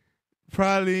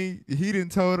 Probably he done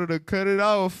told her to cut it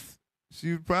off.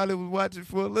 She probably was watching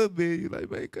for a little bit. You like,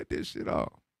 man, cut this shit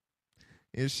off.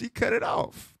 And she cut it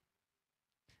off.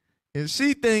 And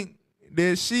she think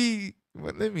that she,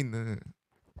 well, let me know.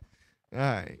 All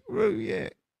right, where we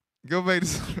at? Go back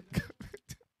to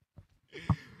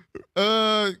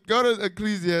go to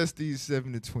Ecclesiastes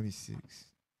 7:26.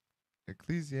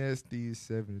 Ecclesiastes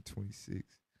 7:26.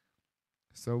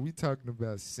 So we talking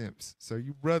about simps. So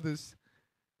you brothers,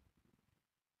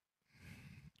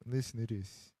 listen to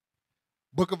this.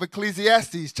 Book of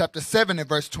Ecclesiastes, chapter 7 and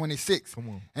verse 26. Come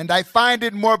on. And I find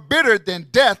it more bitter than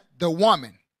death, the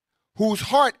woman, whose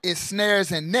heart is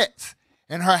snares and nets,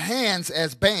 and her hands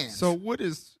as bands. So what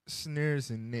is snares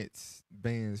and nets,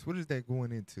 bands? What is that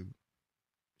going into?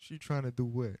 She trying to do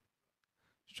what?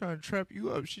 She's trying to trap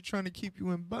you up. She's trying to keep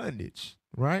you in bondage,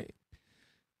 right?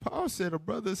 Paul said a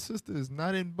brother or sister is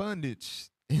not in bondage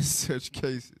in such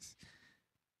cases.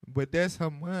 But that's her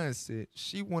mindset.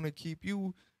 She want to keep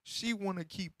you, she want to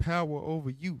keep power over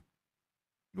you.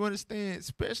 You understand?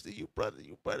 Especially you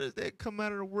brothers that come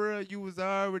out of the world, you was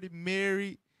already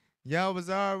married, y'all was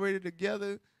already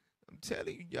together. I'm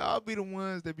telling you, y'all be the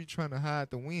ones that be trying to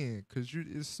hide the wind because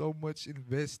it's so much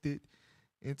invested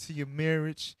into your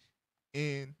marriage.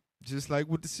 And just like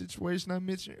with the situation I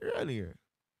mentioned earlier,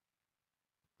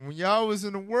 when y'all was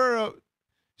in the world,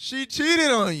 she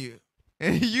cheated on you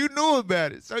and you knew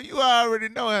about it. So you already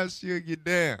know how she'll get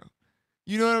down.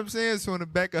 You know what I'm saying? So in the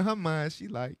back of her mind, she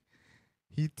like,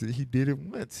 he did it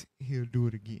once, he'll do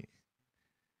it again.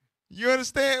 You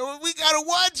understand? Well, we got to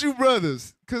watch you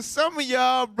brothers, because some of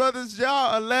y'all brothers,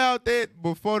 y'all allowed that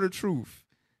before the truth.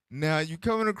 Now you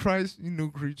coming to Christ, you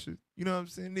new creature. You know what I'm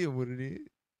saying? Deal what it is,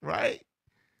 right?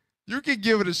 You can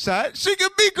give it a shot. She can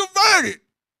be converted.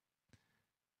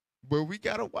 But we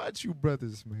got to watch you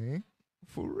brothers, man.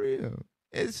 For real.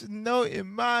 It's no, in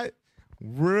my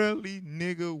worldly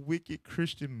nigga, wicked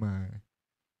Christian mind,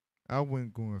 I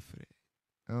wasn't going for that.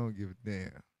 I don't give a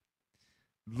damn.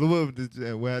 Lord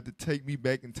will have to take me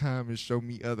back in time and show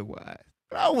me otherwise.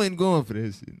 But I wasn't going for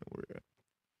that shit in the world.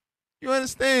 You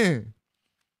understand?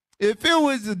 If it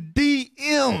was a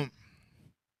DM,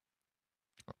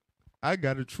 I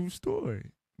got a true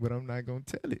story, but I'm not going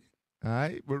to tell it. All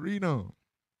right? But read on.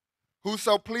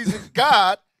 Whoso pleases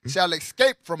God shall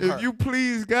escape from her. If you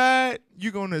please God,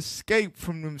 you're going to escape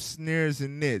from them snares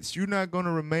and nets. You're not going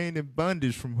to remain in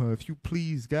bondage from her if you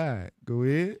please God. Go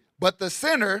ahead. But the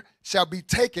sinner shall be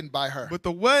taken by her. But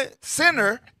the what?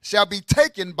 Sinner shall be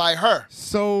taken by her.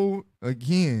 So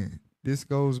again, this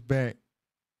goes back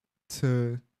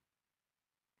to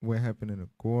what happened in the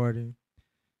garden,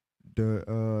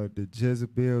 the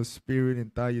Jezebel spirit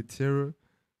in Thyatira.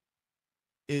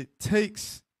 It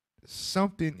takes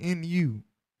something in you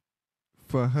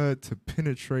for her to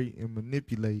penetrate and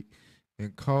manipulate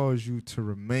and cause you to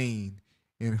remain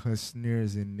in her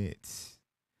snares and nets.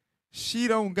 She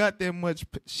don't got that much.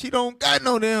 She don't got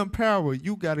no damn power.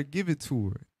 You got to give it to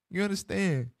her. You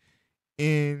understand?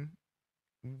 And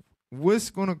what's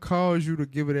going to cause you to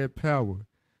give her that power?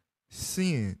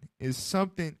 Sin is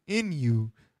something in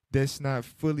you that's not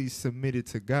fully submitted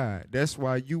to God. That's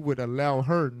why you would allow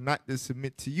her not to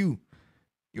submit to you.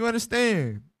 You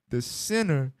understand? The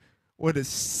sinner or the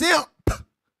simp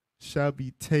shall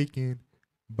be taken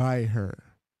by her.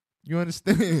 You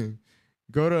understand?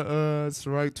 Go to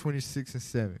Sirach 26 and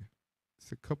 7.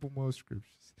 It's a couple more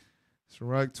scriptures.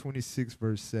 Sirach 26,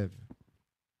 verse 7.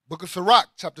 Book of Sirach,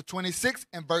 chapter 26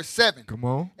 and verse 7. Come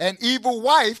on. An evil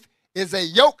wife is a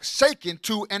yoke shaken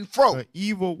to and fro. An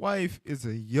evil wife is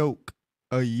a yoke.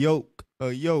 A yoke.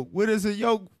 A yoke. What is a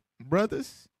yoke,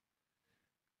 brothers?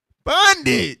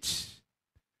 Bondage.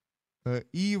 An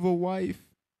evil wife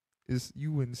is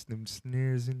you in them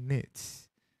snares and nets.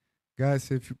 God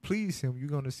said, if you please him, you're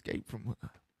going to escape from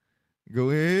her. Go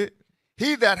ahead.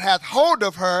 He that hath hold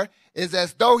of her is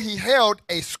as though he held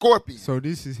a scorpion. So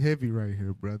this is heavy right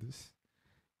here, brothers.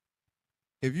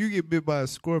 If you get bit by a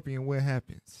scorpion, what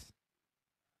happens?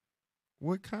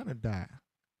 What kind of die?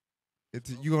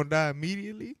 You going to die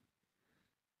immediately?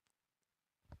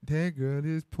 That girl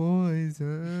is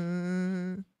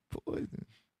poison. Poison.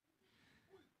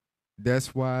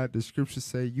 That's why the scriptures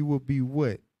say you will be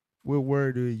what? What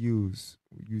word do it use?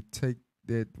 You take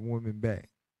that woman back.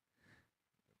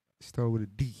 Start with a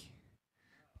D.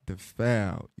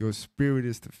 Defiled. Your spirit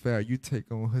is defiled. You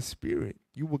take on her spirit.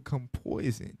 You become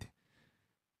poisoned.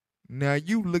 Now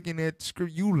you looking at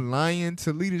script, you lying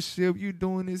to leadership, you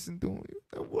doing this and doing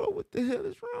it. What the hell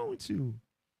is wrong with you?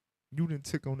 You done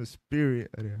took on the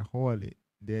spirit of that harlot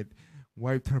that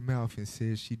wiped her mouth and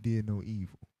said she did no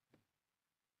evil.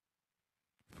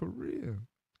 For real.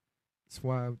 That's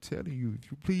why I'm telling you,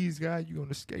 if you please God, you're going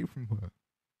to escape from her.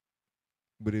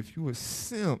 But if you a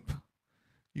simp,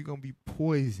 you're going to be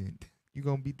poisoned. You're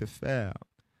going to be defiled.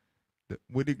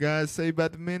 What did God say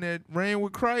about the men that reign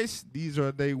with Christ? These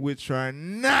are they which are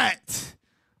not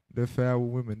defiled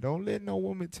with women. Don't let no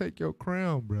woman take your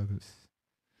crown, brothers.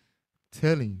 I'm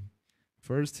telling you.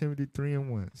 1 Timothy 3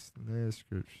 and 1. It's the last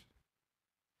scripture.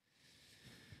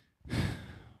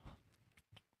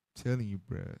 Telling you,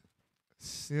 bruh.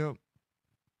 Simp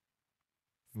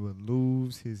will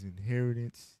lose his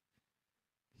inheritance.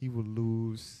 He will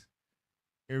lose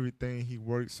everything he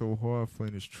worked so hard for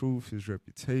in his truth, his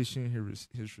reputation,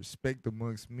 his respect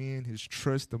amongst men, his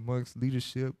trust amongst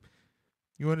leadership.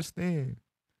 You understand?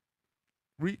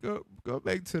 Go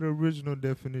back to the original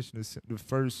definition of simp, the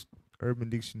first Urban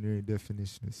Dictionary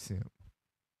definition of simp.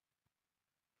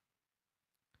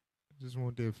 I just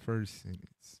want that first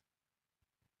sentence.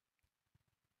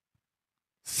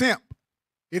 Simp.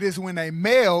 It is when a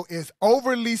male is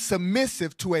overly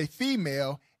submissive to a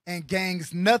female and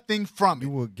gains nothing from it.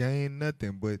 You will gain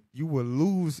nothing, but you will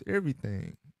lose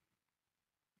everything.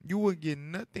 You will get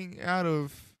nothing out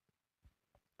of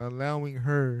allowing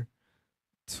her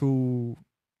to,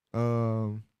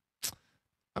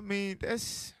 I mean,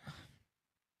 that's,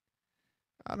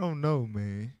 I don't know,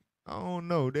 man. I don't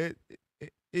know. That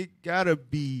it gotta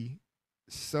be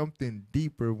something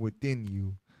deeper within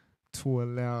you to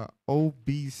allow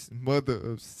obese mother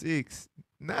of 6,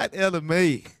 not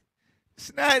LMA.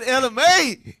 It's not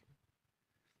LMA.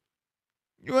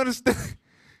 You understand?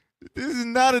 This is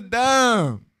not a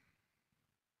dime.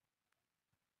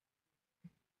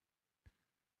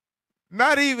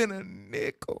 Not even a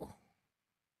nickel.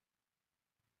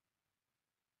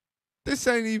 This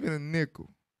ain't even a nickel.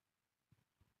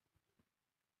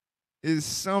 It's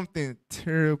something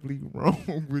terribly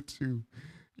wrong with you.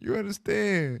 You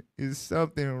understand? It's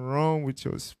something wrong with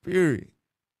your spirit.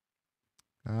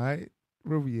 All right?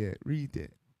 Where we at? Read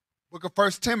that. Book of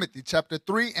 1 Timothy, chapter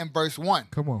 3 and verse 1.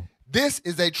 Come on. This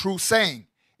is a true saying.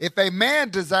 If a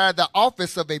man desire the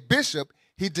office of a bishop,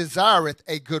 he desireth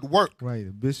a good work. Right.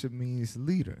 A bishop means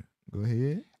leader. Go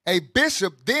ahead. A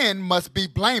bishop then must be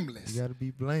blameless. You got to be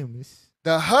blameless.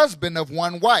 The husband of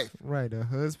one wife. Right. A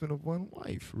husband of one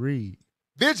wife. Read.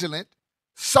 Vigilant,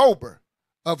 sober,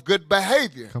 of good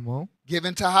behavior. Come on.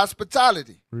 Given to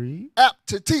hospitality. Read. Apt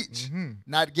to teach.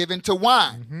 Not given to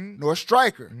wine, nor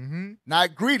striker.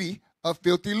 Not greedy of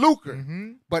filthy lucre,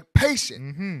 but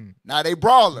patient, not a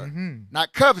brawler,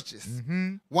 not covetous,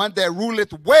 one that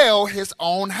ruleth well his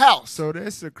own house. So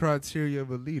that's the criteria of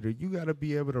a leader. You got to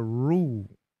be able to rule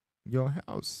your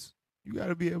house. You got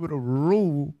to be able to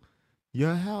rule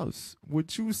your house.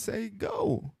 What you say,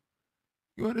 go.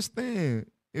 You understand?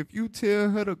 If you tell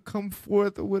her to come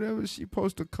forth or whatever, she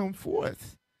supposed to come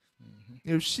forth.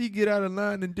 If she get out of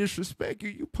line and disrespect you,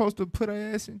 you supposed to put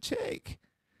her ass in check.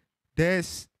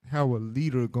 That's how a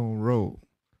leader gonna roll.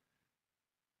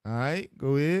 All right,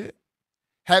 go ahead.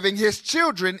 Having his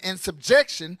children in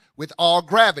subjection with all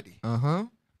gravity.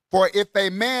 For if a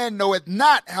man knoweth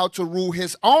not how to rule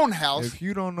his own house. If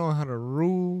you don't know how to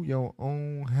rule your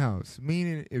own house,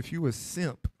 meaning if you a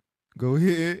simp, go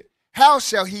ahead. How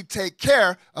shall he take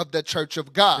care of the church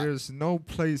of God? There's no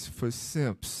place for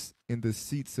simps in the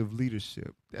seats of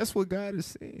leadership. That's what God is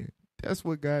saying. That's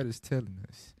what God is telling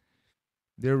us.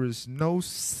 There is no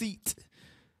seat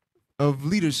of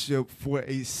leadership for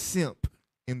a simp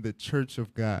in the church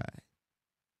of God.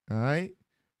 All right?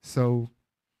 So,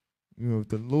 you know, if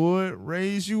the Lord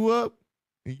raise you up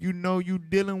and you know you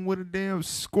dealing with a damn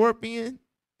scorpion,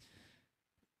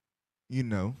 you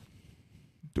know,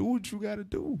 do what you got to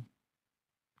do.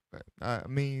 I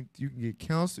mean, you can get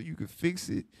counsel, you can fix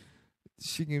it.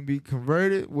 She can be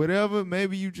converted, whatever.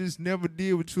 Maybe you just never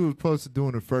did what you were supposed to do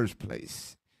in the first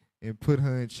place and put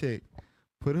her in check.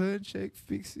 Put her in check,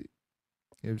 fix it.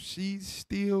 If she's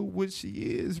still what she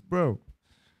is, bro,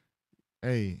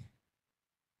 hey,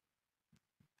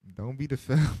 don't be the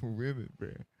foul women,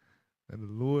 bro. And the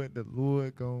Lord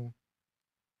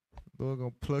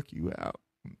gonna pluck you out.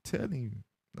 I'm telling you.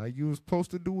 Like you was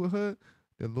supposed to do with her,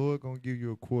 the Lord gonna give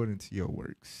you according to your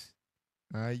works.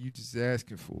 All right, you just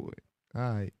asking for it.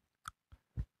 All right,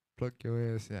 pluck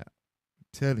your ass out. I'm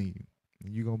telling you,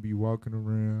 you gonna be walking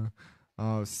around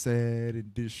all sad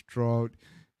and distraught,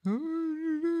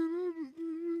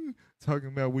 talking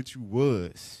about what you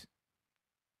was.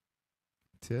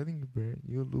 I'm telling you, bro,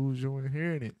 you'll lose your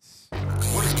inheritance.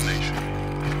 What is a nation?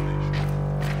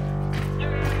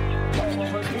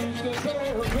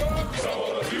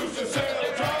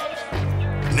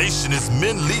 Nation is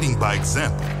men leading by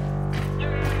example.